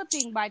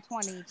developing by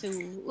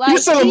 22. Like, You're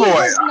still a he boy.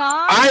 was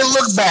not. I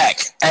look back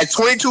at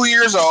 22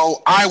 years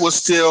old. I was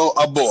still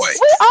a boy.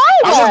 We all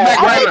I were. look back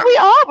I right think now. we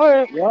all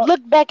were. Yep.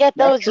 Look back at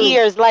That's those true.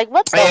 years like,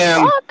 what the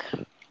And-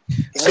 fuck?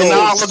 So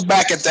now I look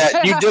back at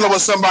that. You're dealing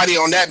with somebody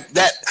on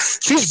that.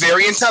 She's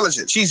very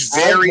intelligent. She's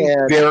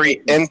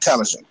very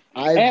intelligent.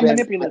 And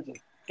manipulative.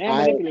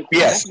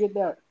 Yes. Don't forget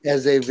that.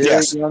 As a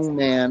very young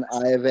man,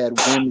 I have had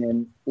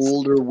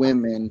older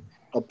women,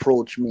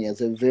 approach me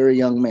as a very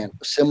young man.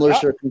 Similar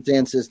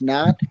circumstances,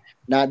 not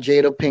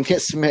Jada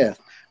Pinkett Smith,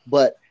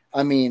 but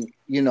I mean,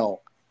 you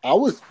know, I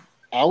was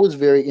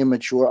very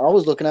immature. I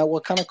was looking at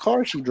what kind of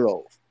car she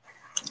drove.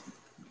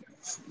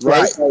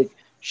 Right? Like,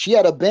 she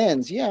had a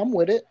Benz. Yeah, I'm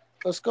with it.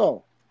 Let's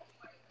go.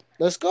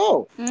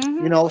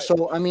 Mm-hmm. You know,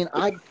 so I mean,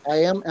 I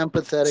am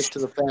empathetic to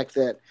the fact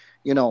that,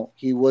 you know,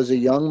 he was a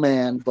young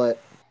man,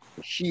 but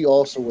she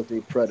also was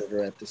a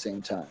predator at the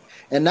same time.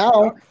 And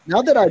now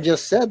that I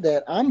just said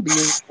that, I'm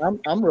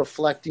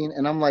reflecting,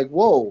 and I'm like,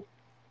 whoa,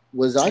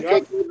 was I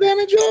taken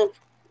advantage of?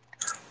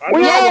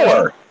 We all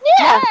were.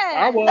 Yeah,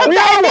 I was. We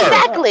all were.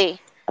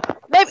 Exactly.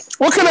 Maybe.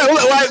 What can I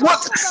like?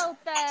 What?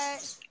 About that.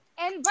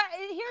 And but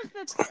here's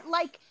the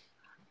like.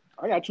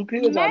 I got 2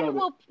 kids out of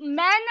it.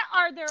 Men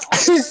are their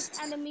own worst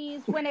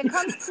enemies when it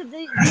comes to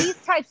these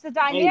types of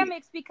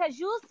dynamics, because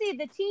you'll see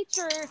the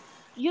teacher,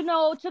 you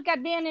know, took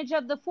advantage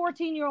of the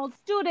 14-year-old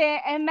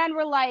student, and men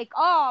were like,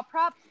 oh,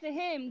 props to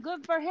him,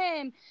 good for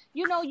him.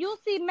 You know, you'll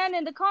see men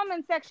in the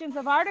comment sections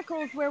of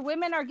articles where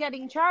women are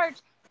getting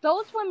charged.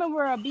 Those women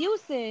were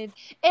abusive.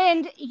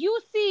 And you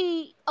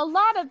see a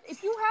lot of,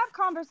 if you have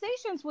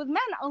conversations with men,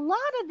 a lot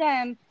of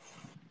them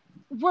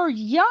were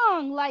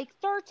young, like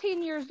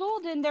 13 years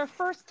old, and their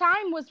first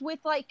time was with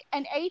like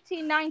an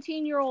 18,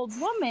 19-year-old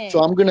woman. So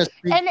I'm gonna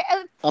speak.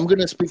 I'm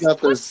gonna speak out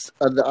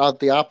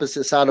the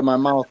opposite side of my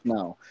mouth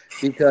now,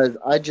 because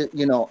I just,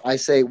 you know, I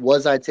say,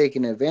 was I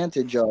taken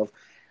advantage of?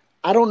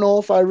 I don't know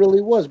if I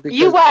really was, because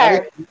you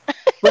were.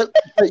 But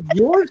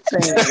you're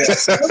saying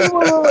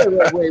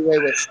that.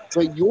 Wait.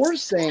 But you're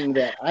saying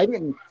that I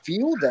didn't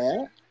feel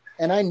that,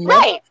 and I never.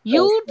 Right.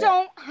 You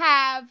don't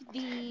have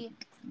the.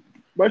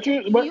 But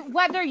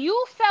whether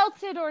you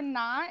felt it or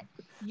not,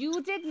 you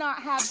did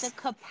not have the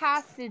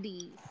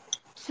capacity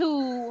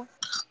to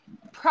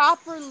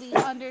properly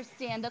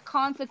understand the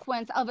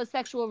consequence of a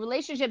sexual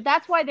relationship.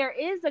 That's why there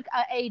is an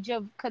age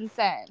of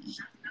consent,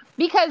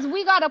 because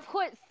we got to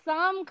put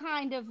some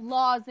kind of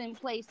laws in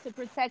place to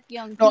protect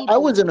young people. No, I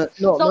was But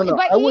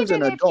I was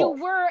an adult.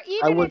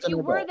 Even if you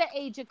were the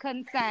age of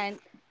consent,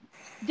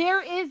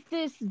 there is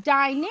this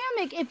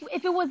dynamic.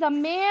 If it was a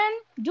man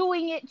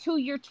doing it to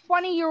your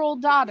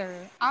 20-year-old daughter,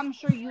 I'm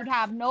sure you'd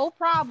have no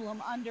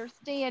problem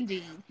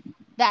understanding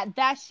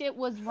that shit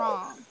was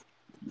wrong.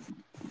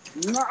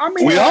 No, I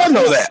mean, we all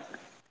know that.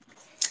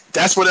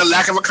 That's where the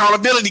lack of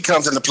accountability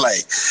comes into play,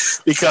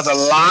 because a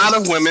lot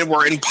of women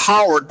were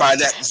empowered by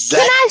that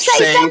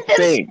same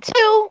thing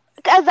too.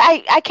 Because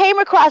I came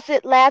across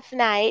it last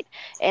night,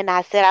 and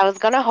I said I was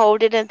going to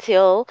hold it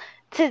until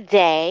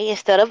today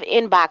instead of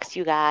inbox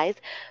you guys.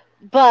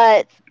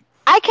 But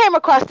I came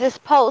across this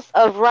post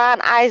of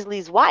Ron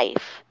Isley's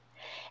wife,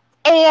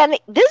 and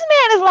this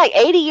man is like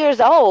 80 years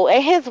old,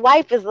 and his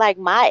wife is like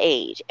my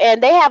age,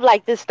 and they have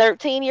like this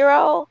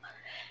 13-year-old.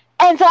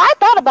 And so I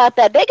thought about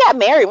that. They got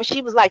married when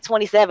she was like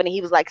 27 and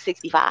he was like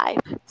 65.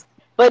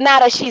 But now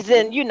that she's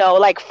in, you know,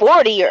 like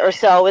 40 or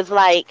so, it's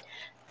like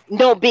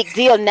no big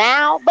deal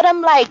now. But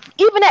I'm like,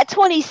 even at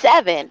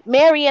 27,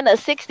 marrying a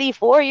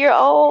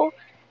 64-year-old,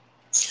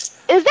 is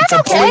that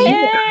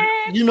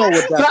okay? You know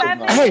what that's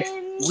about. Hey,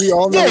 we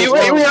all know. Yeah,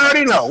 we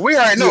already know. We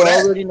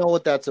already know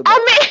what that's about.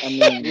 I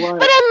mean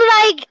but I'm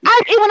like,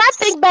 when I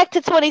think back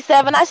to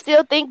 27, I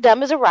still think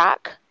dumb as a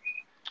rock.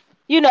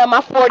 You know,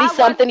 my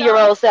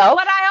 40-something-year-old self.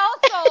 But I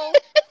also,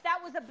 that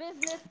was a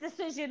business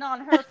decision on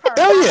her part.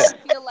 Oh, yeah.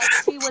 I feel like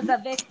she was a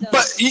victim.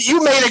 But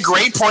you made a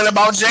great point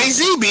about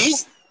Jay-Z, B.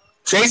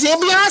 Jay-Z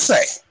and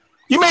Beyonce.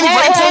 You made a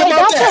great point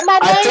about that. Don't put my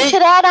name to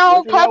that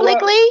on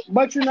publicly.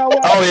 But you know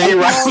what? Oh, yeah, you're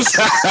right.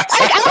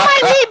 I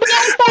might need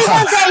Beyonce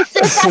one day,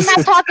 since I'm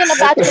not talking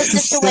about this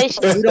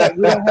situation. We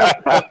don't have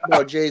to talk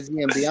about Jay-Z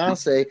and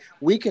Beyonce.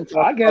 We can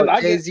talk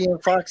about Jay-Z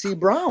and Foxy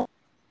Brown.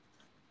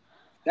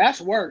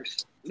 That's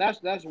worse.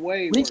 That's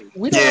way worse.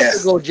 We don't have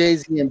to go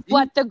Jay-Z and B.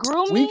 What, the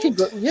grooming? We can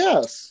go,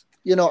 yes.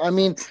 You know, I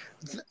mean,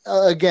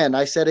 again,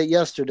 I said it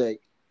yesterday.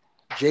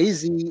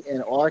 Jay-Z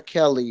and R.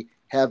 Kelly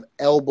have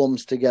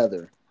albums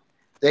together.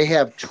 They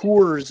have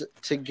tours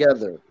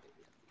together.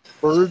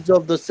 Birds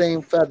of the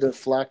same feather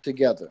flock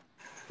together.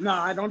 No,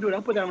 I don't do it.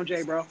 Don't put that on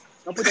Jay, bro.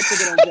 Don't put that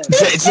ticket on Jay.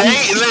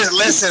 Jay,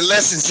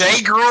 listen.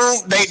 Jay groom.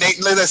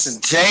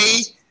 Listen.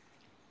 Jay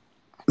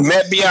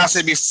met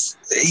Beyonce.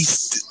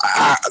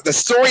 The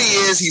story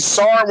is he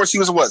saw her when she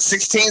was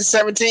 16,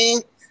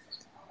 17,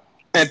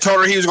 and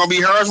told her he was going to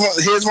be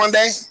his one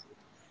day.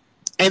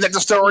 Ain't that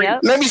the story? Yep.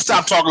 Let me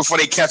stop talking before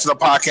they catch the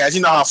podcast.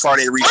 You know how far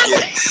they reach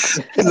it.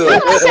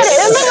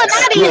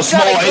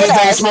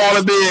 Anything small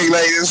and big,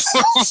 ladies.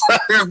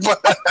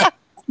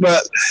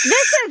 But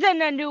this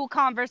isn't a new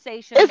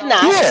conversation. It's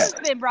not. Yeah. It's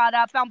been brought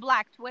up on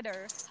Black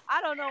Twitter.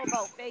 I don't know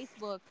about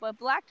Facebook, but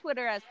Black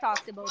Twitter has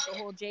talked about the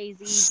whole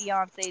Jay-Z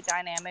Beyonce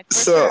dynamic.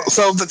 So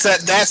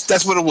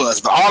that's what it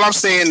was. But all I'm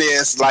saying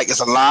is, like,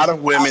 it's a lot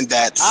of women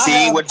that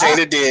see what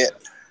Jada did.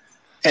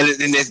 and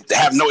they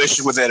have no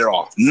issue with it at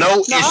all. No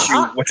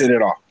issue with it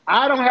at all.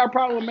 I don't have a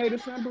problem with May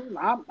December.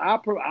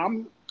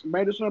 I'm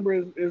May December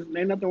is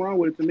ain't nothing wrong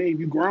with it to me. If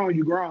you grown,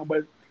 you grown.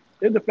 But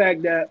it's the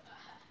fact that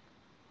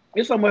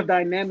it's so much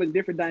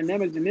different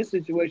dynamics in this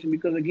situation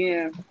because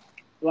again,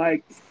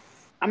 like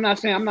I'm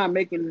not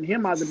making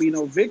him out to be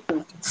no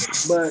victim,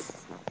 but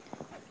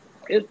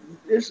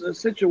it's a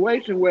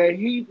situation where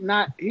he's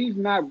not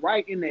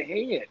right in the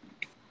head.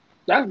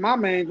 That's my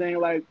main thing.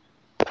 Like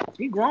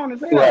he grown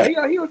as hell. Right.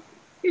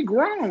 He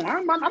grown.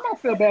 I don't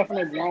feel bad for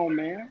that grown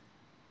man.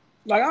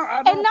 Like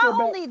I don't. And not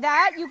only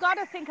that, you got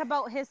to think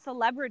about his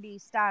celebrity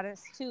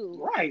status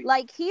too. Right.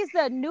 Like he's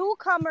a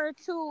newcomer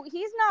to.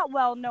 He's not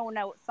well known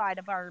outside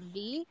of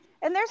R&B,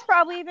 and there's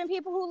probably even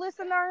people who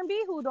listen to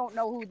R&B who don't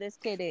know who this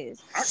kid is.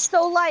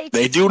 So like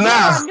they do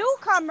now. A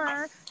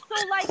newcomer. So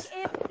like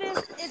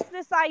it's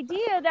this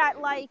idea that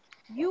like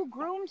you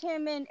groomed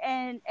him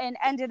and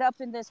ended up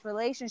in this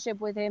relationship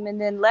with him and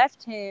then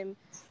left him.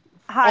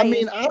 I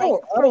mean, I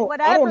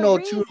don't know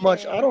too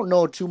much. I don't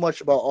know too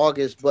much about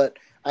August, but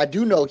I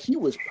do know he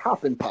was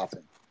popping.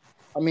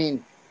 I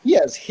mean, he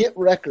has hit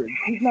records.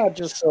 He's not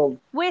just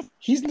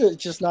he's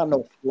just not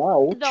no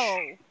slouch. No,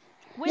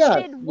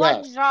 within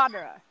one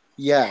genre.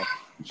 Yeah,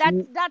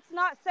 that's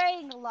not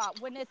saying a lot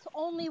when it's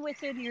only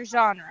within your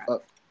genre.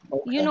 Okay.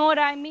 You know what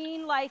I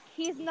mean? Like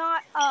he's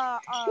not he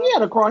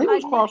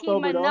was crossed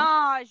over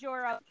Minaj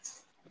or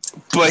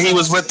but he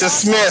was with the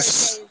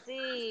Smiths.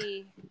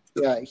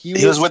 Yeah,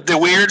 he was with the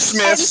Weird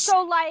Smiths. And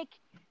so like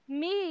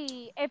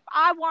me, if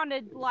I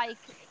wanted like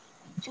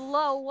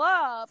blow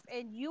up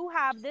and you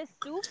have this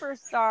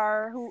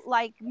superstar who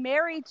like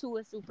married to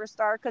a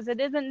superstar because it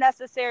isn't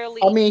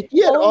necessarily. I mean,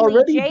 he had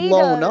already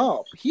blown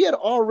up. He had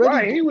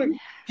already. Right,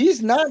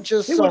 he's not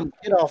just some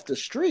kid off the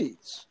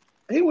streets.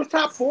 He was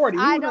top 40.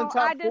 He was in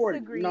top 40.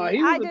 No,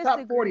 he was a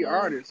top 40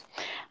 artist.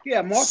 He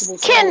had multiple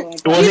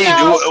songs.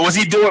 Was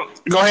he doing?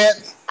 Go ahead.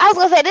 I was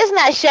gonna say this is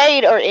not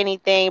shade or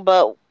anything,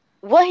 but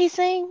what he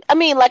sing? I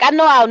mean, like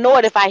I'll know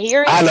it if I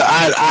hear it. I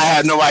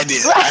had no idea.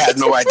 Right. I had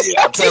no idea.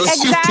 I'm telling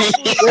you, I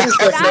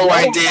have no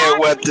idea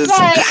what this.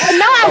 I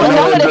know I would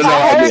know it if I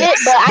heard it,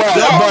 but I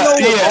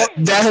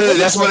can't.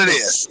 That's what it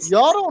is.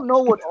 Y'all don't know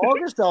what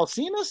August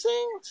Alsina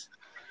sings?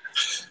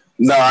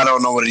 No, I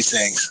don't know what he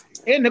sings.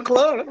 In the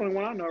club, that's the only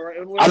one I know,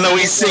 right? I know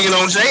he's singing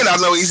on Jane. I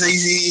know he's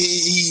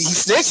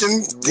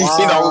snitching.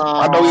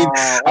 Wow.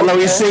 I know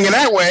he's singing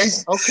that way.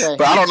 Okay,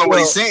 but I don't know what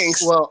he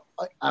sings. Well,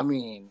 I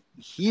mean,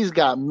 he's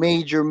got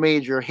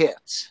major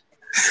hits.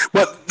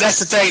 But that's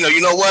the thing, though.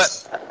 You know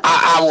what?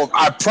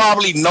 I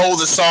probably know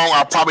the song.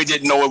 I probably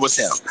didn't know it was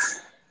him.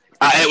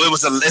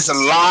 It's a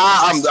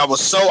lot. I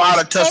was so out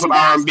of touch with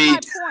R&B.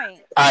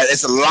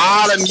 It's a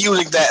lot of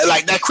music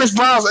that Chris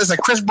Brown. It's a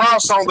Chris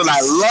Brown song that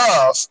I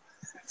love.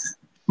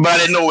 But I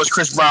didn't know it was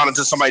Chris Brown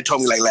until somebody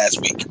told me like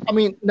last week. I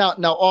mean, now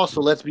also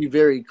let's be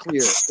very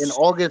clear. An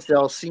August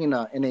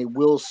Alsina and a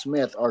Will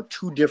Smith are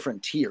two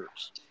different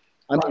tiers.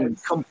 I mean,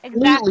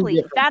 completely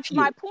different. That's tiers.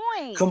 My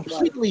point.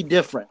 Completely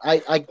different.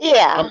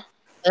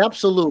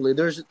 Absolutely.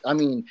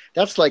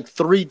 That's like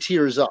 3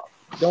 tiers up.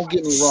 Don't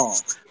get me wrong.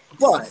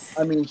 But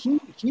I mean, he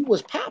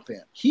was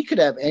popping. He could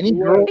have any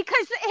girl.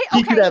 Because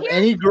he could have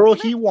any girl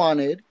he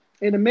wanted.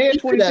 In the mid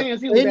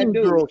 2010s, he was any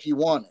girl he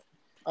wanted.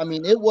 I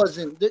mean, it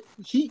wasn't.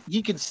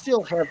 He could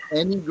still have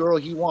any girl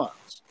he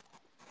wants.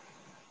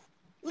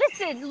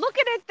 Listen, look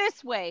at it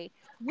this way.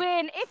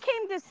 When it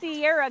came to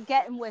Ciara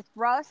getting with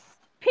Russ,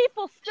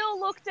 people still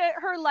looked at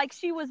her like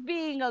she was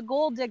being a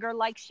gold digger,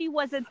 like she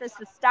wasn't this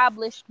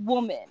established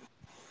woman.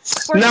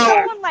 For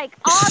someone like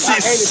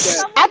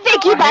August, I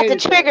think you about to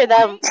trigger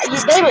them.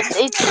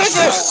 They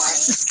triggered.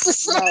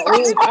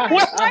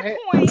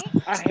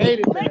 I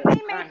hated that. Let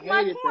me make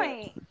my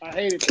point. I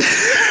hated that.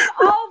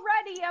 She was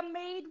already a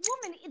made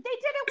woman. They did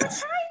it with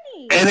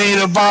Tiny. It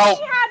ain't about.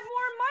 He had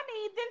more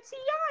money than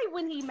T.I.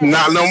 when he made.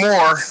 Not no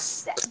more.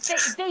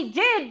 They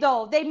did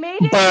though. They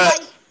made it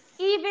like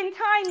even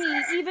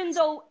Tiny, even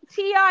though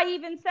T.I.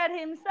 even said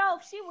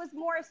himself, she was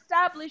more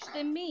established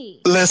than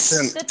me.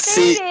 Listen, the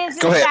thing is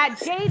that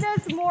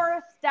Jada's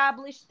more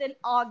established than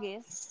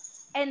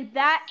August, and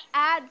that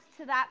adds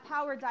to that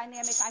power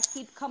dynamic I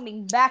keep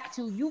coming back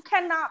to. You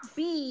cannot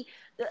be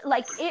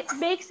like, it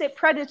makes it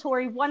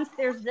predatory once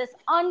there's this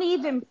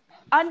uneven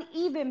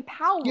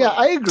power. Yeah,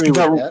 I agree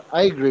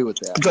with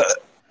that.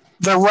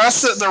 The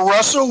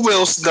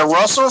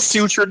Russell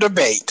Future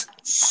debate.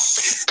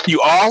 You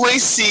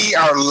always see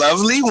our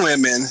lovely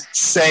women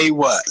say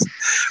what?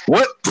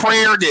 What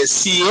prayer did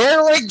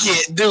Ciara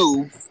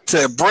do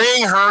to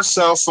bring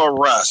herself a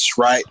Russ,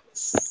 right?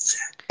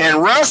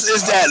 And Russ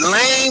is that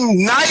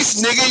lame,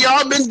 nice nigga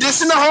y'all been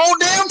dissing the whole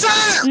damn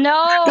time.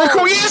 No.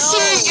 Yes,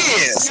 he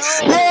is.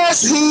 No.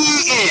 Yes, he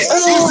is.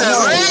 He's a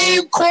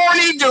lame,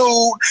 corny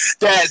dude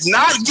that's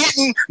not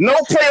getting no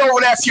play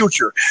over that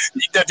Future.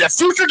 The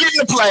Future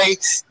getting to play,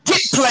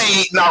 get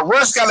played. Now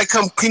Russ got to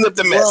come clean up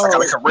the mess. I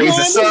got to come raise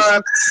the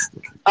son.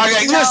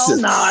 Okay, No.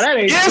 listen. Nah, that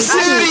ain't Yes, true.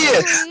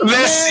 it is.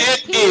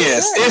 Yes, it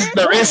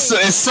is.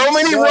 It's so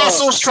many Dog.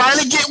 Russells trying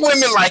to get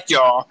women like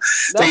y'all.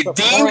 They That's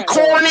a deem front, dog.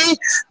 corny.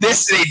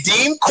 They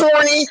deem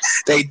corny.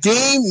 They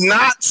deem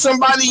not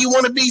somebody you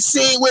want to be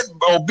seen with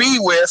or be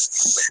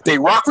with. They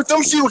rock with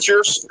them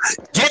futures,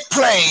 get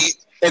played,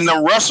 and the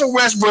Russell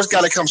Westbrook's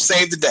got to come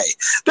save the day.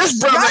 This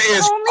brother Russ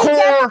is only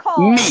gets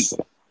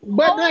corny.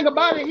 But think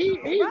about it, he's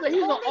Russ an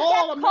only gets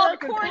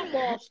all-American called corny.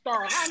 football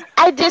star.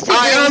 I disagree.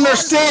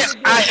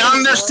 I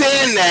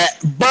understand that,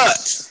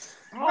 but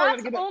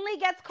Russ only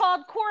gets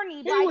called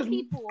corny by was-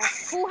 people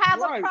who have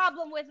Right. a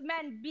problem with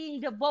men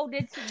being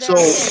devoted to their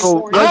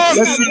So man.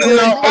 let's be very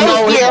No,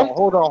 clear. no.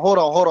 Hold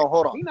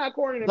on. He's not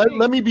corny to me.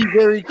 Let me be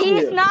very clear.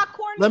 He's not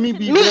corny. Let me to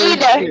be Me very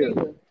either.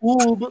 clear.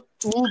 Oob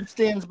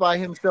stands by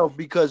himself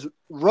because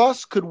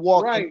Russ could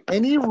walk Right. in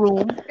any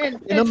room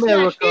and in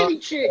America smash any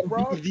chick, and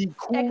bro. be the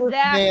coolest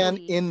Exactly. man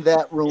in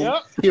that room.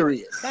 Yep.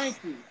 Period. Thank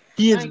you.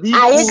 He is Thank the I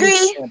coolest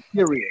agree. man,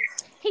 period.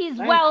 He's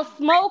Thank well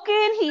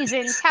spoken. He's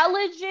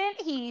intelligent.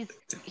 He's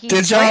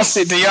did y'all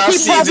see? He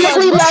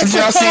publicly loves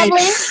his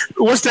family.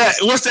 What's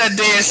that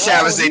dance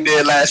challenge they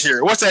did last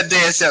year? What's that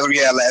dance challenge we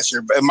had last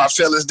year? My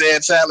feelings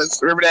dance challenge.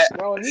 Remember that?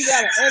 Bro, he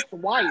got an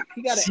ex-wife.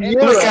 He got an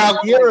Look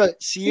out.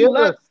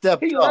 Sierra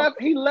stepped up.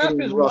 He left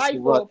his Russell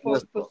wife for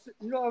Westbrook.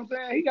 you know what I'm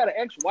saying? He got an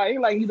ex-wife. He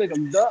like a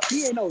duck.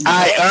 He ain't no duck.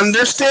 I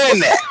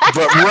understand that,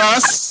 but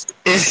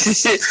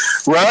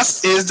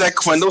Russ is that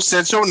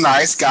quintessential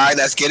nice guy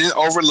that's getting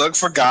overlooked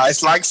for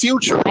guys like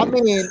Future. I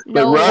mean,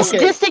 No, Russ-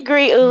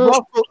 Disagree. Ooh.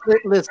 Russell,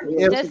 listen,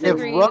 if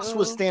Disagree, Russ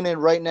was Ooh. standing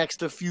right next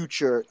to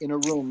Future in a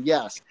room,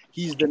 yes,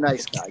 he's the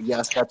nice guy.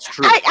 Yes, that's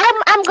true.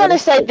 I'm gonna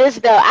say this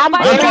though. I'm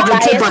Look very at the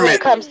biased when temperament.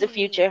 it comes to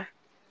Future.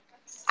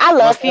 I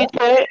love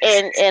Future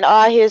and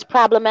all his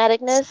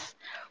problematicness.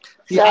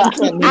 See, So I can't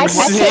name I one-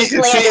 can't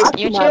slander I cannot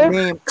Future.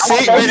 name-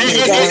 See,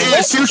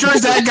 but Future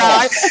is that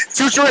guy.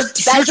 Future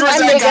is my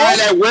that nigga. guy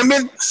that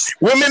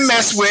women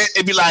mess with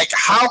and be like,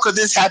 how could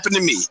this happen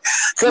to me?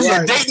 Because you're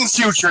Right. dating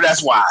Future,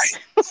 that's why.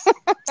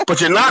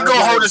 But you're not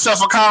gonna hold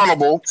yourself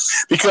accountable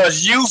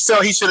because you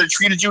felt he should have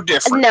treated you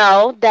different.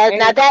 No, that's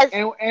not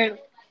and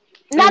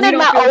not we in don't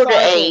my feel older sorry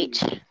for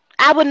age.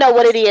 I would know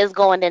what it is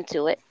going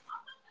into it.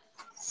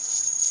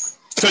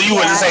 So you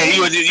would just say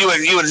you would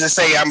just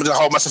say I'm gonna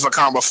hold myself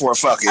accountable for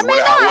fucking I mean,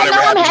 no, I whatever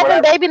know I'm happens, having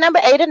whatever. baby number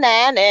 8 or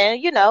 9,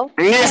 and you know.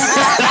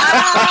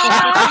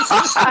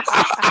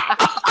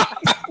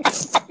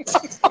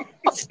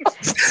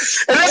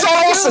 And that's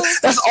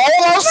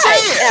all I'm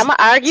saying. I'm gonna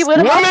argue with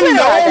him. on Women Twitter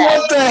know all day.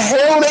 what the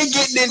hell they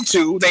getting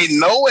into. They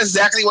know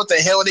exactly what the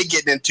hell they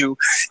getting into.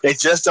 They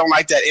just don't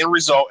like that end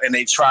result, and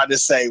they try to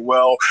say,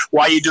 well,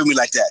 why you do me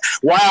like that?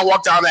 Why I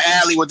walk down the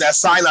alley with that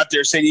sign out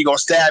there saying you gonna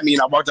stab me,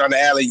 and I walk down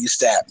the alley and you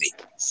stab me?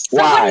 So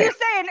what are Why? you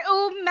saying?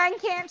 Ooh, men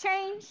can't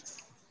change?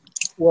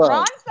 Well,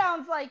 Ron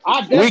sounds like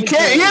I he- definitely We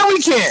can. Yeah,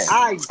 we can.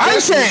 I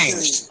definitely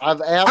changed.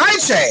 I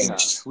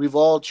changed. We've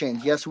all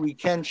changed. Yes, we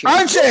can change.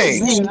 I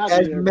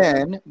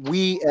changed.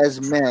 We as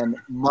men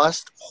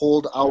must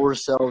hold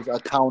ourselves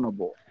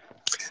accountable.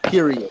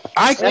 Period.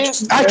 I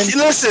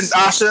listen,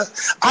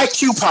 Asha. I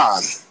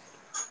coupon.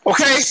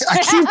 Okay,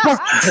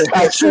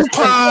 I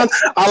coupon.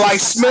 I like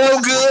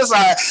smell goods.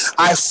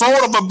 I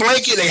fold up a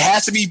blanket. It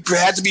had to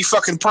be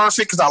fucking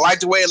perfect because I like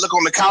the way it look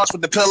on the couch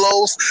with the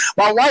pillows.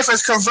 My wife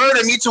has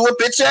converted me to a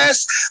bitch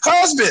ass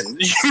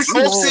husband. You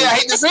know, see, I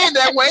hate to say it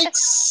that way,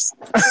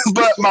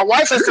 but my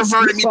wife has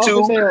converted me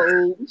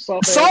to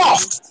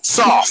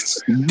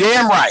soft.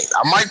 Damn right.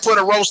 I might put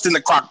a roast in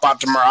the crock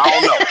pot tomorrow. I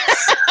don't know.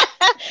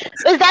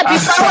 Is that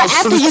before or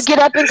after you get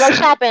up and go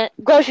shopping,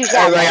 grocery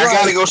shopping? I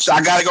gotta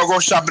go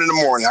shopping in the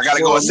morning. I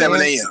gotta go at 7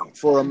 a.m.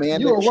 For a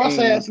man You a to rough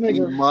ass change, we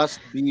nigga. must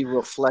be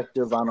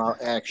reflective on our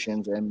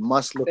actions and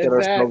must look at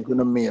Exactly. ourselves in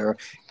the mirror,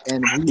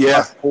 and we Yeah.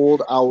 must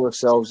hold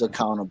ourselves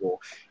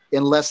accountable.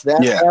 Unless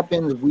that Yeah.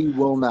 happens, we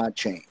will not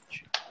change.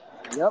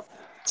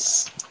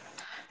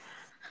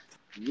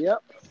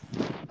 Yep.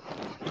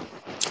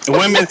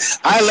 Women,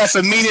 I left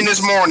a meeting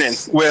this morning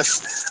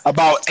with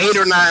about 8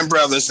 or 9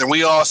 brothers, and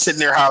we all sitting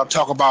there how to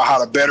talk about how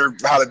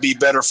to be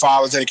better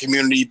fathers in the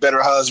community,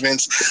 better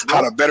husbands,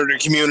 how to better the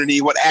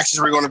community, what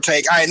actions we're going to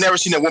take. I ain't never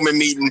seen a woman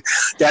meeting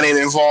that ain't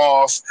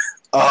involve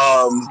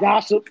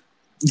Gossip.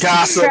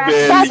 gossip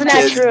That's and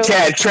not true.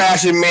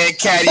 trashing man,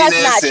 That's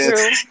cattiness, not and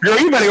true. girl,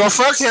 you better go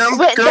fuck him.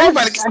 But Girl, you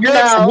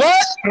better no.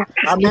 what?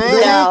 I mean,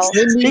 No.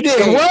 they meet, He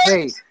did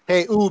what?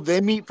 Hey,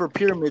 they meet for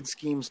pyramid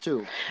schemes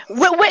too.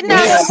 When women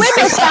Yes.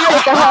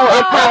 started the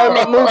whole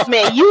empowerment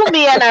movement, you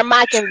men are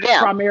mocking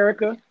them.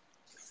 Primerica.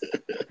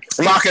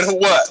 Mocking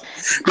what?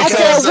 I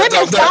said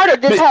women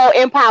started this whole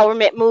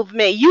empowerment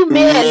movement. You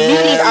men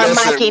are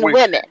listen, mocking we-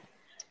 women.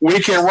 We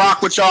can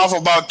rock with y'all for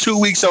about 2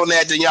 weeks on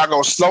that, then y'all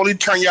gonna slowly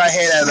turn your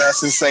head at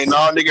us and say, "No,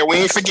 nigga, we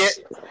ain't forget.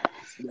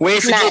 We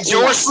ain't forget Not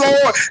George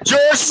Floyd.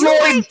 George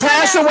Floyd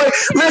passed away.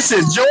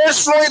 Listen, George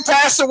Floyd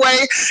passed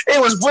away. It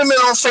was women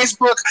on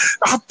Facebook.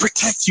 I'll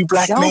protect you,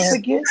 black Don't man.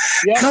 forget.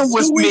 Yep. Come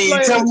with 2 weeks me.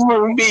 later. Come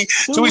with me.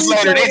 2 weeks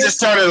later, they just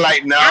started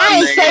like, nah, I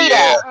ain't nigga, say yeah.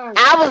 that.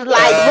 I was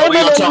like we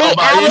women gonna and talk me.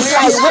 about I it. was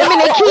like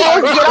women and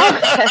kids get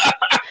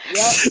off.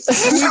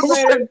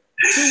 Yep.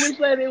 2 weeks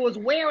later, it was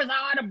where was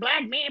all the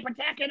black men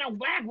protecting the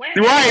black women?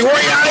 Right,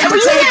 where y'all ain't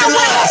protecting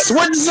us?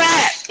 What's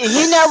that?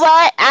 You know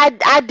what?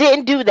 I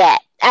didn't do that.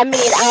 I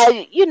mean,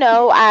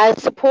 I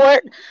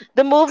support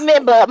the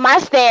movement, but my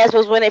stance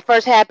was when it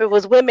first happened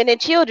was women and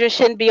children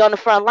shouldn't be on the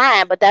front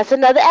line. But that's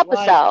another episode.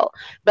 Right.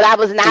 But I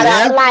was not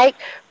Yeah.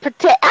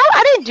 protect.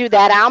 I didn't do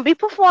that. I don't be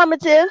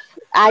performative.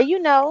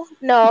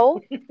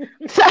 No.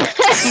 So,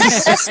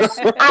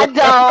 I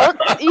don't.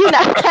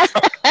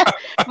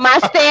 My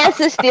stance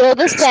is still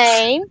the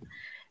same.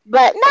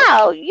 But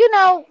no,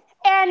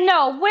 And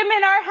no,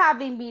 women are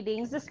having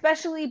meetings,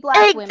 especially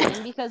black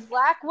women, because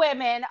black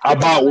women are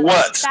About the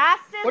what?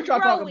 What y'all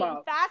talking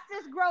about?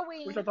 fastest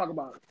growing What y'all talking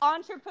about?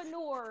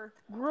 entrepreneur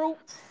group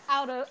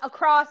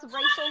across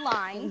racial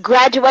lines.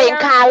 graduating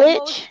They're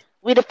college.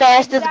 We the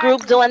fastest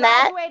group doing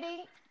that.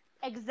 graduating.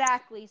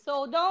 Exactly.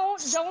 So don't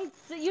What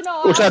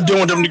y'all I'll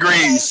doing with them joke around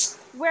and say degrees?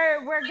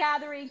 we're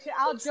gathering to.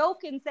 I'll joke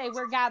and say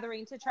we're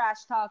gathering to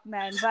trash talk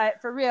men, but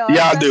for real,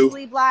 Y'all do.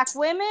 especially black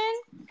women.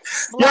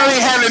 Y'all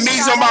ain't having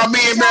meetings about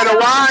being better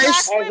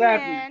wives. Black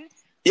Exactly. women.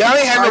 Y'all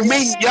ain't having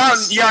meetings.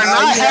 Y'all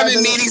not having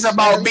having- meetings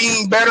about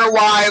being better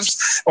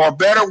wives or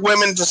better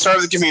women to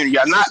serve the community.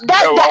 Y'all not.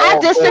 I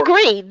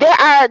disagree. There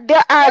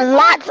are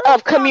lots groups of on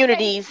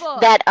communities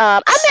Facebook. that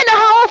I'm in a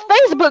whole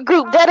Facebook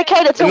group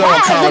dedicated to No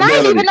wives, and I ain't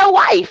accountability. even no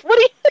wife. What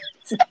do you?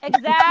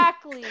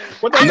 Exactly.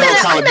 What I'm No in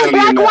accountability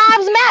Black in that.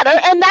 Lives Matter,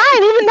 and I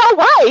ain't even no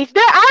wife.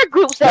 There are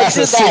groups that That's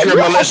do a that. secret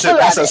You're militia. full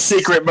That's of a it.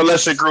 secret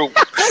militia group.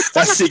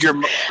 That's secret.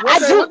 What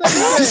they be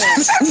saying?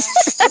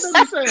 What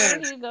they be There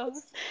saying? you go.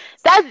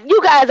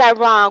 You guys are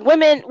wrong.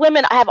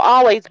 Women have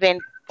always been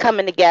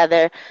coming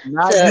together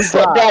Not to you guys.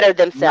 better Not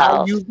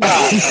themselves. you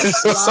guys.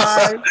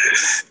 Live.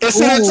 It's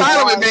an Ooh.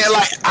 entitlement, man.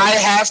 Like, I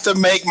have to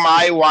make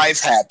my wife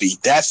happy.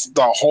 That's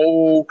the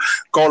whole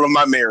goal of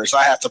my marriage.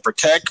 I have to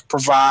protect,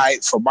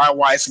 provide for my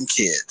wife and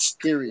kids.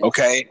 Period.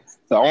 Okay?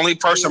 The only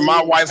person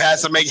my wife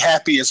has to make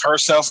happy is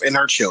herself and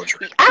her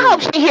children. I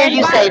hope she hear And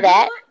you by say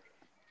that.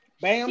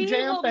 Bam She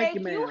jam. will Thank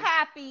make you, you man.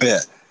 happy. Yeah.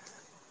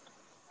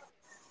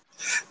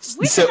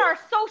 Women So- are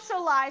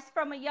socialized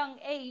from a young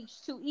age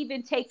to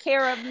even take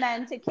care of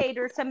men, to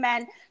cater to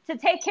men, to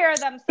take care of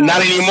themselves.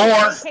 Not anymore.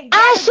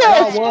 I should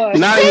Y'all was.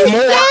 Not speak,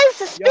 anymore.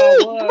 sis, Y'all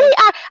speak. was.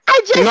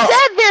 I just No.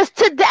 said this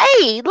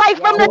today. Like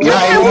from the Y'all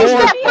time was. we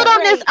Not set foot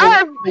on this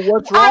earth,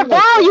 What's our wrong with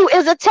value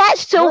is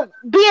attached to What?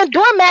 being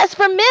doormats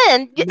for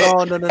men. that?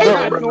 No, Not not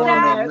doormat.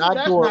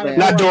 doormat.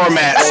 Not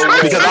doormats. No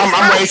way. Because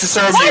I'm ready to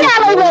serve Why you.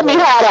 y'all ain't let me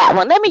have that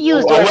one? Let me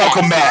use A that.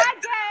 welcome mat.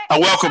 A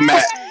welcome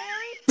mat.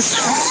 A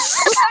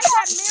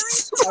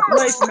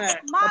placemat.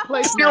 A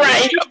placemat. You're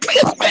right.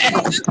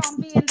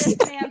 On being this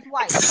man's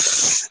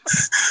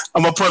wife.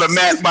 I'm gonna put a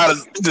mat by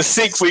the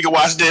sink so we can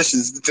wash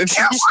dishes. Your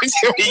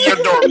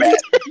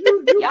doormat.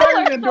 You Y'all better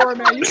are than a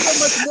doormat. You so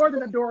much more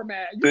than a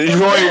doormat. You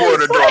already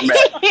want a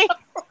doormat.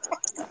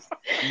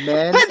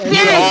 Men But and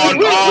seriously, women.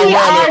 we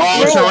are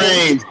all groomed.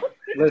 terrain.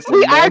 Listen,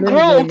 We are men and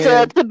groomed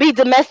women, to be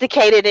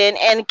domesticated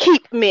and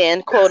keep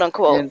men, quote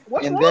unquote.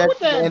 What's and wrong with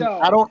that, and though?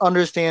 I don't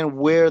understand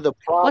where the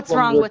problem. What's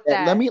wrong with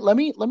that? Let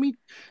me.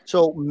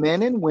 So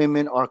men and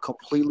women are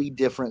completely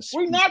different.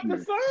 We're not the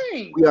species.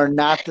 same. We are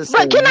not the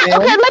same. But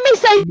let me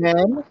say,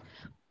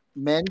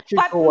 Men should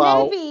But go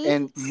out, maybe-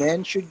 and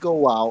men should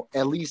go out.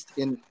 At least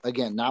in,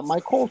 again, not my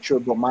culture,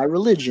 but my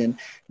religion.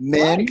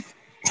 Men Right.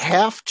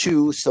 have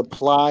to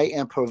supply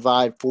and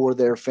provide for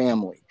their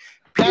family.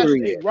 That's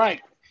Period. it, right.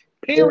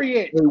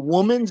 Period. A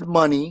woman's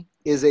money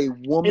is a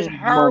woman's It's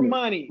her money.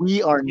 money.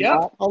 We are Yep.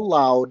 not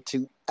allowed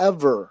to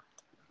ever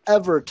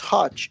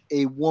touch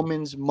a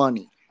woman's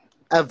money.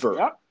 Ever.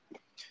 Yep.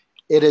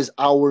 It is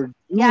our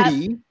Yep.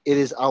 duty. It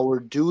is our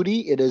duty.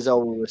 It is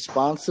our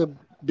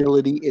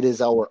responsibility. It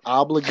is our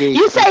obligation.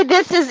 you say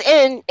this is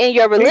in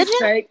your religion? Peach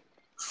shake.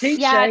 Peach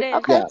Yeah, shake. it is.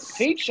 Okay. Yes.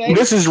 Peach shake.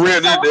 This is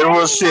real. So It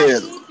was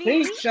shit.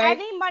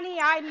 any money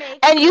I make,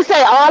 And you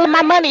say all of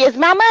my money is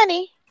my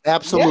money?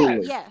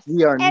 Absolutely. Yes.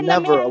 We are And the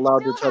never man allowed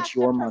to still touch has to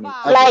your money.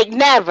 provide. Ever. Like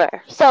never.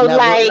 So Never,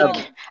 like ever.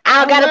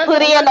 I don't gotta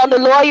put in on the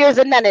lawyers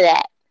and none of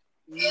that.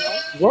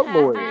 What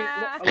lawyer?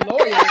 A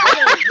lawyer.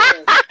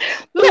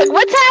 Look,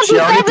 what time She do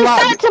already service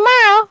plotted. start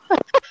tomorrow?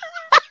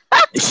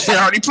 She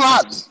already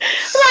plotted.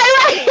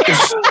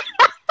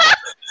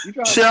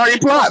 She Like, already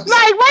plotted.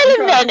 wait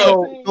a minute.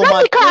 So Let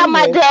my me call point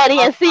my is- daddy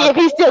and see if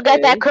he still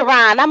got that is-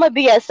 Quran. I'm gonna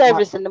be at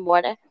service in the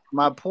morning.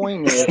 My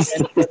point is,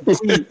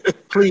 and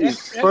please,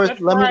 first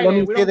let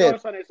me say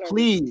this.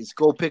 Please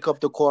go pick up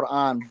the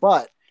Quran,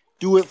 but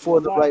do it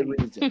for the right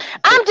reason.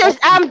 I'm just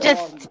I know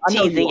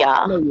teasing you are. I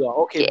y'all. know you are.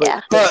 Okay,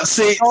 Yeah. But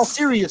see,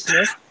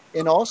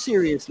 in all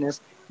seriousness,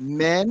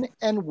 men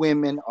and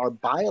women are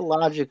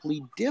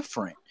biologically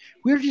different.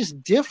 We're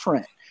just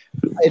different.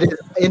 It is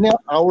in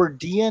our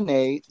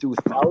DNA through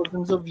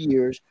thousands of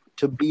years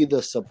to be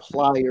the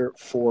supplier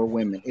for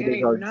women. It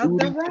is our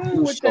duty to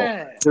do so.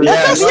 There's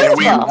yes, That's and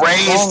we beautiful.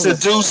 raised to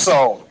do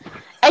so.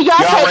 And y'all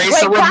Y'all take raised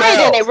to great pride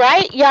rebel. in it,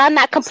 right? Y'all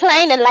not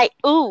complaining like,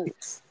 ooh.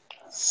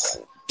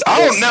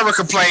 I don't never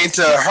complain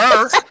to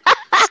her.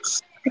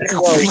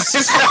 Well,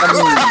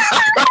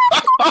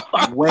 I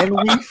when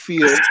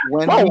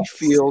we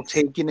feel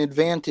taken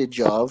advantage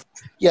of,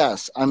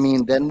 yes, I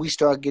mean, then we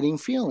start getting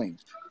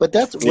feelings. But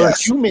we're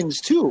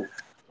humans too.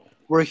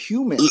 We're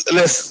human.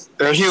 Listen,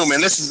 they're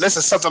human. This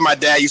is something my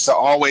dad used to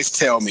always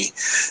tell me.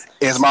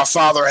 Is my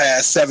father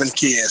had 7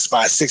 kids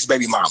by 6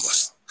 baby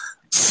mamas.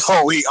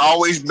 So he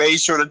always made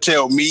sure to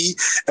tell me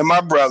and my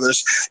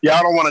brothers,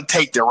 y'all don't want to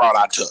take the route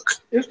I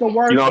took. It's the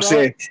worst. You know what I'm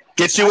saying?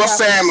 Get you a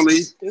family.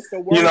 It's the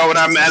worst. You know what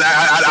I mean?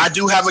 I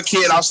do have a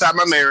kid outside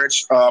my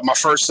marriage, my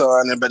first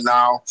son, but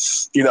now,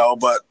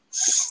 but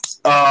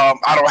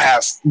I don't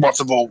have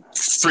multiple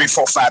 3,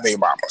 4, 5 baby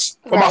mamas.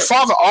 But my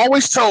father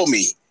always told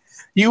me,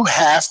 you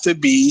have to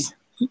be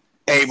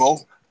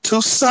able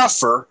to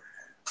suffer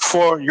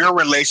for your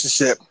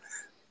relationship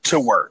to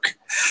work.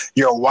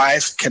 Your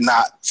wife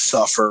cannot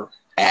suffer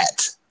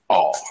at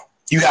all.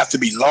 You have to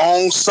be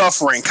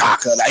long-suffering,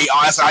 Kaka.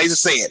 That's how I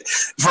used to say it,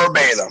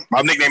 verbatim.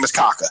 My nickname is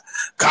Kaka.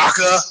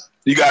 Kaka,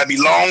 you got to be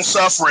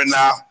long-suffering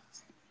now.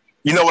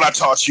 You know what I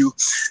taught you?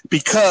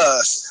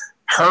 Because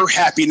her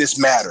happiness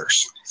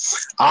matters.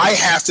 I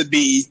have to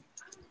be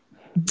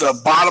the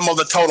bottom of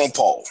the totem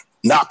pole.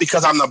 Not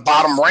because I'm the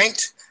bottom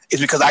ranked,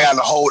 it's because I got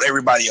to hold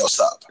everybody else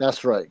up.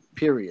 That's right.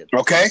 Period.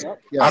 Okay?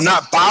 Yep. I'm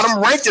not bottom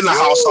ranked in the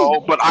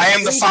household, but I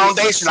am the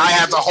foundation. I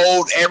have to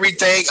hold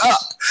everything up.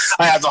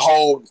 I have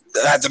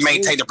to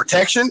maintain the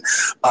protection,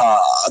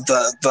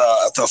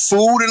 the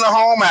food in the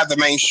home. I have to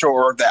make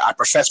sure that I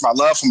profess my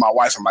love for my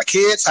wife and my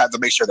kids. I have to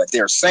make sure that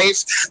they're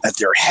safe, that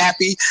they're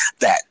happy,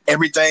 that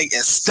everything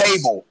is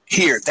stable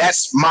here.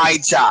 That's my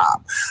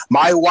job.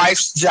 My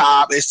wife's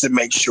job is to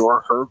make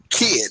sure her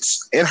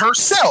kids and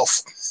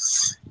herself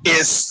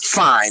is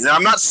fine. And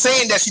I'm not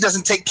saying that she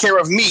doesn't take care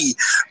of me,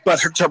 but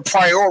her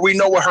priority, we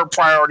know where her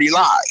priority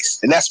lies.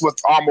 And that's with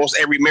almost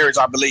every marriage,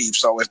 I believe.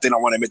 So if they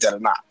don't want to admit that or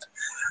not.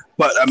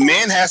 But a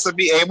man has to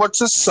be able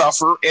to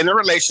suffer in a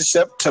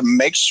relationship to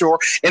make sure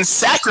and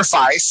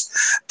sacrifice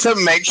to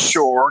make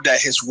sure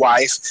that his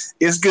wife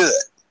is good.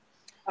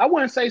 I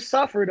wouldn't say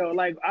suffer though.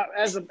 Like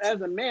as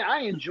a man,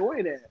 I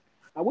enjoy that.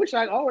 I wish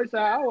I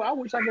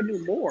could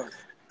do more.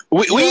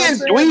 We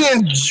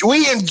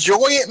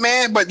enjoy it,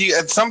 man, but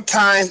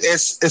sometimes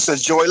it's a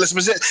joyless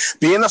position.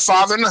 Being a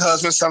father and a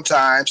husband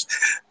sometimes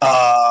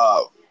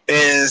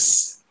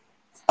is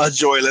a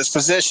joyless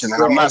position.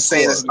 And I'm not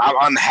saying I'm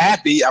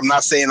unhappy. I'm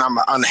not saying I'm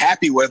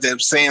unhappy with it. I'm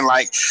saying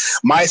like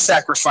my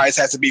sacrifice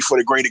has to be for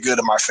the greater good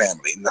of my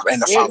family and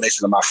the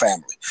foundation of my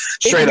family.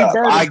 Straight up.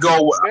 I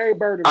go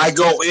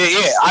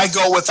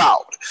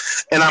without.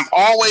 And I'm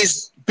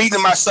always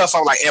beating myself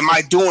up like, am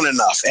I doing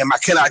enough?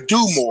 Can I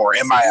do more?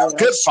 Am I a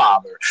good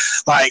father?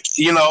 Like,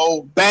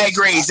 bad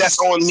grades, that's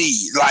on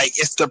me. Like,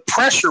 it's the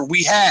pressure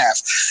we have.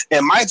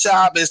 And my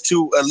job is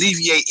to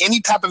alleviate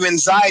any type of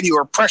anxiety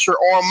or pressure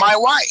on my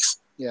wife.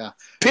 Yeah.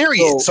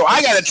 Period. So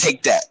I got to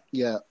take that.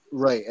 Yeah,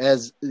 right.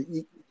 As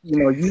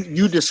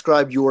you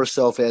describe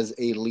yourself as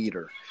a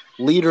leader.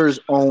 Leaders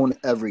own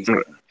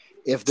everything.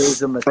 If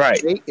there's a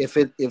mistake, if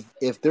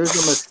there's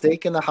a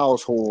mistake in the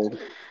household,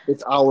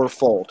 it's our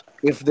fault.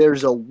 If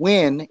there's a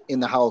win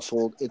in the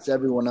household, it's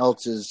everyone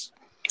else's.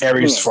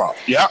 Everybody's fault.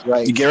 Yeah,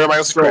 right. You give everybody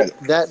else credit.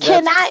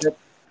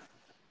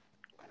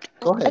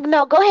 Go ahead.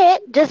 No, go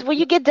ahead. Just when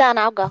you get done,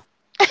 I'll go.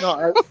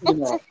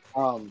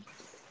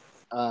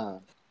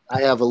 I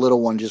have a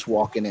little one just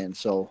walking in,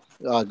 so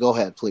go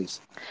ahead,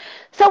 please.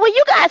 So when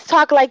you guys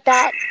talk like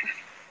that,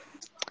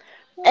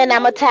 and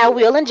I'm gonna tie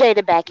Will and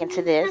Jada back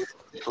into this.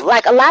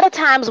 Like a lot of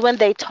times when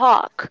they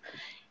talk,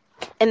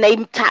 and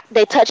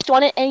they touched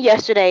on it in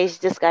yesterday's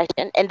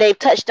discussion, and they've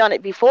touched on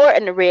it before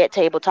in the Red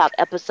Table Talk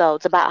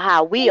episodes about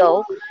how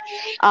Will,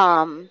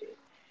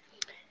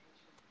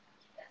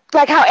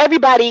 like how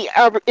everybody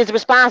is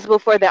responsible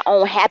for their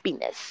own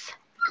happiness.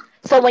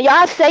 So when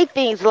y'all say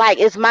things like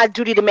it's my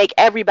duty to make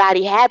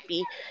everybody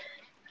happy,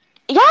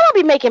 y'all don't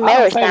be making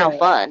marriage sound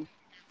fun.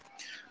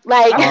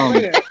 Like,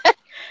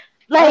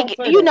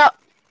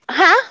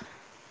 huh?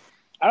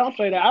 I don't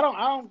say that. I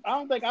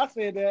don't think I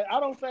said that. I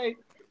don't say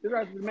this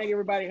has to make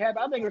everybody happy.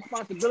 I think a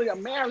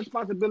man's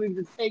responsibility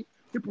to take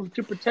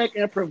to protect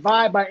and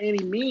provide by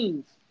any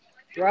means.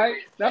 Right?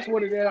 That's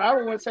what it is. I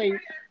don't want to say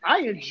I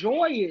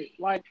enjoy it.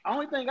 Like, the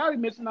only thing I be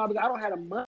missing out because I don't have the money.